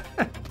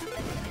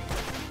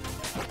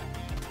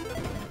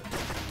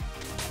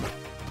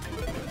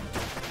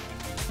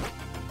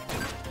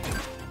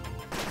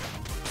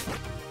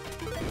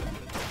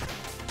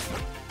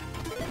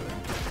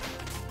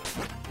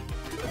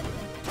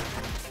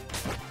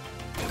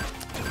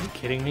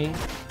 kidding me?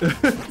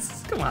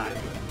 Come on.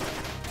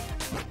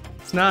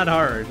 It's not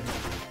hard.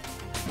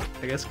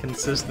 I guess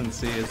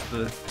consistency is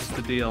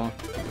the deal.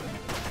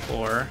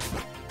 4,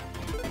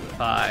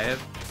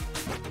 5,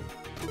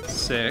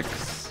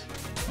 6,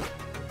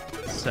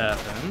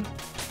 7,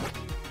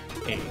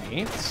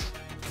 8,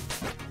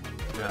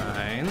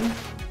 9,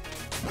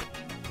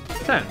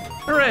 10.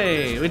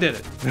 Hooray! We did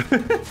it.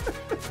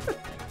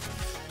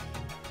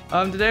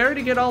 Did I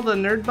already get all the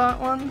Nerdbot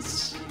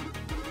ones?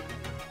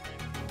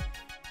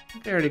 I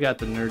think I already got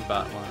the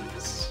Nerdbot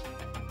ones.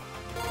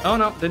 Oh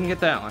no, didn't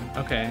get that one.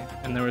 Okay,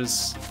 and there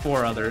was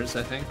 4 others,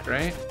 I think,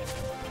 right?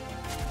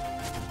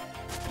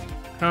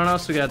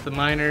 Kronos, we got the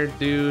Miner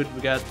Dude,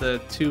 we got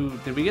the 2...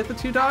 Did we get the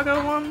 2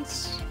 Doggo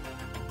ones?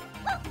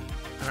 I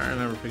don't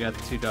remember if we got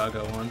the 2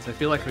 Doggo ones. I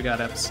feel like we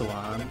got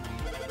Epsilon.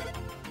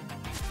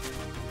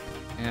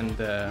 And,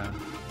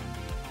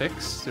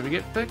 Fix? Did we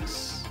get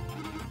Fix?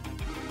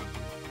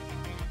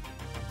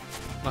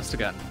 Must have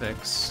gotten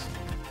Fix.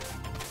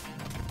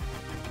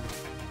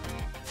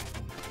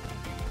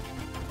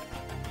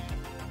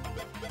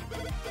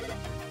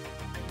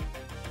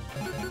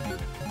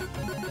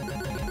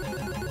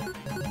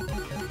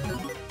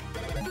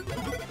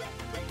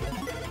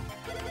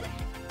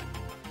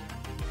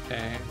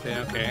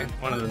 Okay,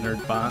 one of the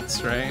nerd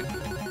bots, right?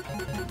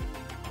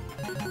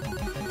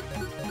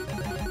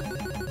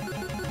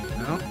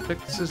 No,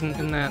 Fix isn't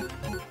in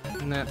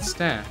that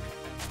stack.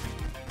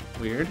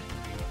 Weird.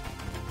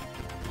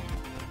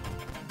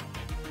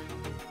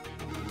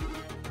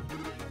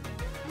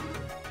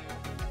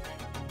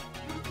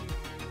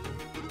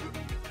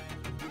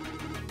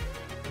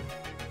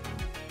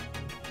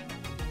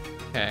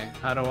 Okay,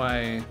 how do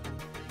I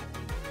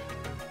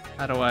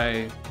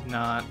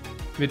not...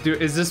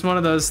 Is this one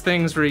of those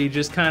things where you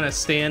just kind of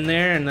stand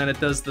there and then it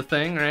does the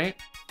thing, right?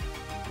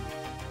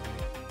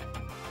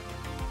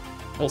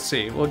 We'll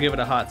see. We'll give it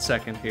a hot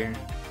second here.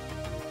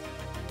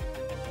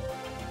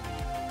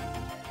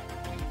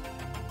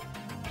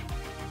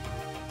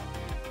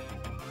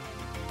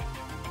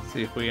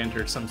 See if we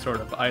enter some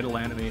sort of idle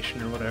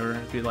animation or whatever.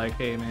 It'd be like,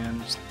 hey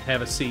man, just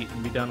have a seat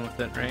and be done with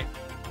it, right?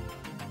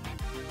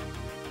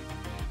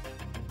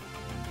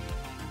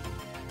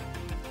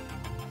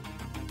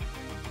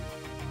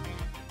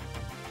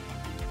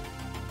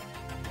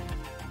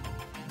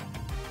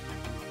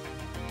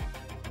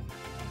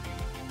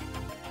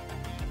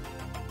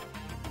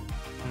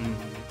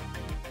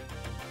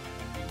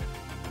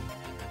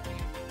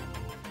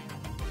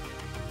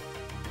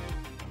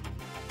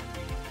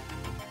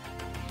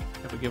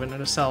 Given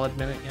it a solid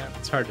minute yet?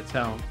 It's hard to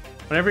tell.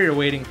 Whenever you're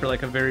waiting for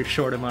like a very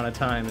short amount of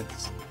time, you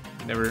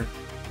never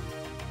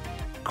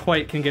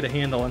quite can get a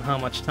handle on how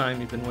much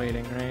time you've been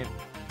waiting, right?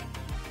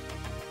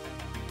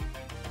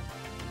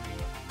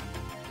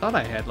 Thought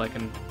I had like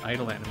an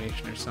idle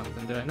animation or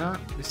something, did I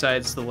not?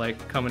 Besides the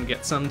like come and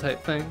get some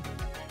type thing.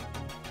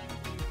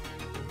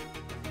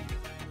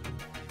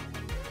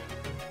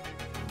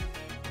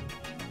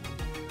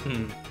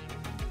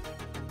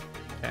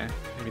 Okay,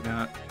 maybe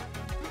not.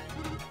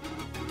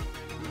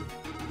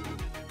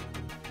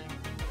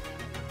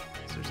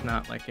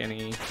 Not like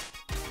any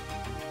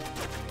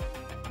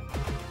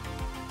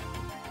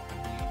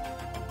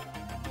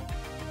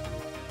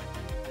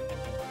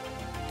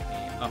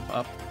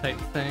up type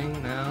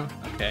thing. No?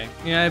 Okay.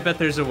 Yeah, I bet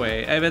there's a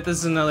way. I bet this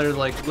is another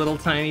like little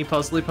tiny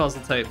puzzly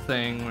puzzle type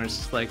thing where it's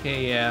just like,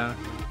 hey, yeah,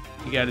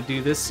 you gotta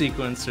do this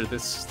sequence or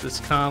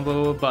this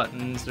combo of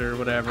buttons or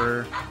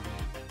whatever.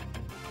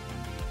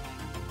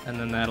 And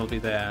then that'll be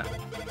that,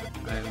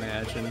 I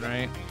imagine,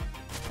 right?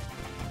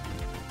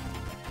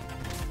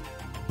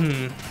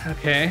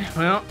 Okay,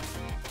 well.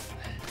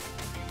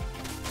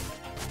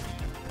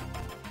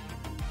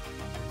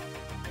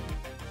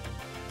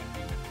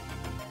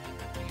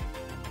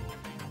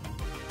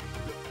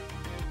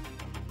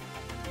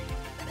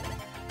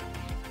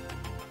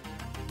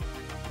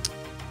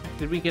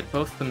 Did we get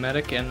both the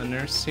medic and the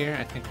nurse here?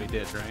 I think we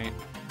did, right?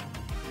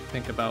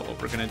 Think about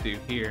what we're gonna do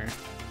here.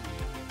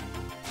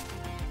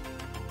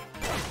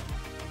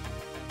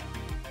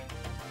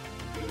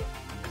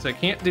 So I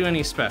can't do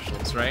any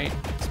specials, right?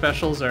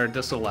 Specials are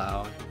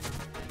disallowed.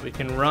 We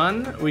can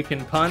run, we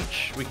can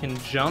punch, we can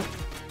jump,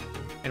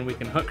 and we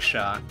can hook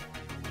shot.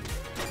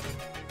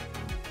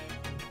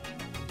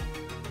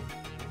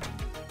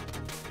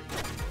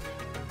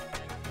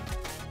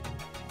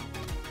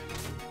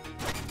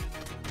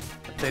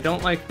 But they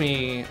don't like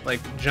me, like,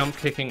 jump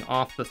kicking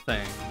off the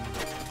thing.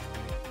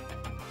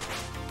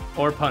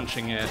 Or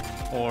punching it,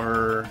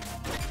 or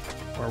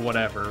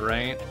whatever,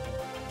 right?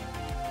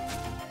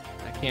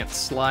 I can't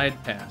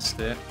slide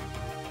past it.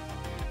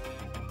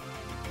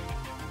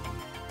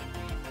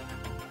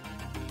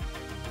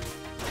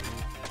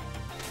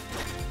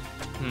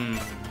 I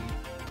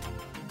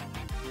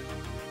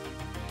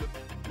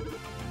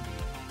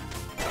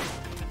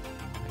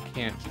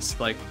can't just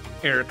like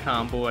air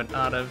combo it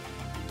out of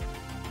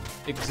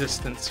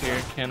existence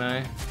here, can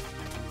I?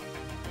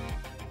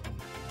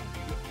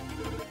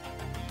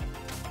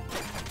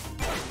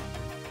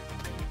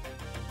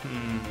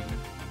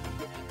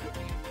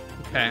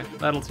 Okay,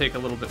 that'll take a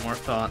little bit more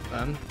thought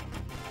then.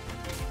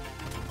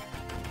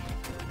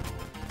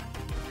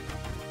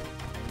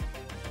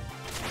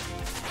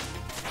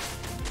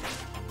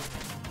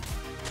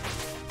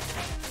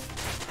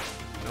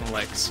 No,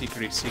 like,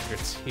 secrety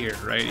secrets here,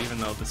 right? Even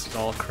though this is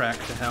all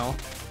cracked to hell.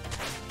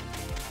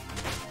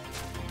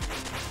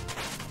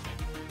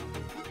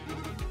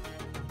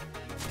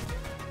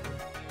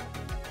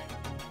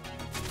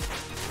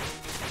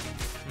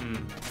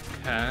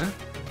 Okay.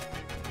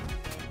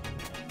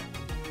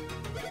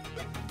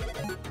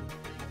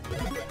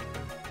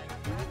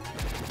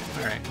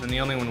 Alright, then the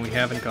only one we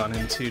haven't gone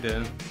into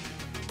to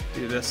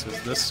do this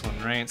is this one,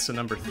 right? So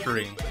number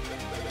 3.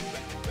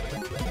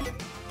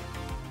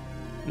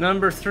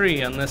 Number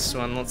 3 on this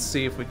one. Let's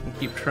see if we can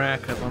keep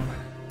track of them.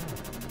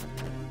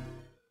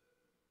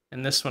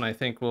 And this one I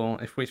think we'll,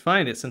 if we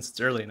find it, since it's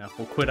early enough,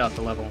 we'll quit out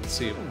the level and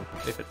see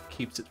if it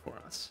keeps it for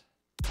us.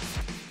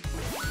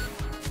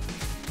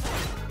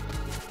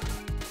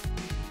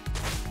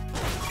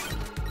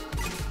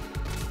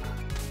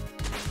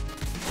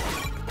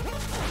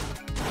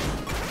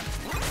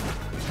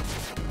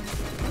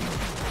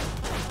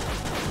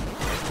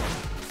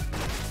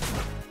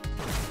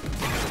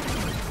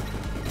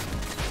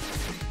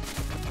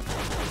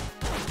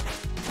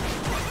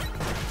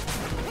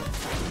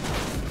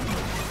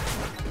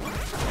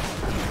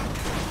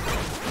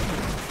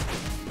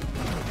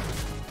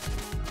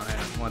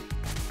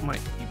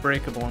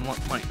 Breakable and what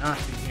might not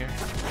be here.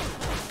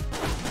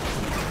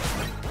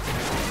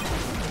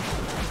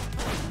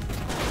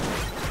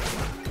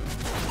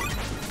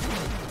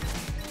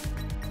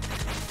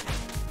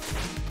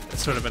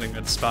 It's sort of been a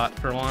good spot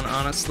for one,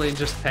 honestly,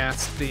 just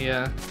past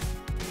the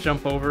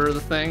jump over the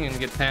thing and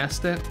get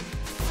past it.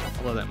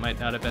 Although that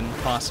might not have been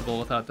possible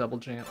without double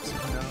jumps,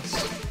 who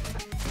knows.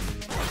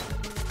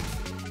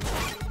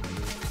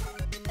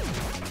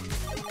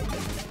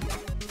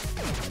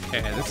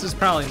 Okay, this is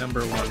probably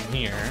number 1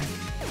 here.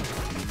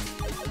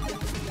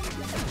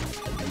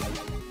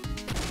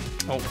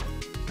 Oh,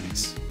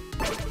 nice.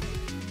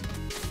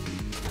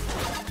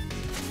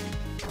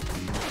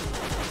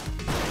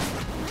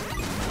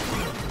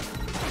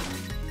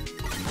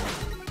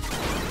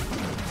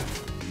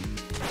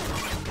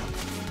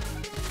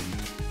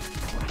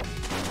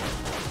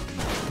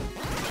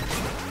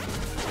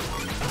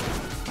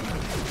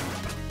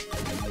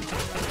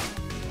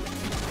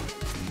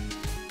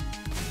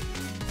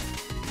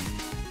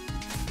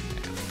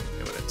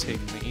 It would have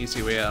taken the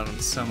easy way out on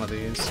some of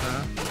these,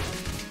 huh?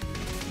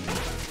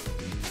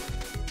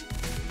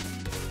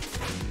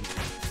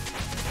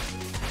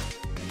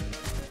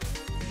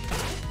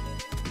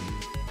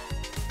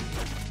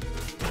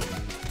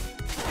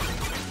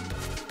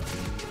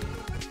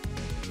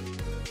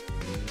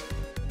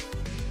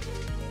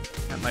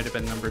 Might have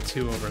been number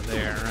 2 over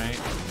there, right?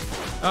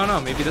 Oh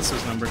no, maybe this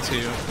was number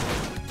 2.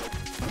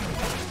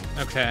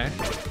 Okay.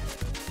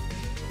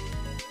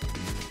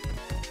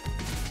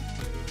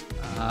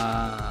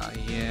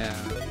 Yeah.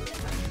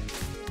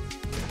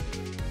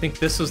 I think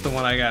this was the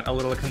one I got a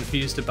little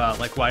confused about.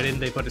 Like, why didn't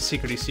they put a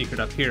secrety secret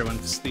up here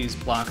once these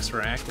blocks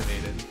were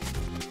activated?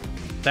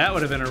 That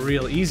would have been a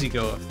real easy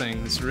go of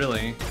things,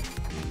 really.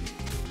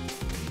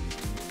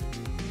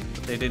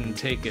 But they didn't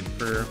take it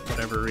for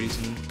whatever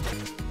reason.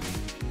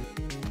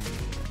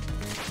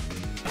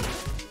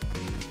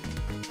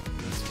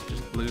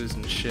 Blues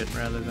and shit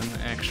rather than the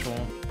actual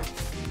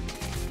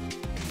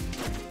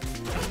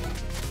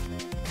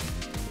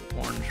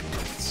orange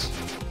ones.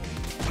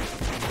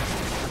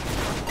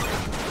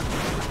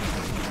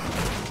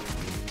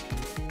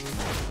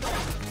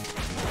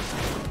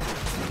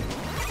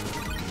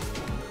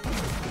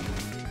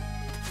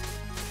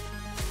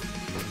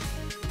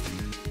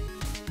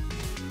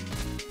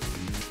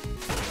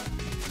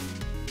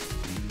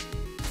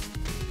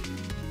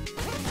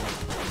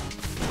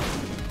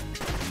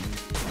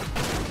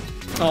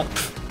 Oh,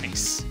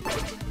 nice.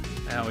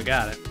 Now we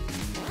got it.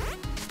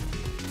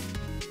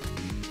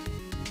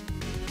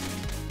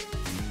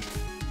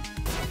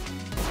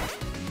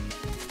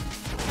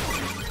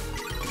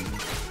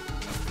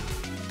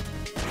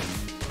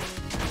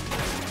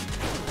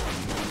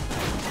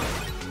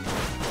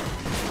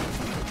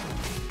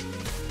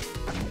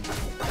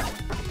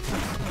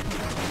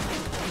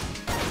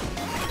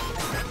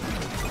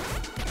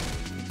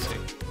 Let's see.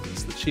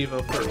 It's the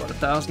Chivo for what,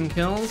 1,000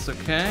 kills?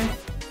 Okay.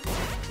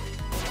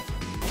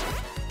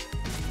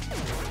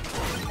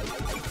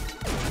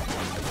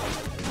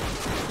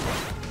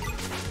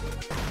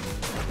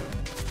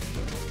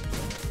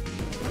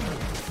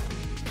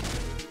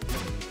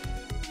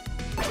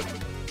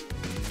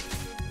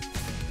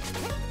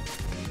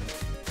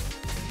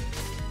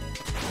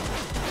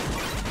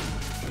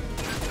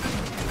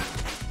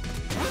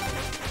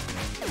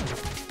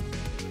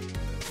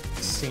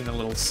 Seen a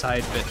little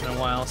side bit in a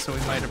while, so we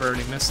might have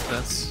already missed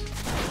this.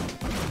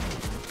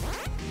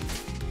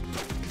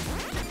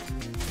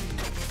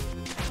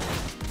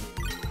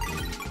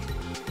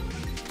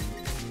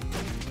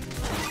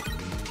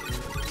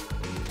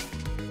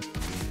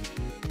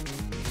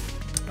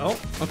 Oh,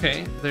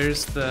 okay,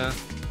 there's the...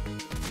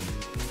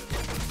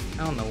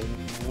 How in the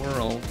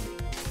world?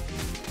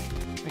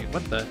 Wait,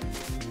 what the?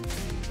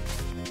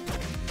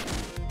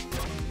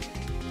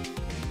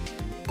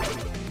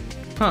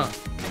 Huh.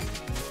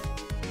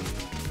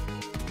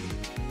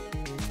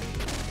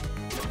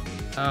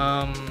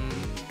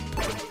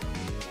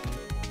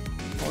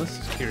 Well, this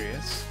is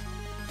curious.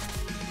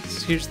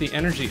 Here's the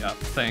energy up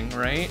thing,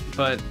 right?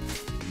 But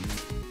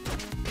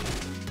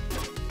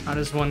how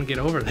does one get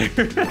over there?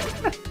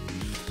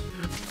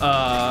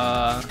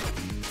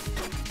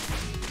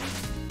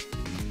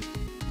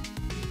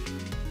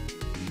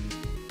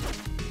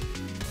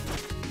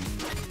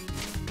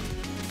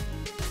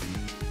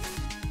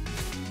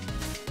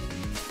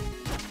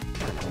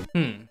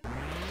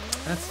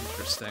 That's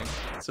interesting.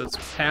 So it's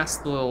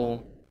past the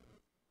little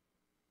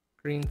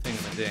green thing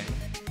in the ding.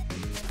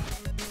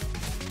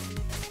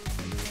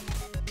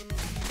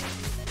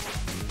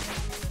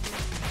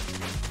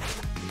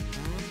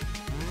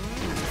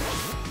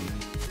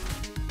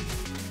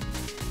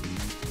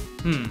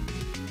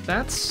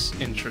 That's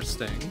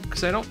interesting,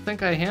 because I don't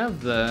think I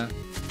have the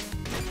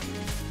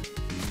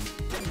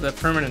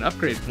permanent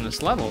upgrade from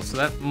this level, so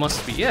that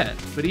must be it.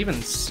 But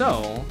even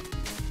so,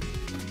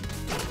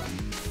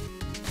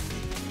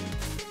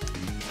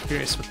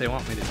 curious what they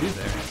want me to do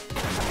there.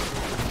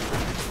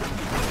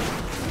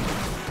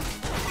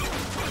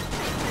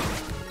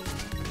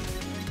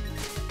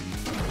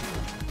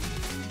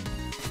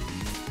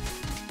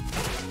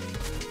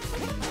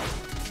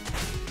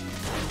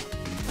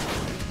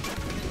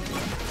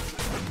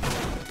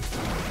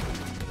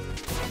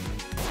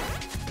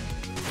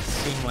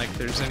 Seem like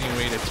there's any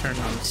way to turn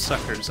those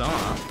suckers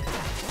off.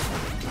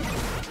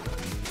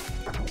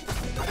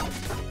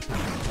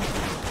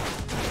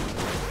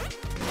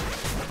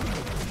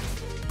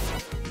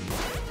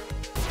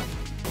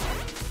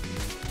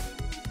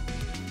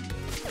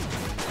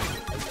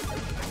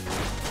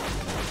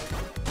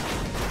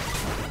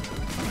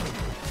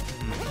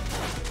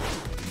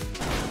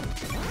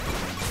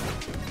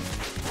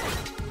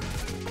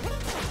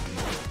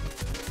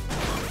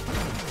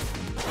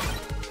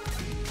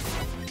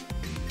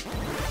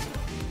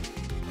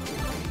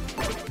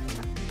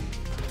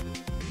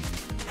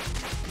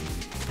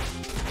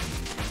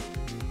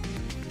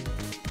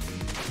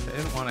 I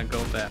didn't want to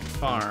go that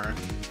far.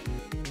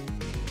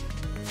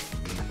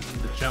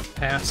 To jump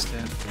past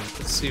it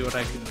to see what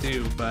I can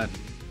do, but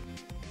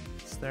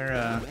is there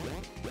a...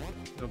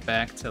 Go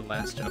back to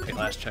last... Okay,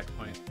 last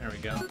checkpoint. There we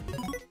go.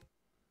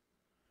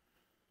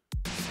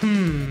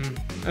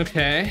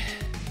 Okay.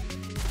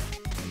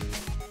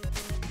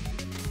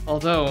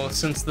 Although,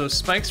 since those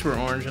spikes were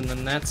orange and the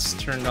net's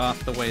turned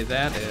off the way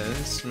that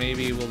is,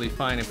 maybe we'll be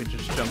fine if we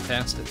just jump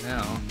past it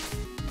now.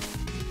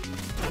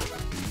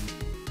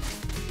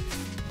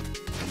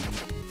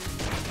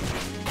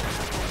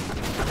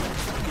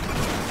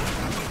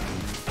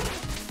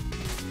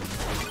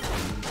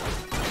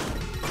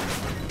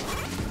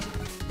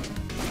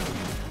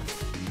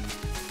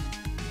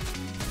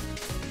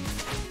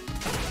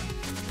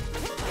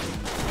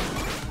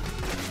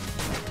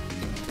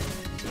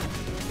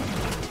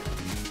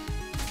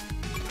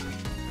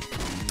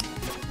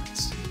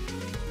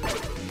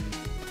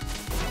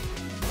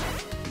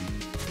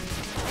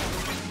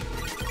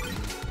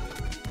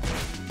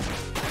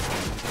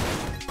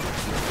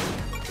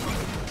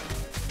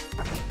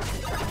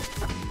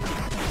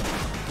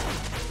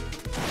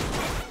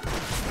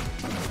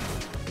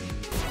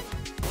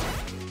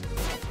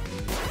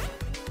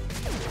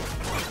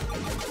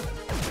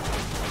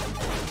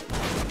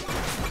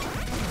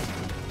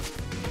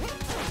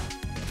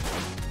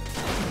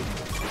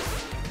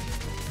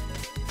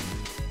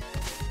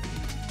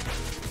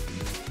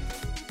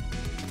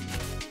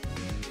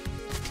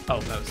 Oh,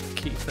 that was the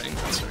key thing.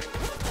 That's right.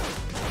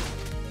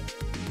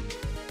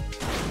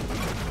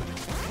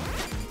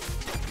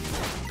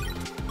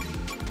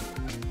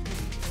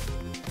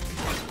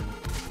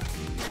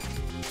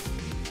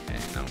 Okay,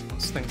 no,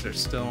 those things are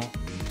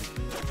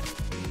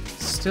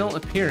still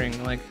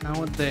appearing. Like, how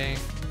would they?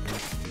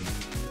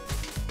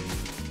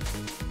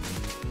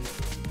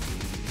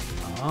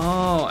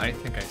 Oh, I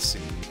think I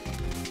see.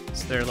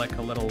 Is there like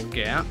a little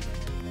gap?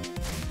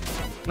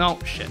 No,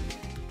 shit.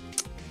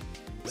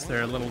 Is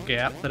there a little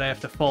gap that I have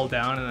to fall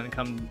down and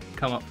then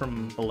come up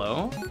from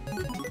below?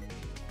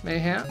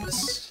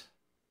 Mayhaps?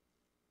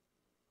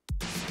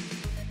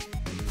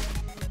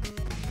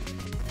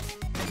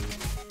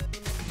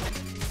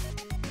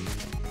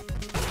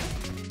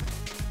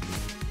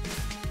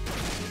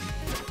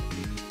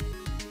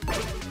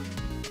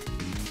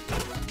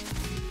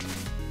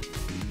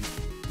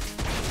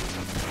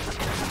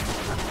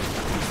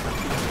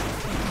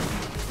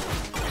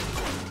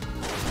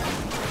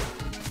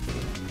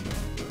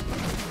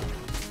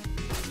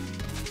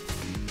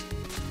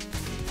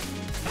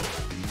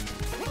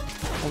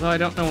 Although I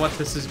don't know what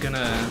this is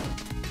gonna...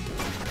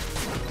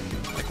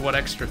 like, what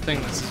extra thing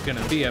this is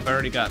gonna be. I've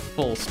already got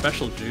full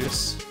special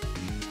juice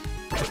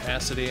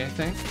capacity, I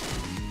think.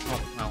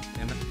 Oh, well,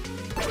 damn it.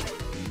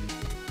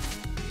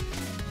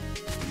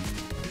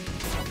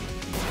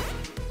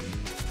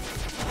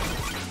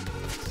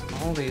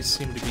 So all these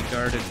seem to be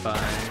guarded by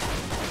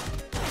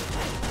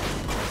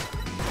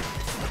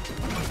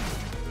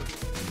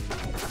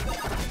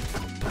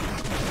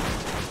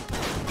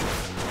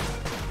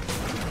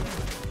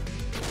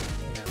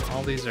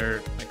all these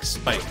are like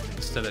spiked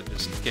instead of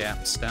just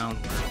gaps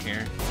downward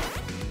here.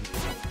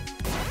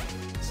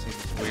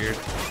 Seems weird.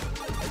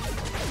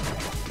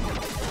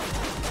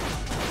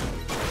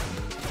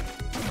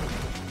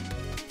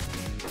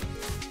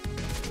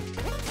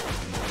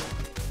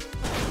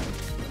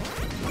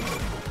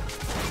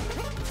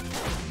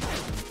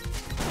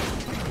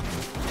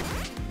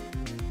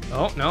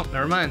 Oh, no,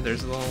 never mind.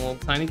 There's a little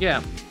tiny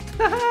gap.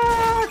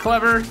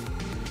 Clever.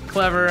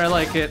 Clever, I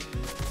like it.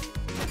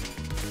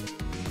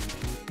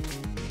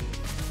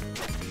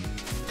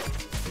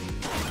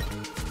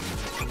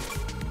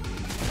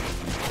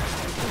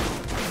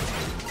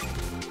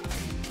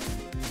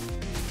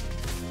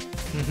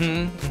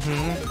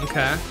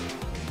 Okay.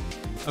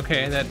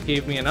 Okay, that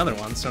gave me another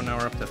one, so now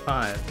we're up to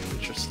 5.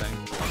 Interesting.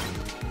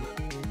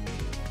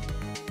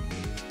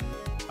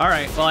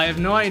 Alright, well I have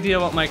no idea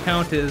what my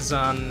count is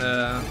on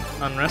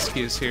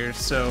rescues here,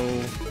 so...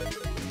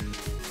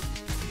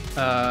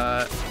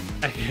 I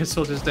guess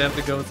we'll just have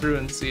to go through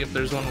and see if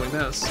there's one we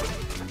missed.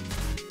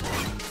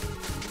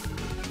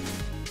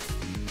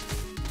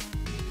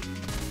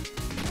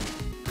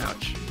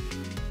 Ouch.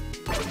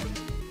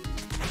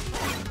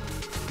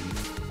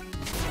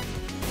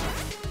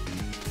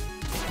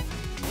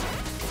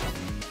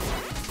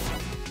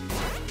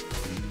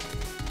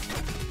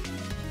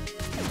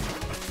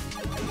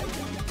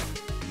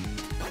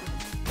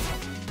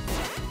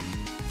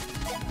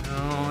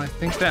 I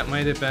think that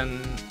might have been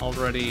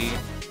already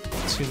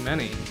too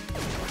many.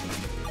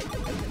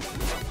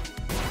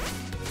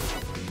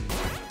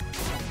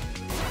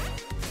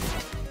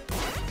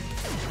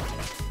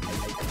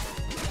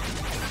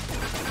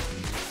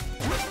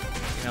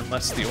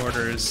 Unless the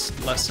order is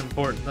less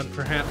important than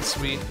perhaps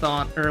we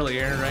thought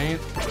earlier, right?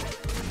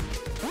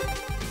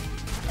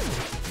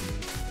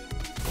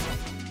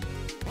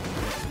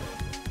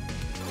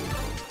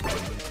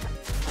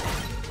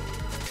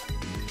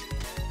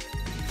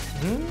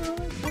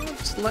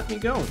 Just let me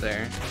go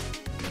there.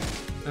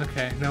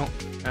 Okay, no,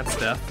 that's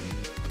death.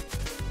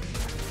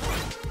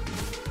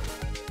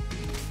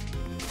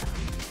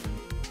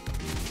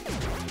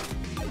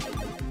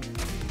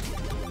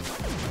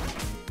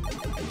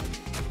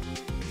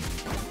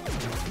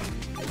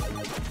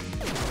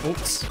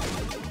 Oops.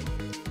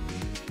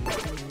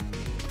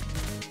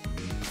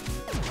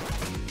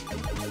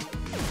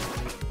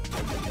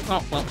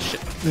 Oh, well, shit.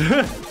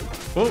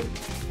 Whoa.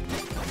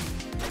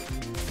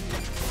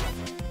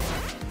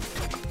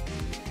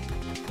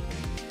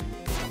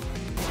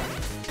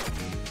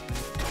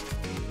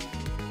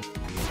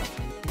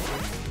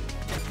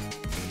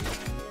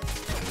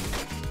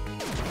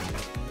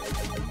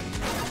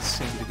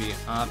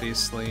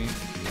 Obviously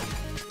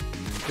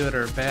good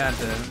or bad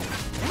to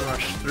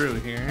rush through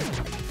here.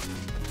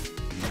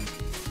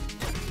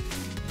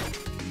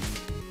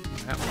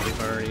 That one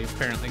we've already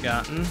apparently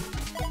gotten.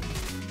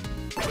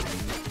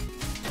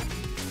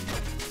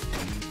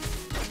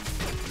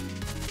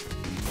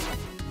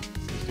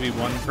 Seems to be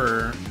one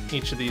for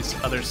each of these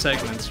other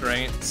segments,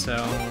 right? So...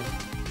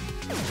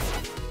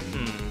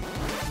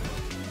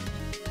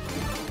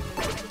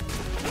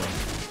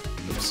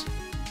 Oops.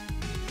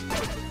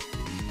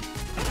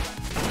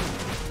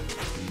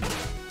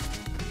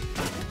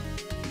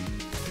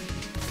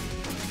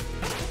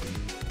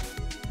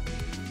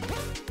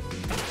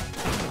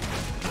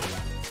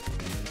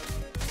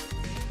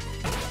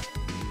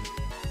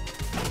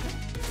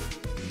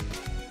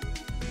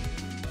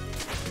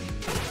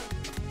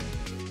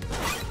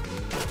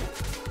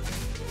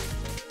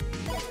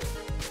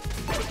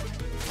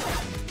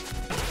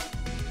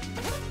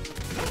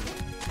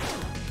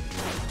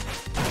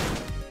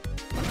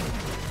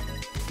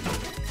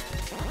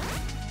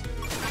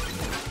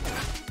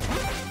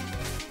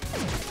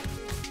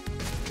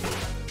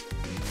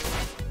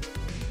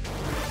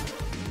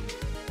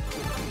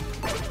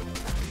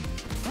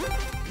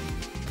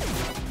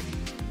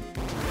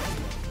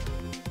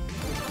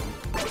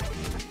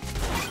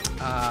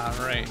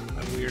 Right,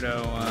 a weirdo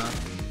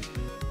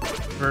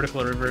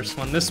vertical reverse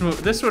one. This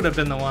would have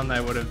been the one I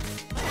would have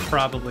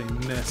probably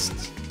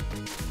missed.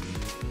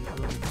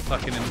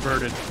 Fucking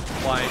inverted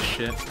Y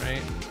shit,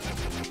 right?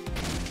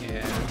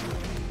 Yeah.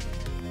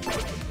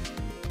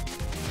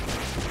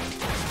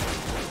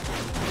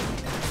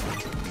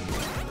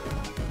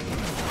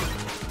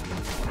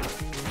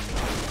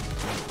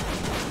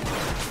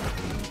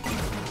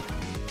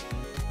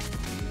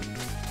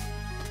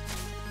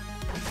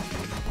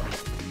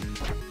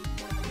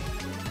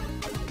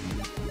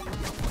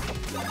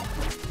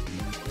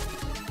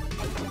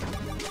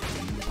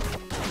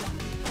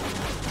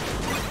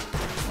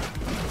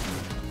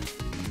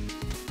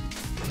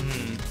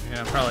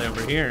 Probably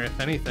over here, if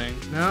anything.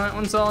 No, that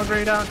one's all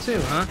grayed out too,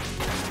 huh?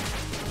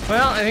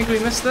 Well, I think we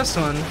missed this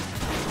one.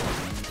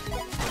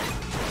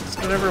 It's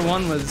whatever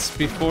one was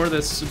before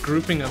this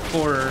grouping of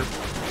 4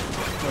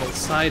 little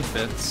side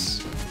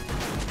bits.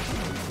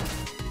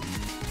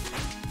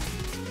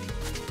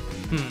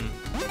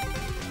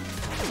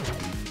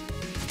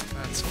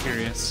 That's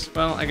curious.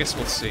 Well, I guess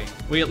we'll see.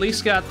 We at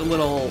least got the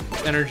little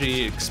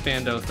energy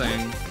expando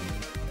thing.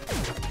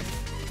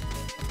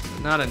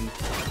 Not a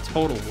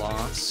total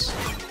loss.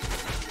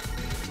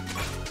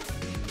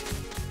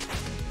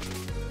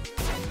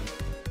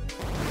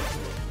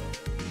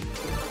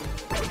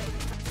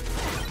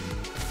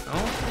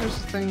 Oh, there's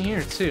a thing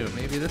here too.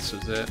 Maybe this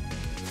was it.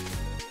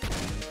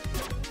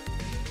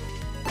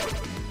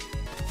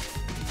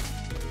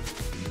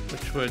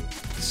 Which would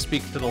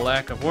speak to the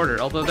lack of order.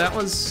 Although that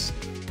was...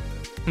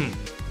 I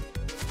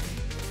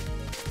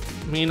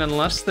mean,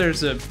 unless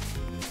there's a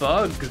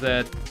bug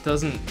that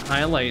doesn't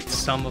highlight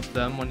some of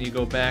them when you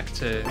go back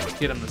to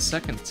get them the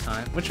second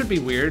time. Which would be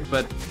weird,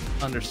 but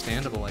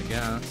understandable, I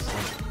guess.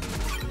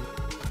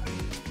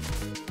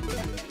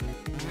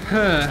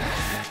 I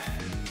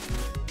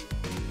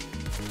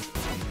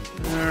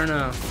don't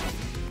know.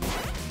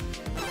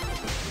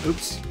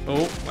 Oops.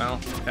 Oh, well,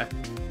 okay.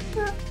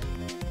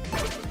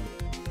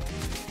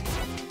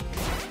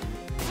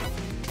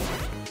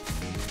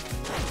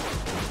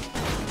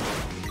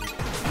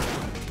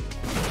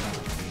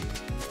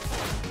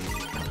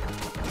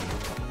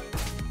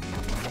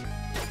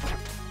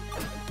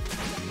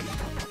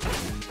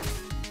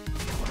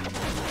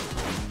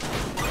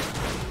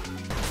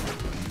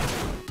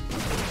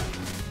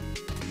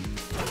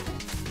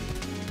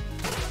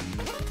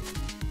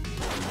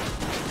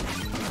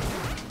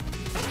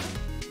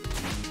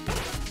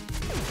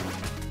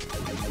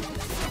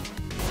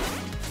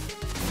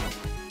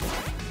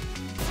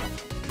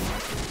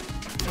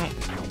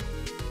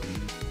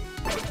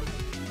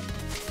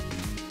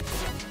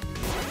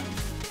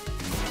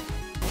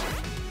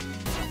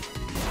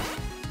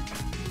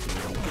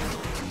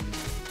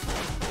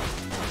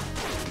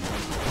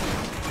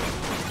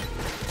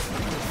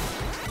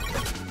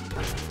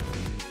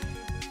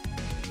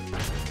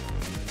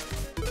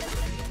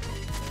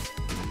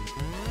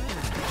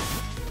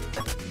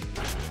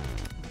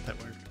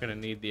 Gonna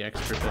need the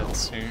extra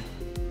bits here.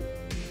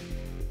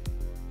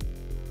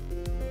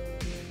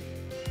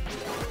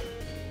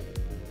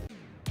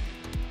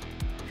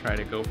 Try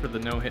to go for the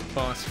no-hit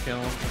boss kill.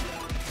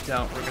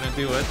 Doubt we're gonna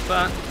do it,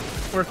 but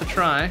worth a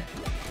try.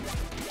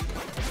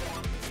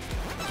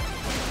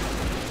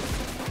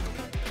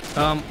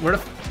 Where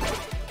the...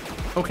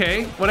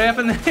 Okay, what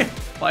happened there?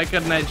 Why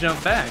couldn't I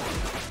jump back?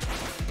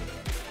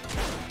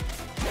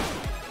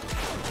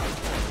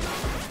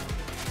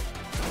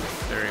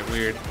 Very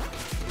weird.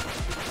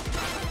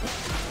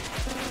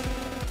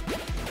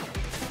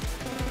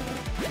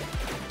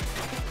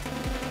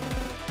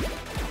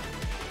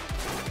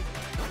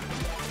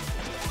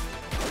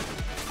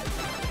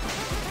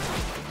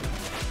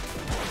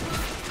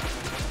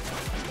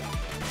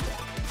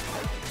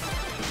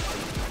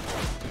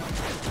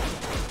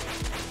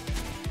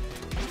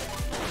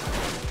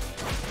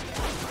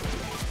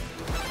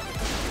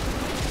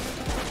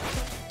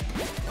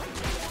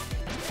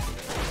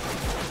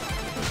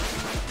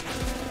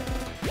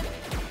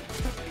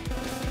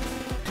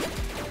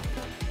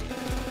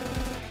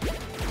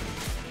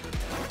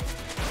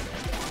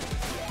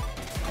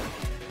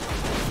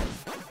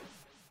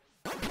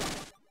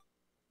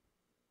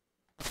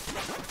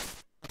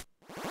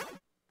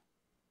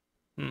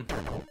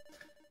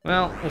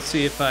 Well, we'll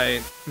see if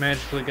I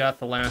magically got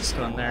the last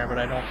one there, but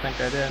I don't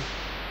think I did.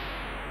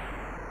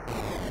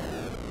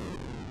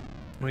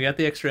 We got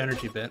the extra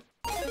energy bit.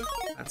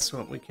 That's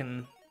what we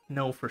can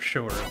know for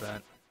sure of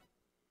that.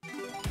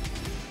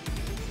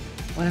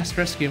 Last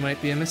rescue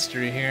might be a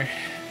mystery here.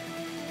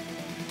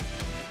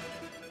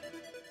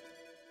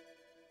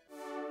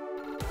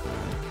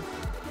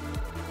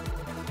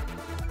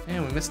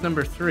 Man, we missed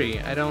number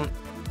 3. I don't...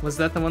 Was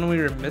that the one we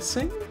were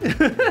missing?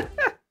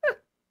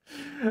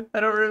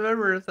 I don't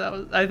remember if that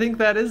was... I think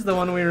that is the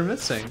one we were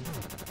missing.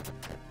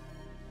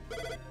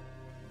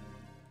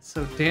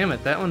 So damn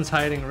it, that one's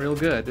hiding real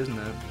good, isn't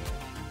it?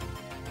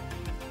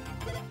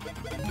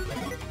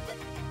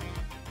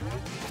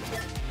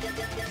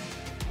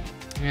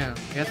 Yeah,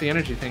 we got the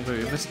energy thing, but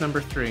we missed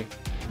number 3.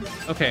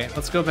 Okay,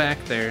 let's go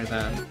back there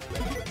then.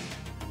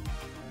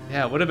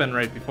 Yeah, it would have been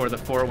right before the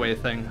 4-way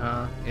thing,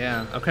 huh?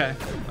 Yeah, okay.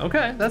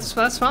 Okay, that's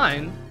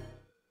fine.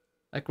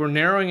 Like we're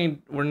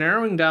narrowing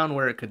down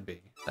where it could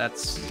be.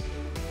 That's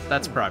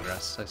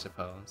progress, I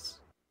suppose.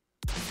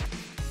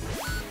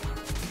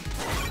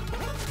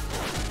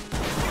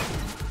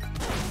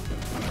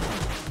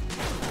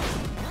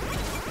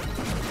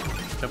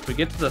 If we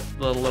get to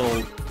the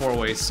little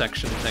 4-way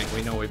section thing,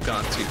 we know we've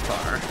gone too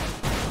far.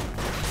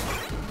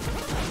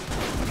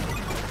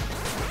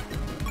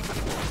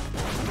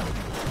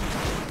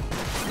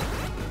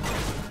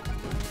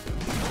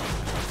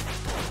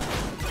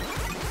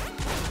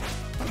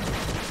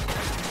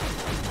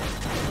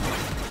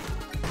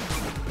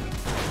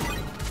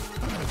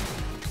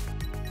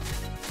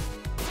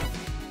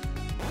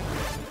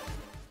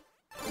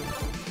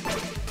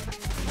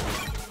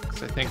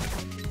 I think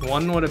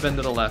one would have been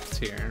to the left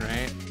here,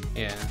 right?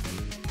 Yeah.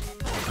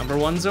 Number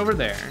 1's over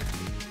there.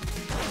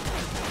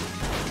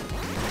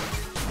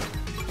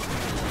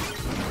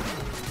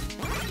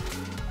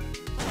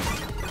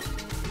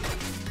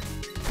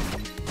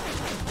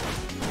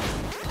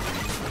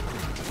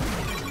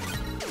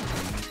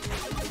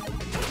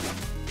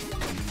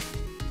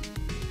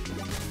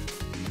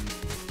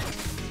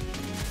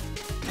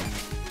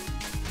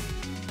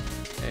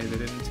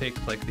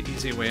 take like the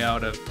easy way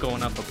out of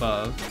going up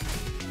above.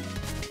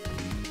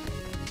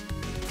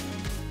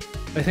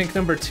 I think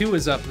number 2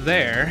 is up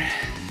there.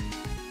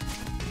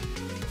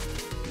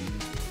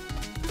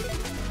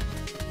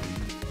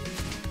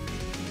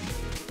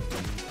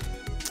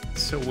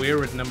 So where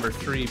would number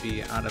 3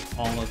 be out of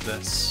all of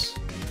this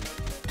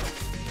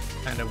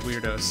kind of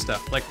weirdo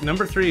stuff? Like,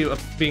 number 3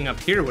 being up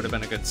here would have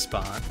been a good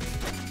spot.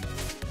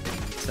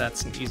 So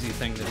that's an easy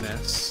thing to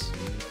miss.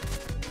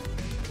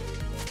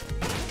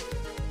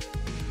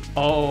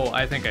 Oh,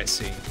 I think I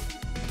see.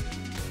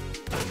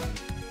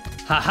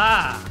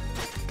 Haha!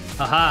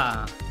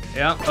 Haha!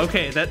 Yeah,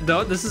 okay,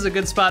 this is a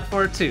good spot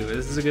for it too.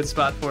 This is a good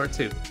spot for it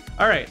too.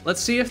 Alright, let's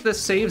see if this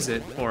saves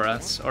it for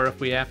us, or if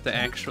we have to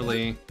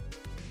actually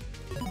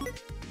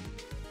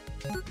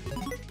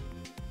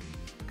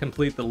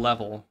complete the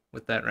level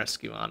with that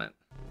rescue on it.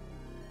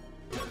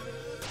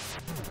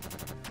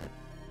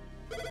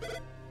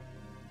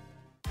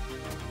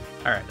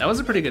 Alright, that was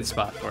a pretty good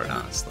spot for it,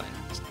 honestly.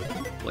 Just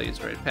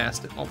blazed right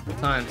past it multiple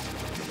times.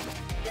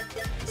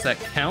 Does that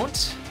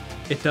count?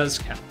 It does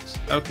count.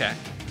 Okay,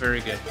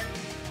 very good.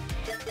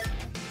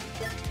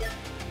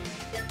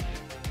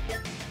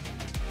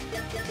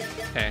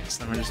 Okay,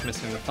 so then we're just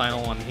missing the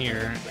final one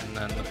here, and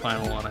then the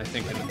final one, I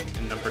think,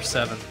 in number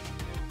 7.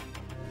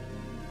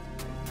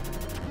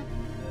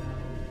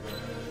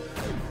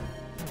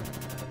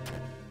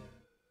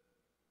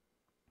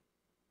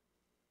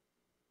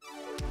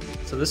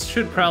 So this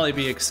should probably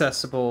be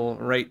accessible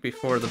right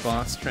before the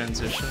boss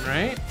transition,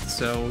 right?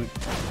 So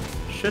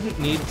we shouldn't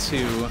need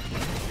to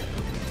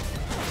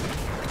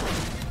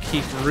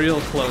keep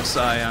real close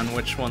eye on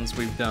which ones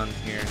we've done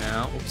here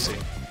now.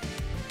 Oopsie.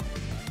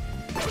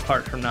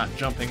 Apart from not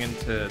jumping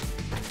into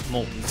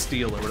molten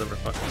steel or whatever the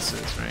fuck this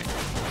is, right?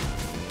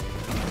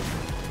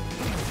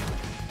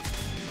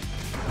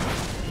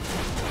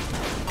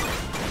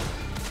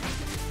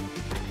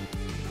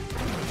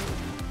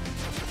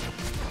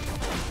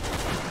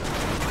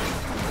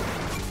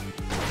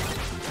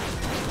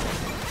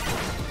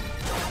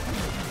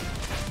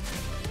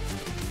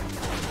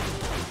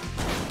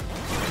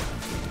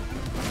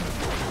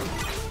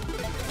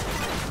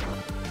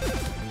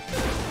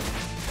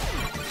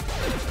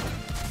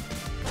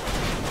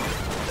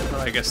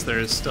 I guess there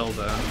is still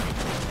the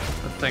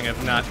thing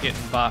of not getting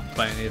bopped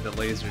by any of the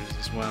lasers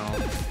as well.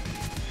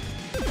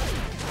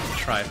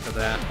 Try for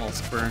that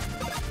whilst we're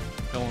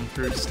going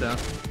through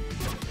stuff.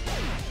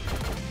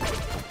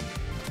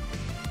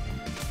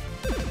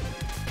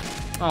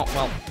 Oh,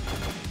 well.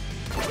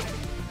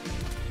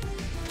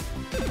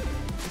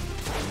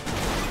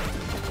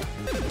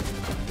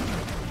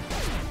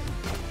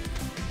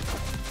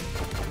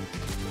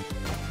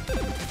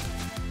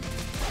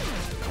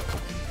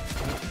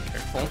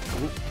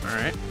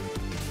 Alright.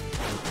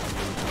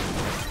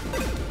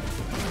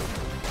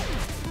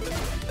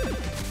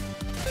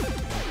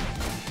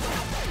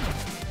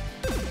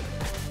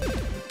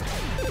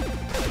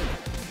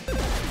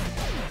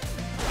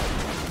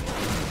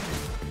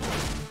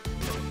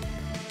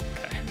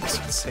 Okay,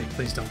 let's say,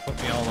 please don't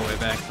put me all the way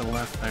back to the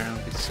left there,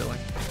 that'd be silly.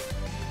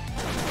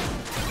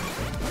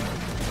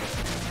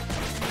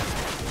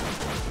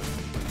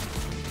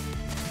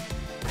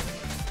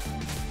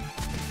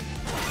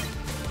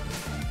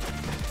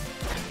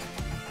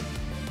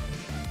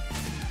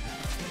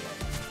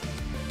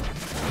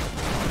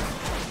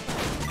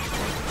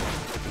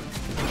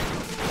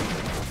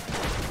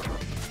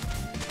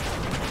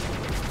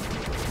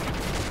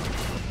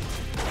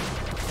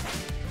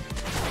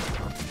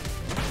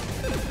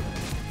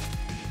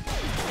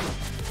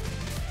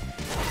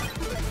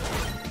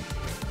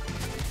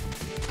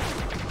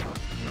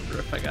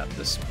 I got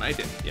this one. I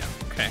did. Yeah,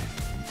 okay.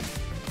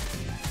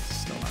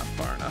 Still not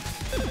far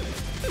enough.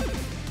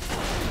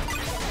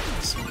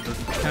 This one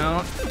doesn't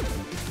count.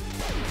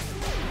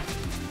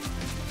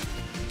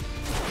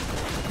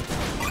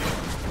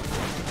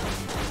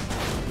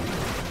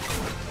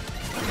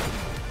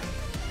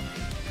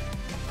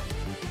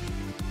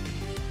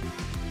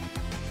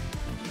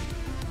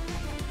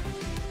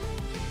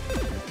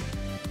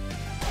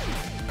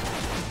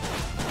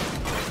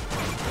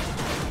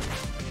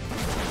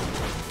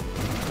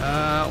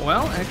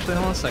 Well, actually,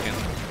 hold on a second.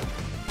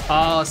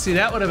 Oh, see,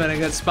 that would have been a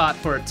good spot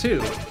for it, too.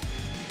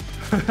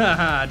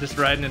 Just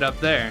riding it up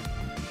there.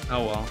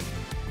 Oh, well.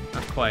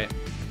 Not quite.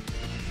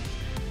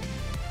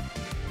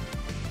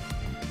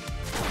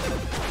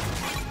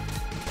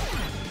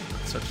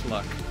 Such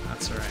luck.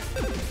 That's alright.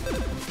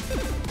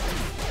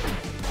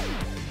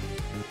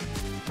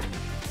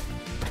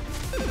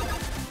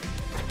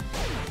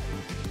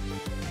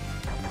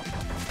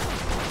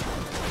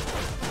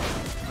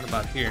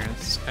 About here,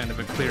 it's kind of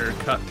a clearer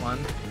cut one.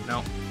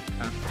 No.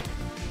 Okay.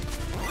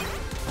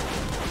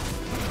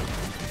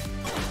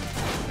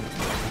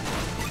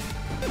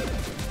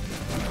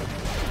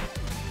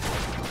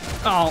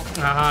 Oh,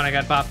 and I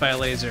got bopped by a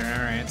laser.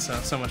 Alright,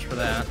 so much for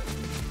that.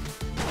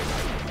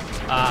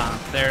 Ah,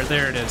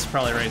 there it is,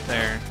 probably right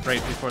there,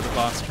 right before the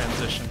boss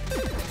transition.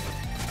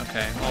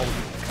 Okay, well,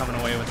 coming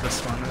away with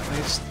this one at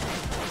least.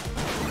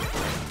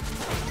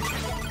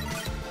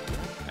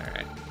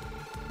 Alright.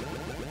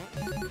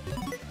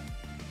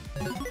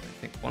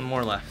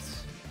 more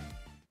left.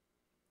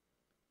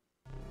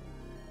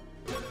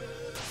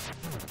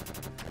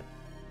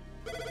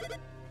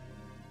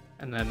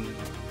 And then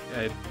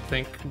I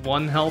think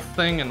one health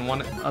thing and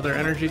one other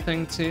energy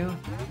thing too.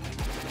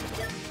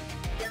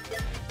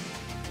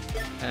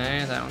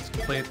 Okay, that one's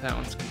complete, that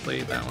one's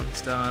complete, that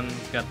one's done.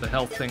 Got the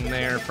health thing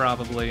there,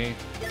 probably.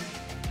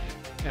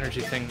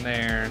 Energy thing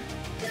there.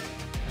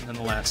 And then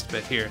the last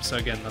bit here. So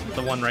again,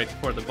 the one right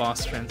before the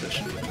boss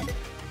transition.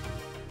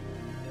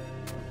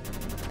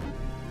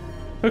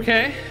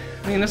 Okay,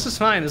 I mean, this is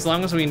fine, as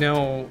long as we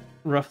know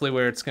roughly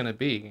where it's gonna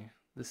be.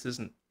 This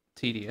isn't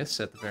tedious,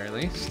 at the very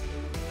least.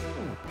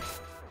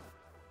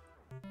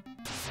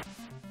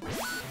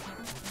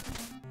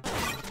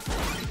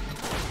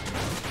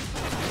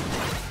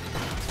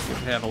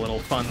 Have a little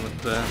fun with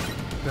the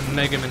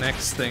Mega Man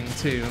X thing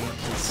too,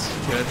 which is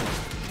good.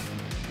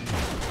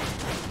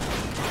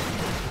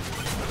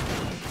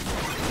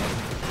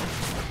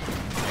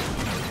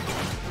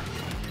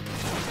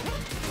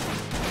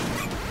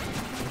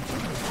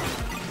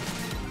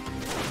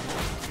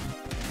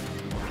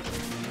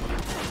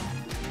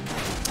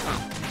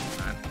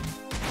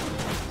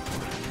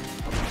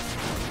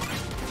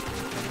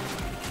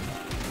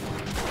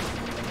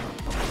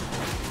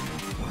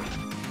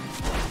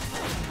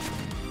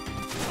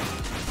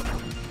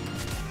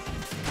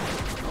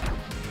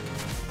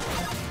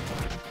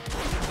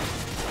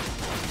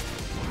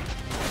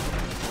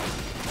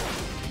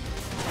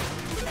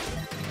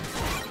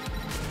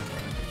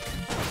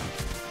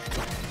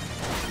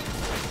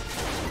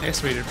 I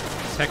guess we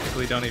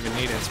technically don't even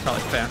need it, it's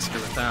probably faster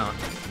without.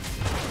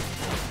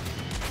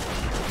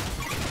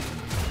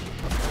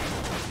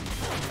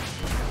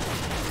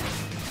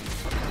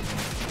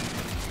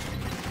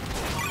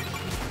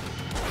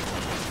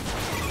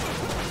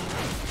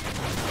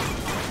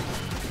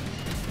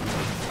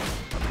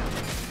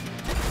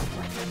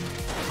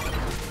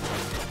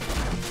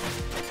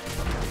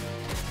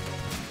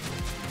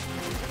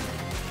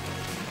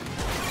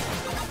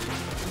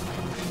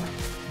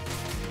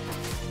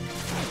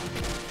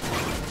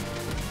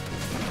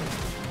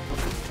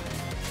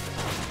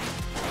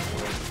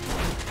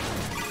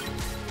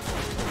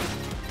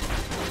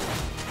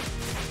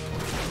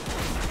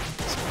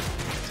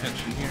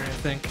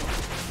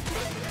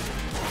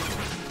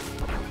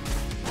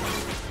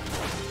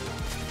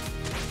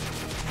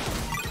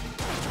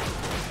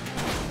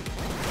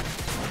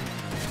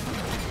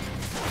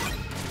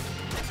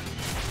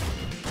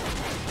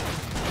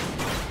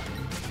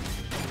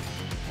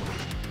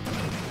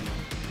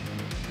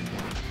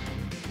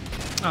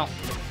 Oh.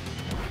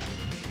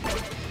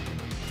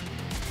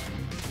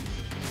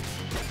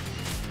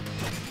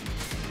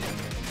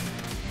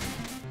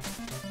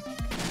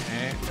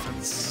 Okay,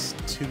 that's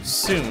too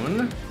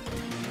soon. I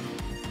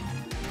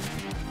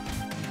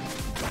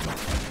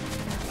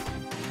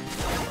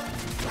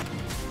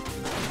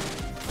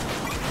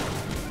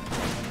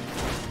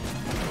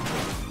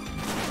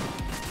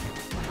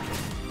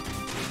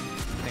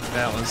think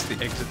that was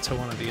the exit to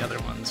one of the other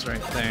ones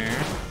right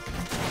there.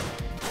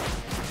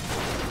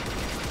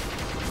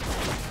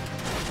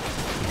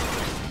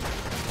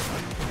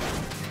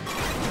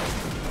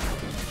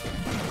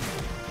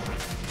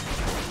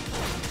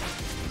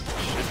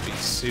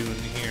 Soon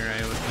here,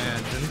 I would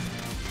imagine.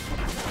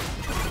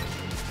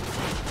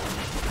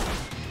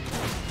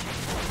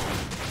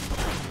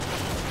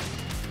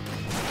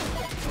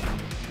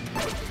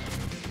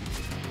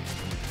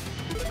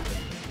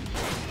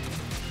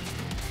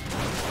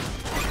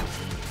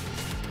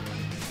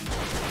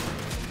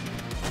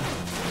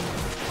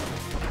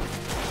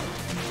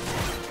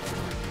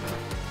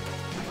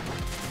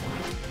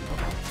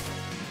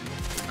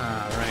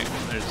 Alright,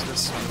 there's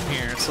this one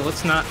here. So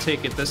let's not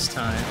take it this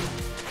time.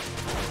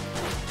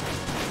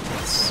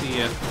 See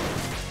if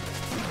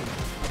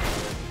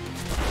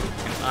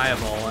we can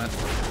eyeball it.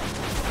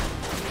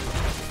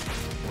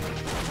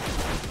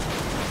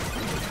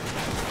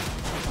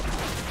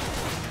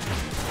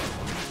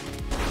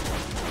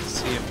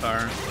 See if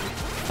our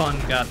fun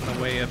got in the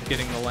way of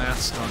getting the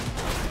last one.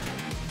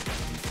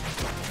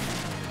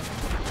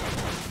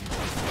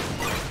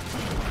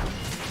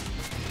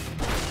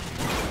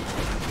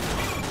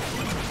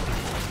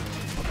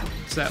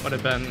 So that would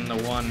have been the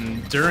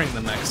one during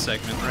the next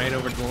segment, right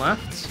over to the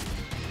left.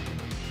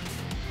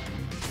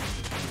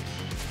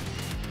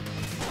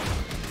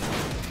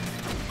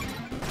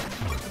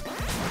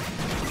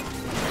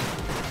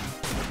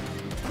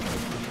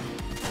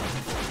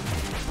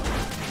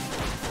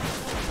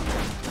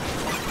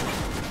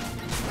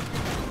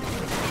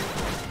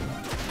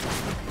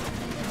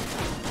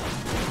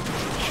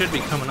 Should be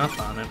coming up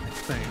on it, I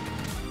think.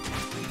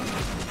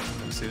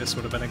 See, this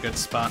would have been a good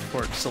spot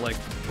for it, just a like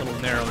little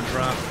narrow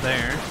drop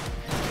there.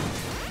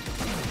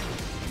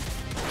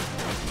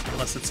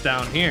 Unless it's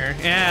down here.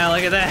 Yeah,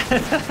 look at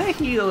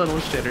that. You little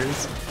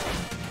shitters.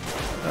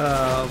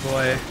 Oh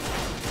boy.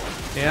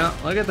 Yeah,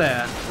 look at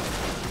that.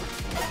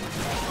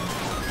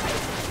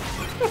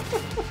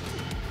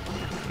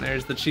 And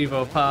there's the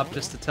Chivo pop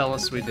just to tell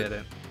us we did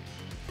it.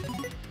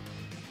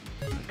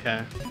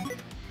 Okay.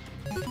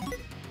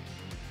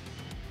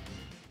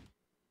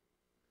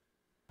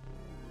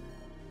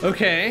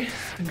 Okay,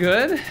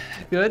 good,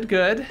 good,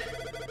 good.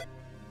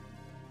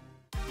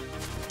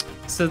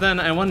 So then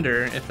I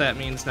wonder if that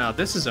means now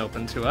this is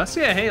open to us.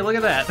 Yeah, hey, look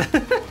at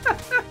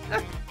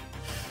that.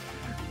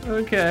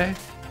 Okay.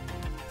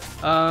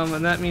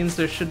 And that means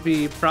there should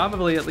be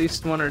probably at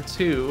least one or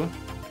two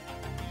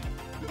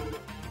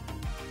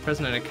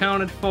present and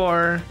accounted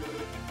for.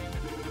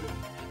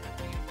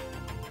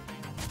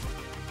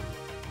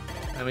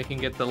 And we can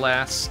get the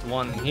last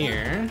one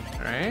here,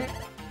 right?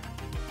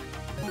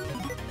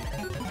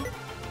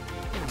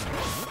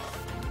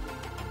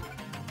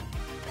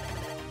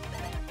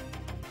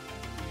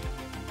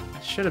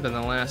 Should have been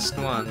the last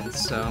one,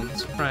 so I'm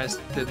surprised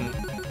it didn't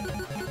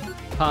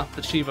pop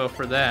the Chivo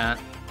for that.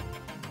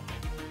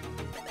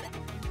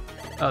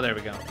 Oh, there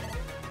we go.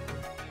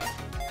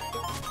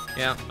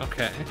 Yeah,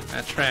 okay.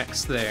 That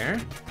tracks there.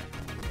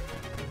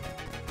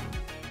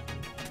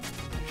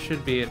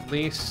 Should be at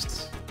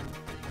least...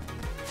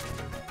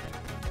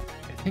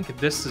 I think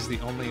this is the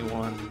only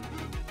one.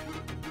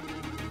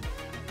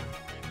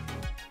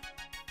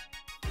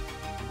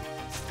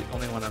 It's the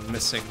only one I'm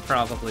missing,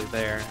 probably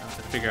there. I'll have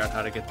to figure out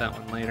how to get that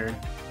one later.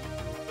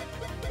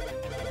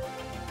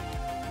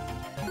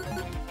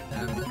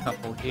 And a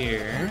couple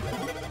here.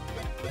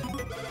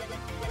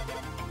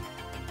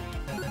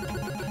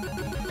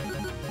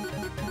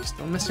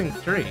 Still missing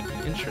 3.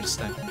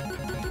 Interesting.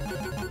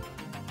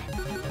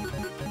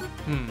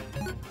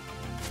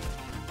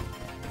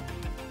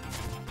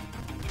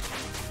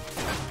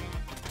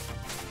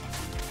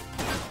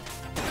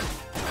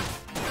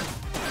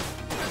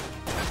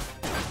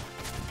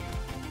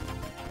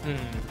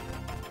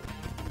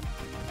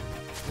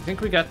 I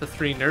think we got the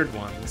 3 nerd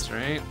ones,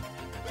 right?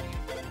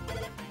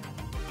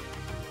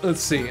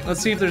 Let's see.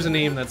 Let's see if there's a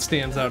name that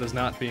stands out as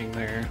not being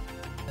there.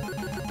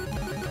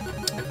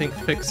 I think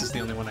Fix is the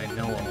only one I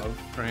know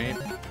of, right?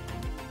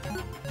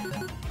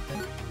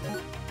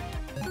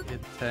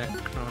 Tech,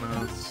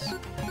 Chronos.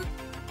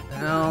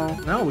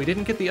 No, we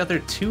didn't get the other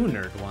 2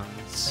 nerd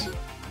ones.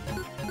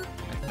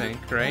 I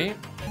think, right?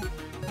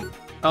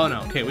 Oh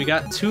no, okay, we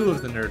got 2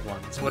 of the nerd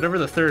ones. Whatever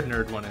the 3rd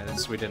nerd one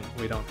is, we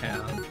don't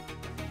have.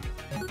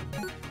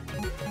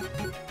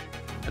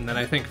 And then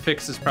I think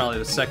Fix is probably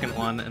the 2nd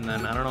one, and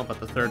then I don't know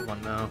about the 3rd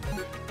one now.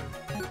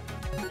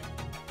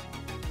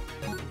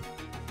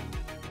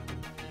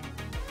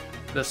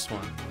 This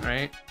one,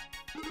 right?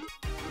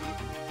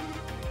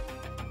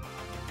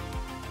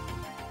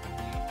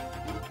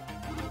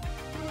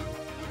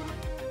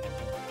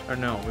 Or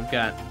no, we've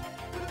got,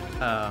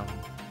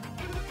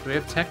 do we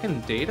have Tech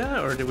and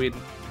Data, or do we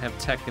have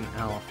Tech and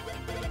Elf?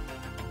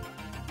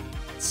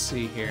 Let's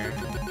see here.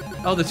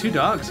 Oh, the 2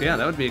 dogs, yeah,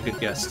 that would be a good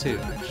guess too,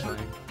 actually.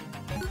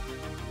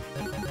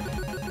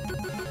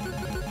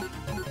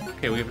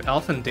 Okay, we have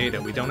Elf and Data,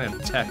 we don't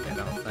have Tech, I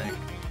don't think.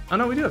 Oh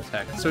no, we do have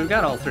Tech, so we've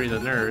got all 3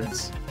 of the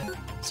nerds.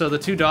 So the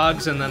 2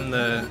 dogs and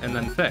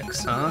then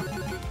Fix, huh?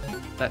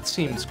 That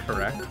seems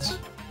correct.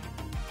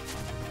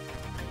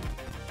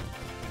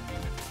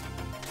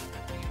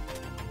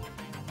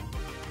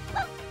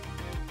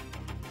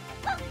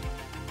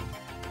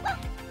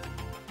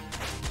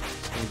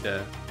 Need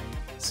to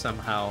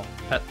somehow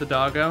pet the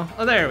doggo.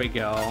 Oh, there we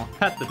go.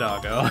 Pet the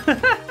doggo.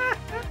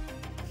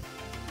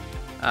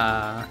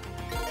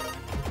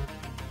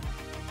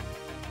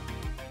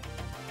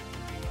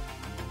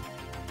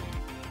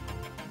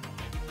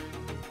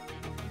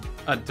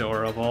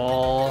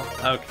 Adorable.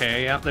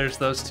 Okay, yep, there's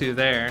those 2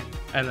 there.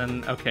 And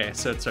then, okay,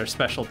 so it's our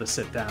special to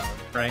sit down,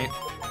 right?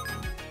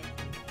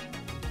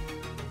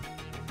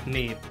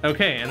 Neat.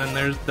 Okay, and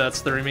then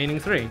that's the remaining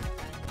 3.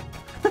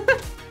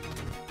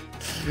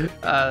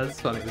 It's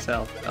funny as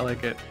hell. I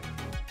like it.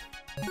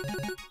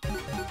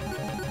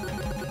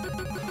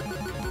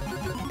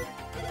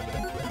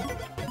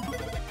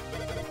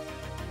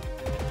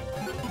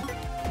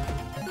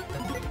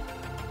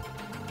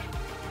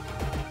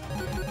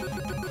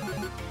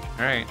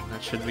 Alright,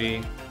 that should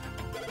be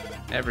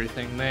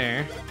everything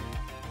there.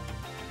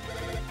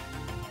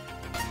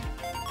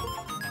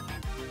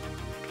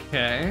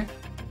 Okay.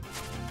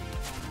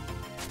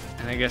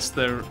 And I guess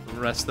the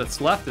rest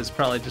that's left is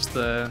probably just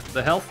the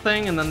health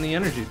thing and then the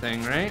energy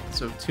thing, right?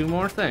 So 2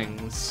 more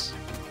things.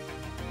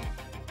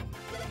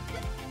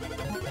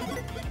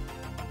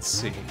 Let's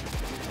see.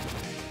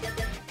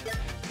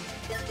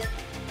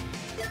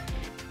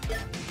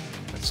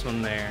 This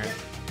one there,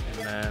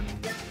 and then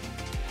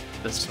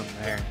this one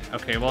there.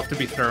 Okay, we'll have to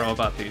be thorough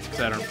about these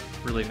because I don't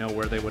really know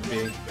where they would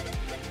be.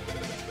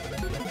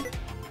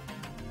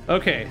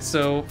 Okay,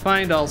 so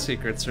find all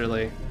secrets,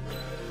 really.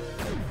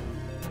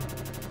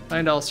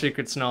 Find all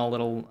secrets and all a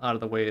little out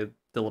of the way of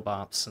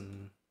Dillabops,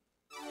 and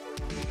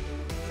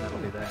that'll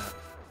be that.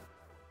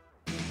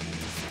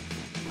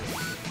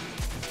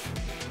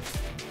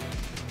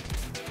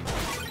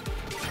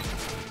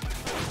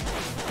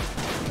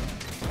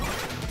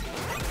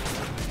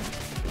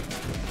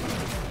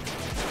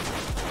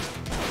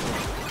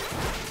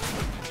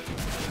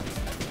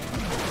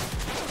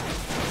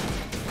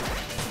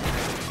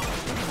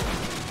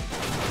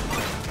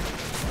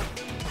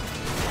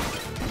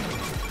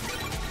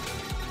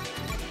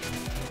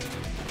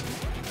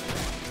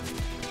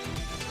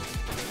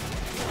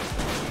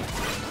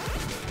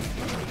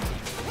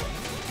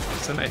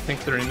 and I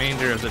think the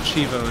remainder of the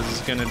Chivos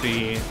is going to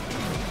be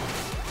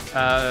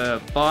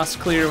boss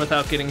clear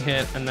without getting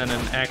hit, and then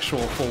an actual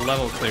full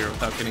level clear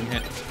without getting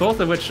hit. Both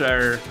of which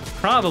are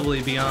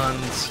probably beyond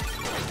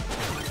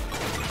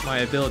my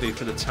ability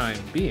for the time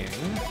being.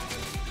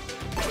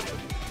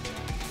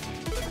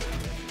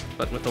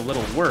 But with a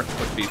little work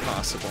would be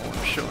possible,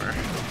 I'm sure.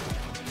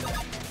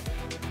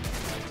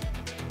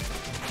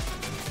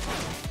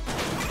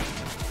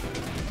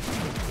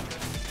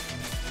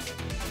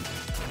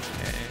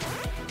 Okay,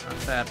 not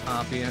that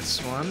obvious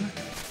one.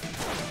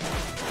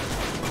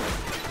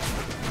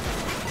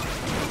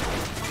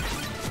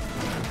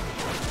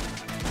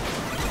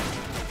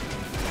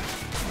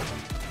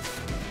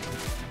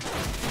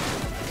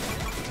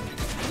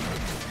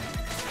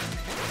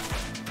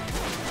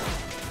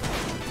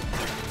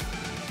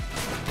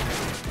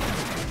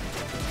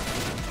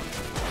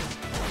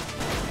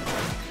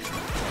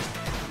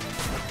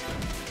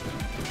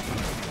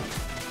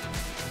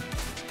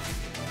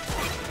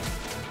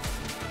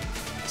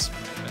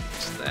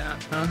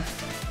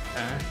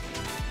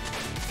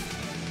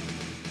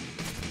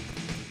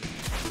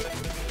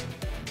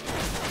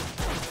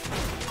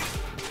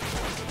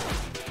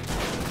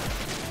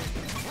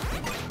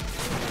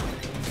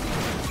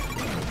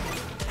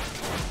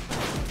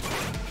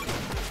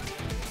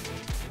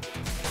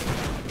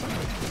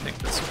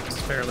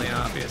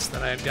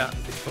 That I've gotten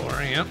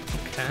before, yep,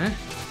 okay.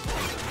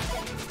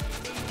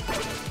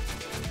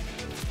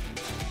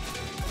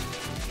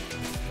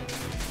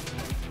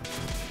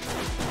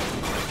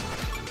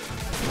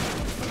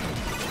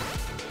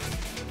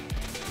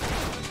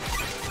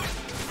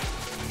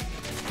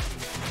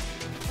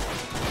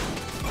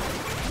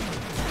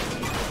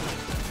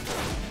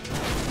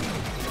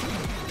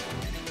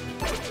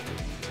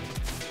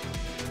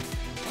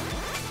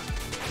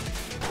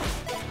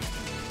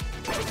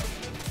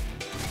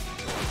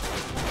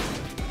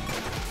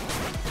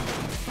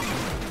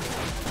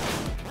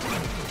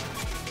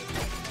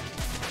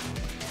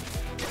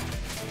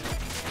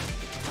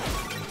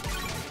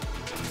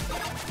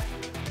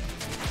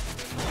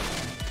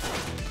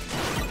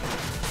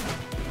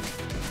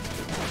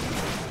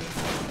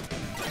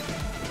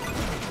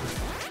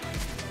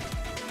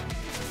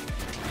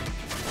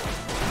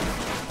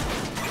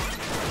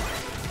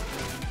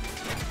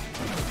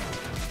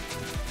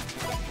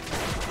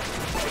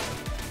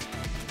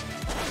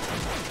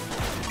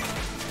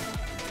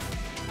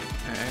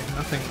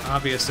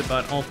 Obvious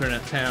about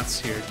alternate paths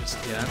here just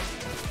yet.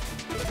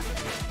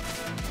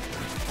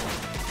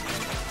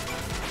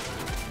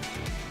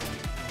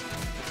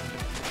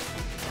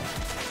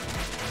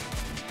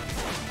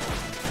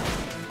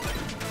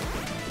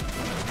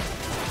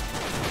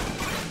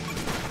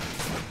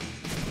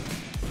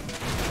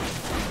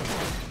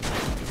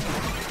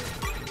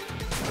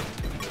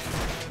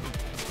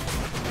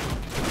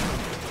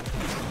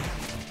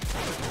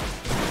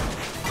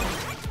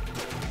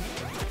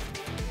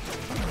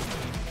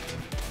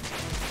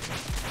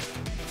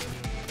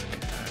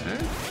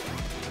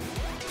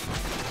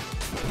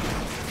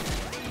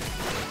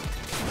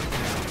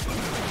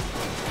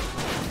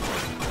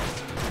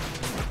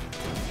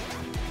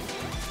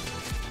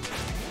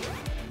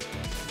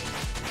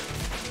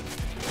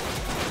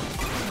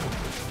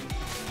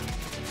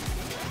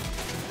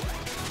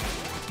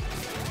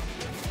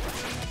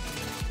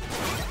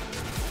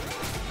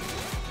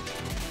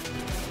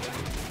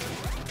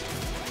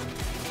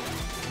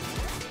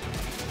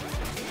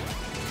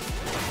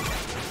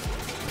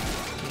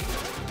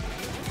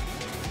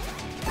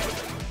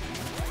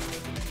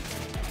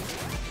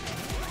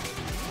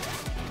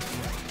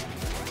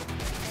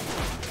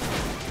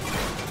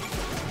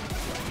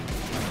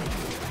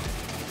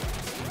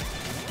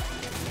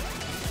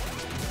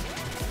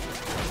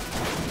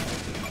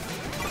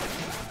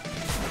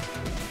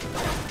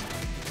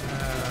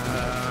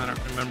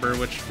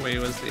 Which way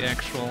was the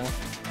actual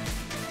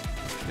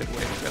good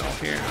way to go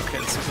here? Okay,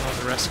 this is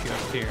another rescue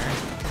up here.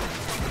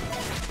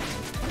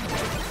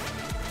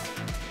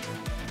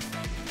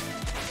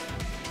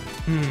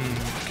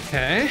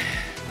 Okay.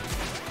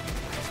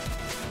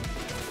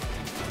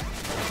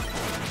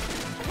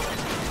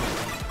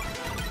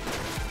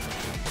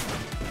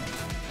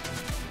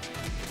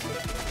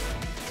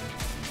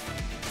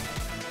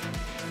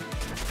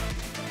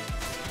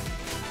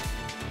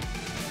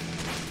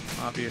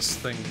 Obvious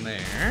thing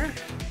there.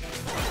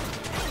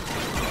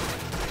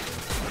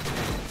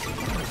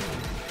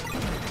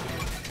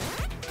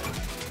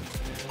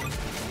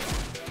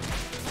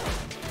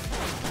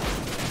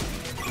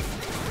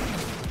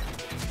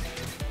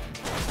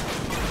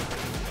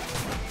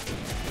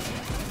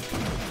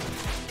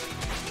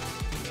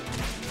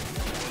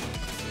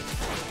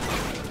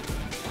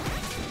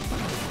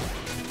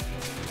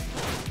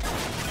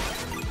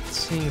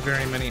 Seeing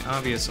very many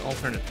obvious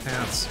alternate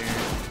paths here,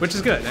 which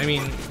is good. I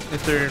mean,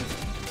 if they're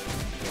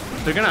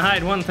gonna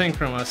hide one thing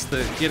from us,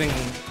 that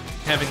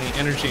having the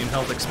energy and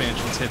health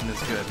expansions hidden is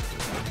good.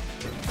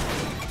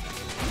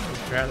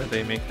 I'd rather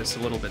they make this a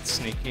little bit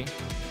sneaky.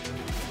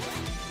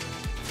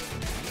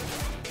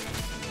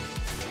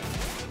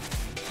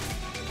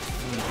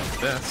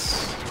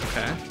 This,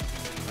 okay.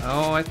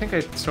 Oh, I think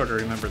I sort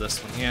of remember this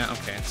one. Yeah,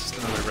 okay, it's just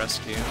another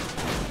rescue.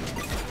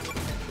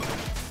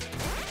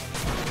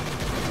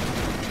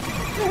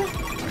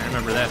 I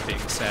remember that being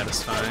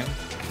satisfying.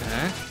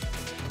 Okay.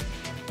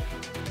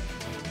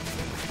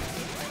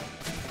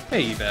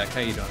 Hey, Evac,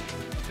 how you doing?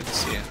 Good to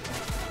see you.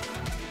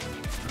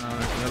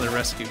 There's another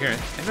rescue here. I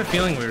have a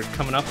feeling we're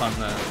coming up on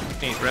the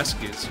 8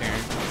 rescues here.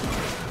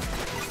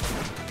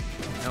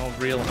 No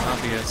real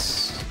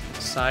obvious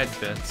side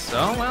bits.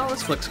 Oh, well,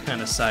 this looks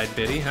kind of side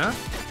bitty, huh?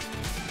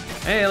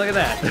 Hey, look at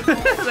that.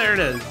 There it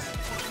is.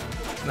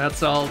 And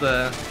that's all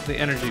the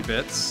energy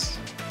bits.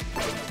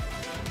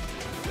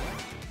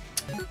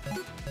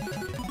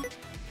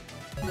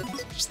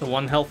 It's just the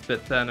 1 health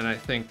bit then, and I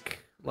think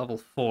level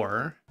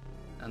 4.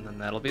 And then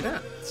that'll be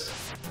that.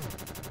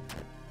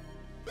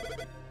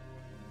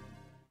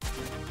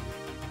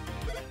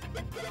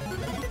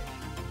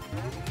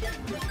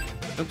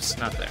 Oops,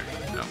 not there.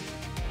 No,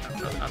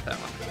 not that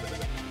one.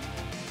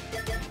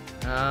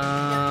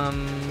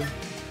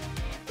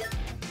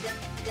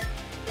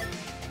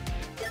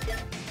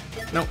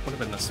 Nope, would have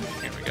been this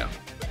one. Here we go.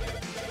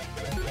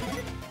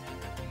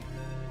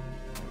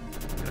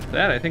 With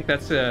that, I think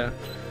that's a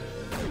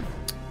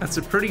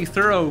pretty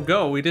thorough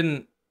go. We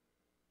didn't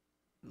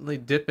really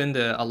dip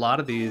into a lot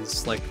of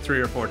these like 3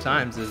 or 4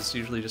 times. It's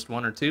usually just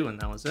 1 or 2, and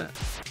that was it.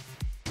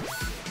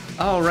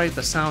 Oh, right,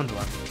 the sound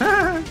one.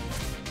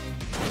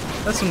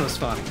 This one was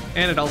fun,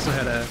 and it also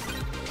had a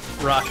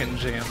rockin'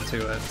 jam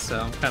to it, so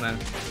I'm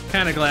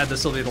kind of glad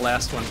this will be the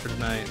last one for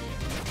tonight.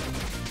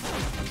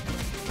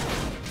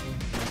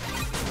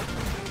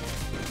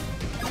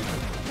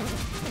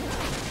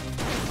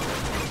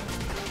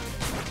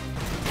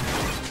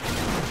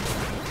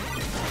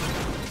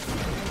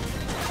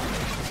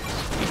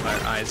 Keep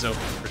our eyes open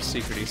for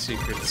secrety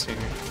secrets here.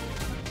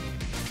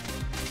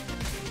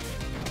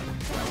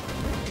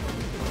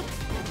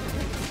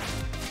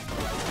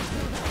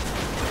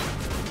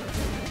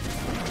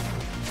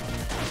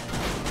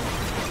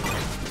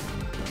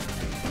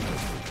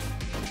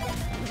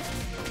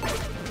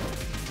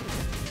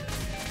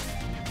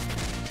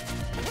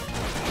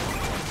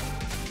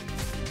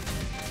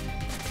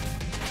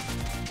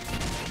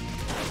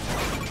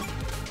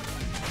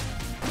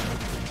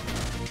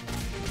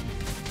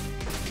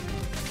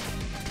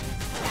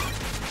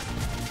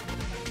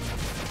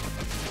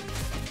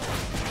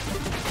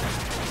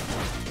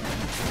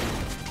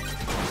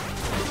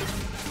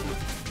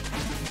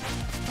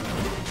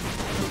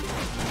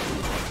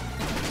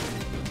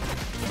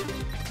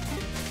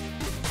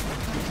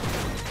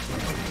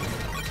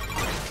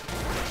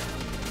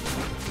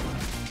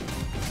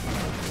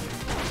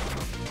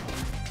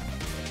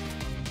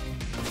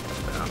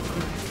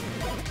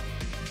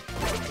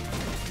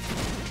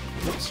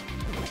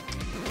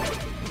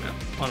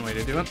 One way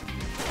to do it.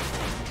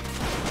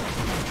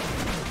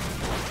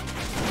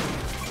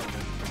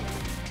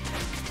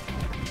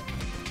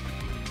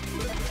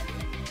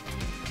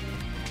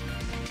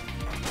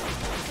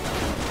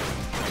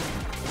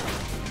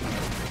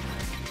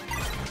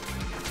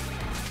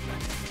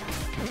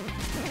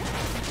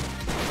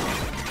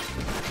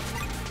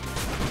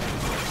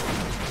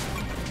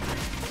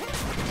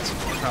 This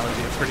would probably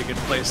be a pretty good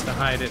place to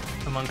hide it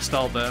amongst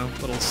all the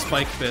little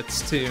spike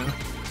bits too.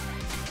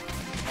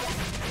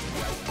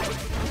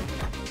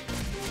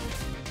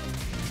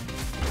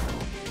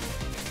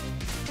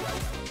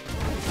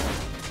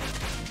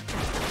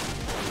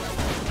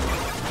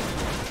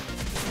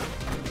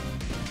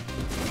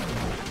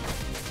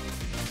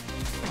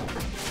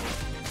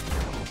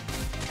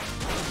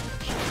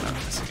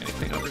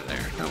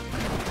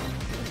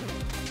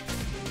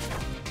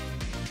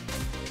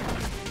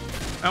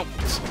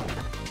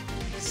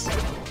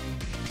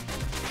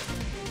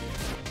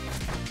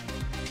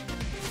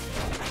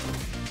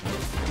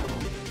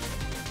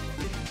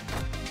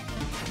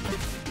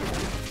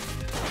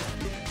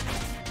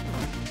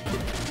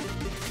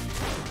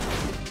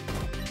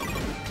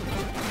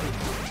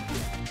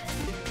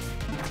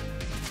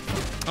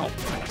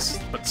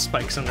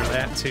 Spikes under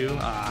that too.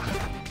 Ah.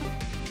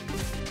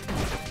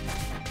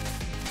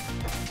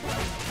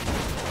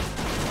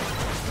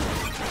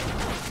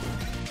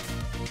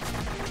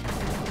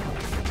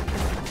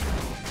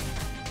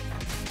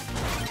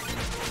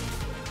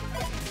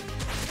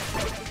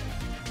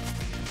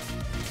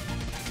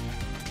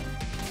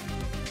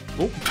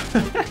 Oh.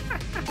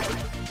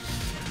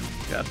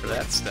 God for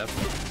that step.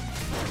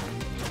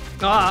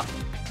 Ah.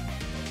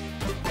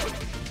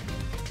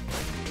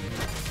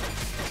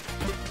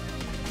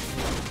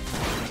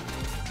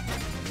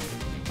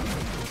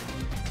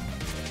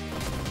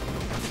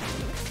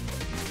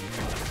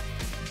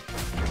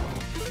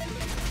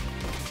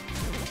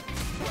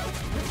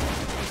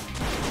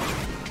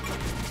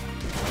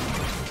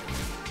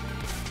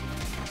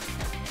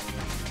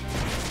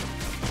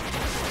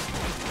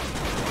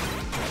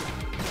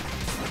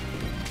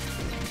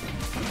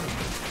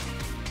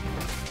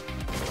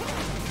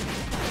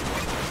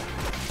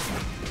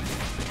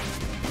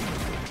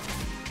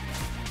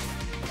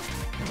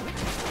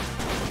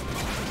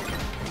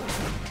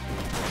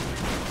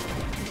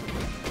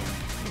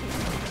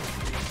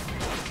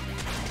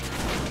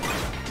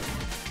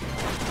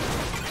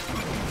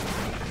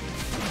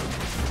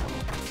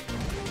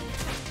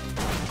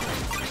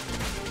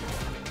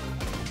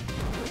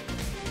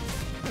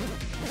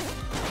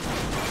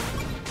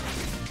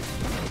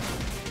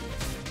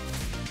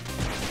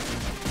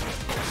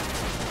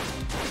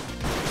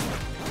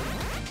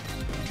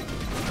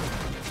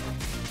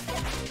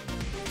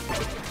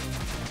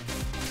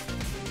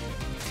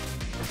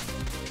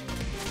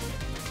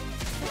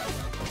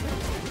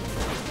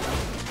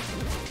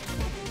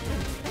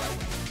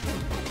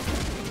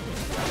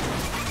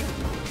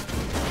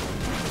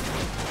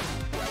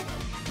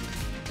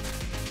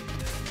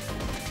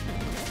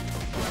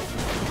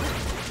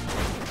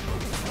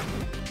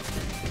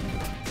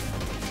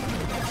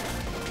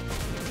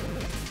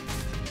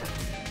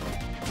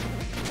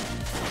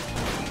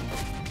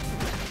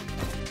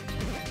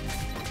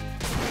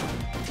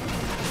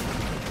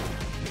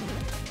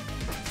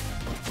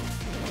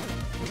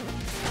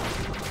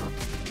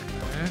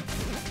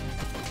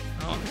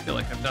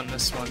 on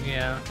this one,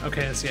 yeah.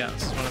 Okay, so yeah,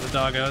 this is one of the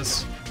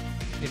doggos.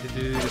 Need to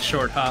do the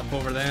short hop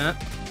over that.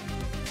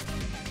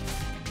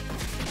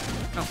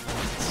 Oh,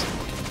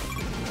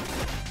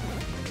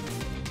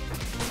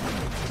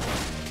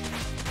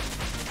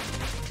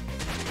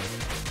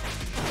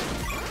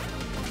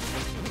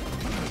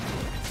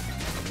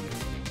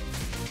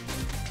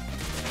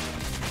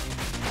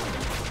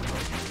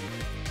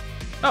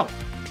 oh.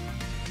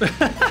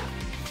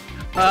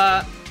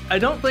 I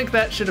don't think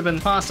that should have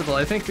been possible.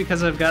 I think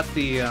because I've got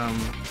the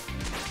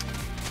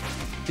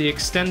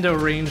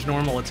extendo range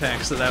normal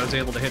attack, so that I was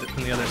able to hit it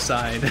from the other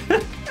side.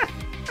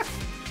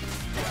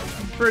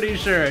 I'm pretty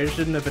sure I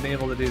shouldn't have been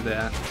able to do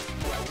that.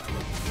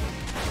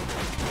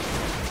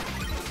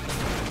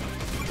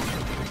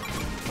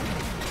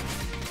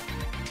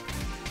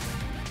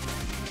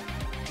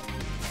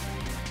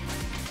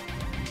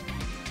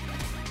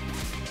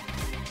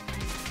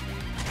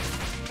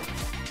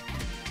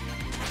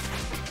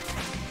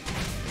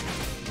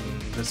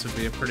 This would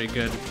be a pretty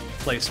good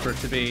place for it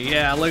to be.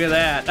 Yeah, look at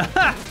that.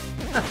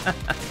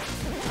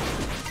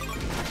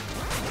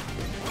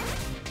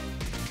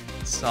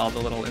 Saw the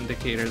little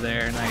indicator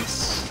there.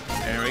 Nice.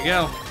 There we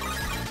go.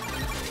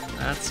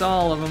 That's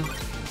all of them.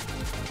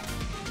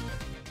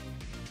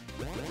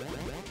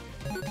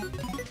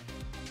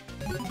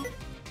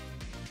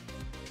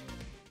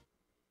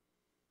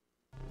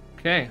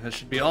 Okay, that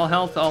should be all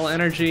health, all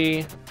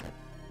energy.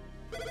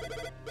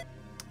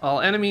 All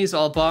enemies,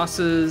 all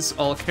bosses,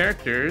 all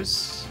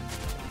characters.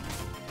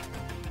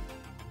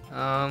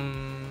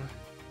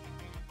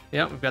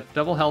 Yeah, we've got the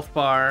double health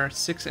bar,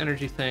 6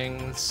 energy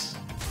things.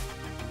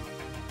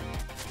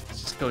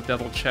 Let's just go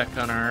double check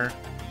on our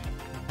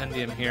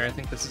compendium here. I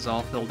think this is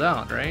all filled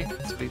out, right?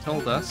 That's what he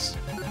told us.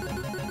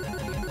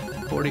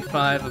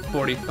 45 of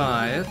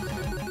 45.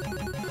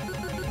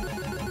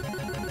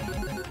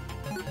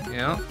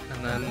 Yeah,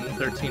 and then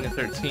 13 of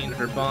 13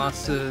 for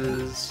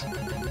bosses.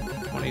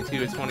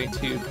 22 of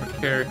 22 for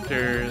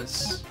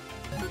characters,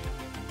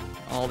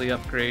 all the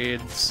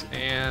upgrades,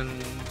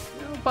 and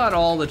about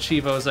all the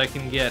Chivos I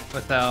can get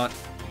without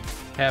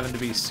having to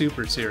be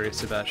super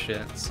serious about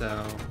shit,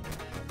 so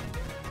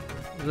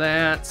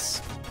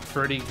that's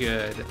pretty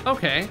good.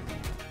 Okay,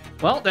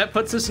 well, that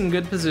puts us in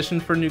good position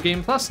for New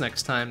Game Plus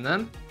next time,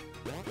 then.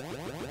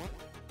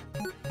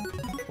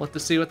 We'll have to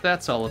see what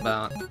that's all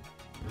about.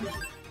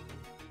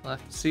 We'll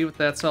have to see what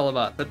that's all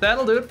about, but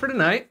that'll do it for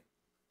tonight.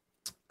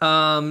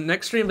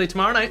 Next stream will be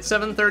tomorrow night,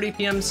 7:30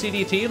 p.m.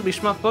 CDT. It'll be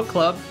Shmup Book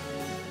Club.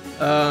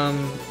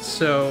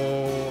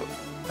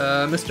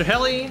 Mr.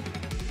 Helly,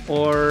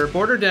 or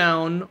Border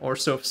Down, or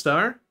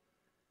Soapstar.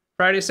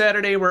 Friday,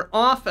 Saturday, we're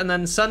off, and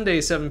then Sunday,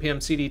 7 p.m.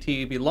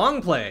 CDT, be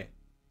long play.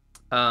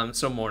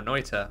 So more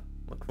Noita.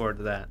 Look forward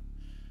to that.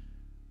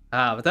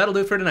 But that'll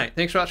do it for tonight.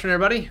 Thanks for watching,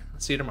 everybody. I'll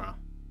see you tomorrow.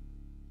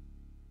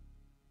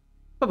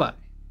 Bye-bye.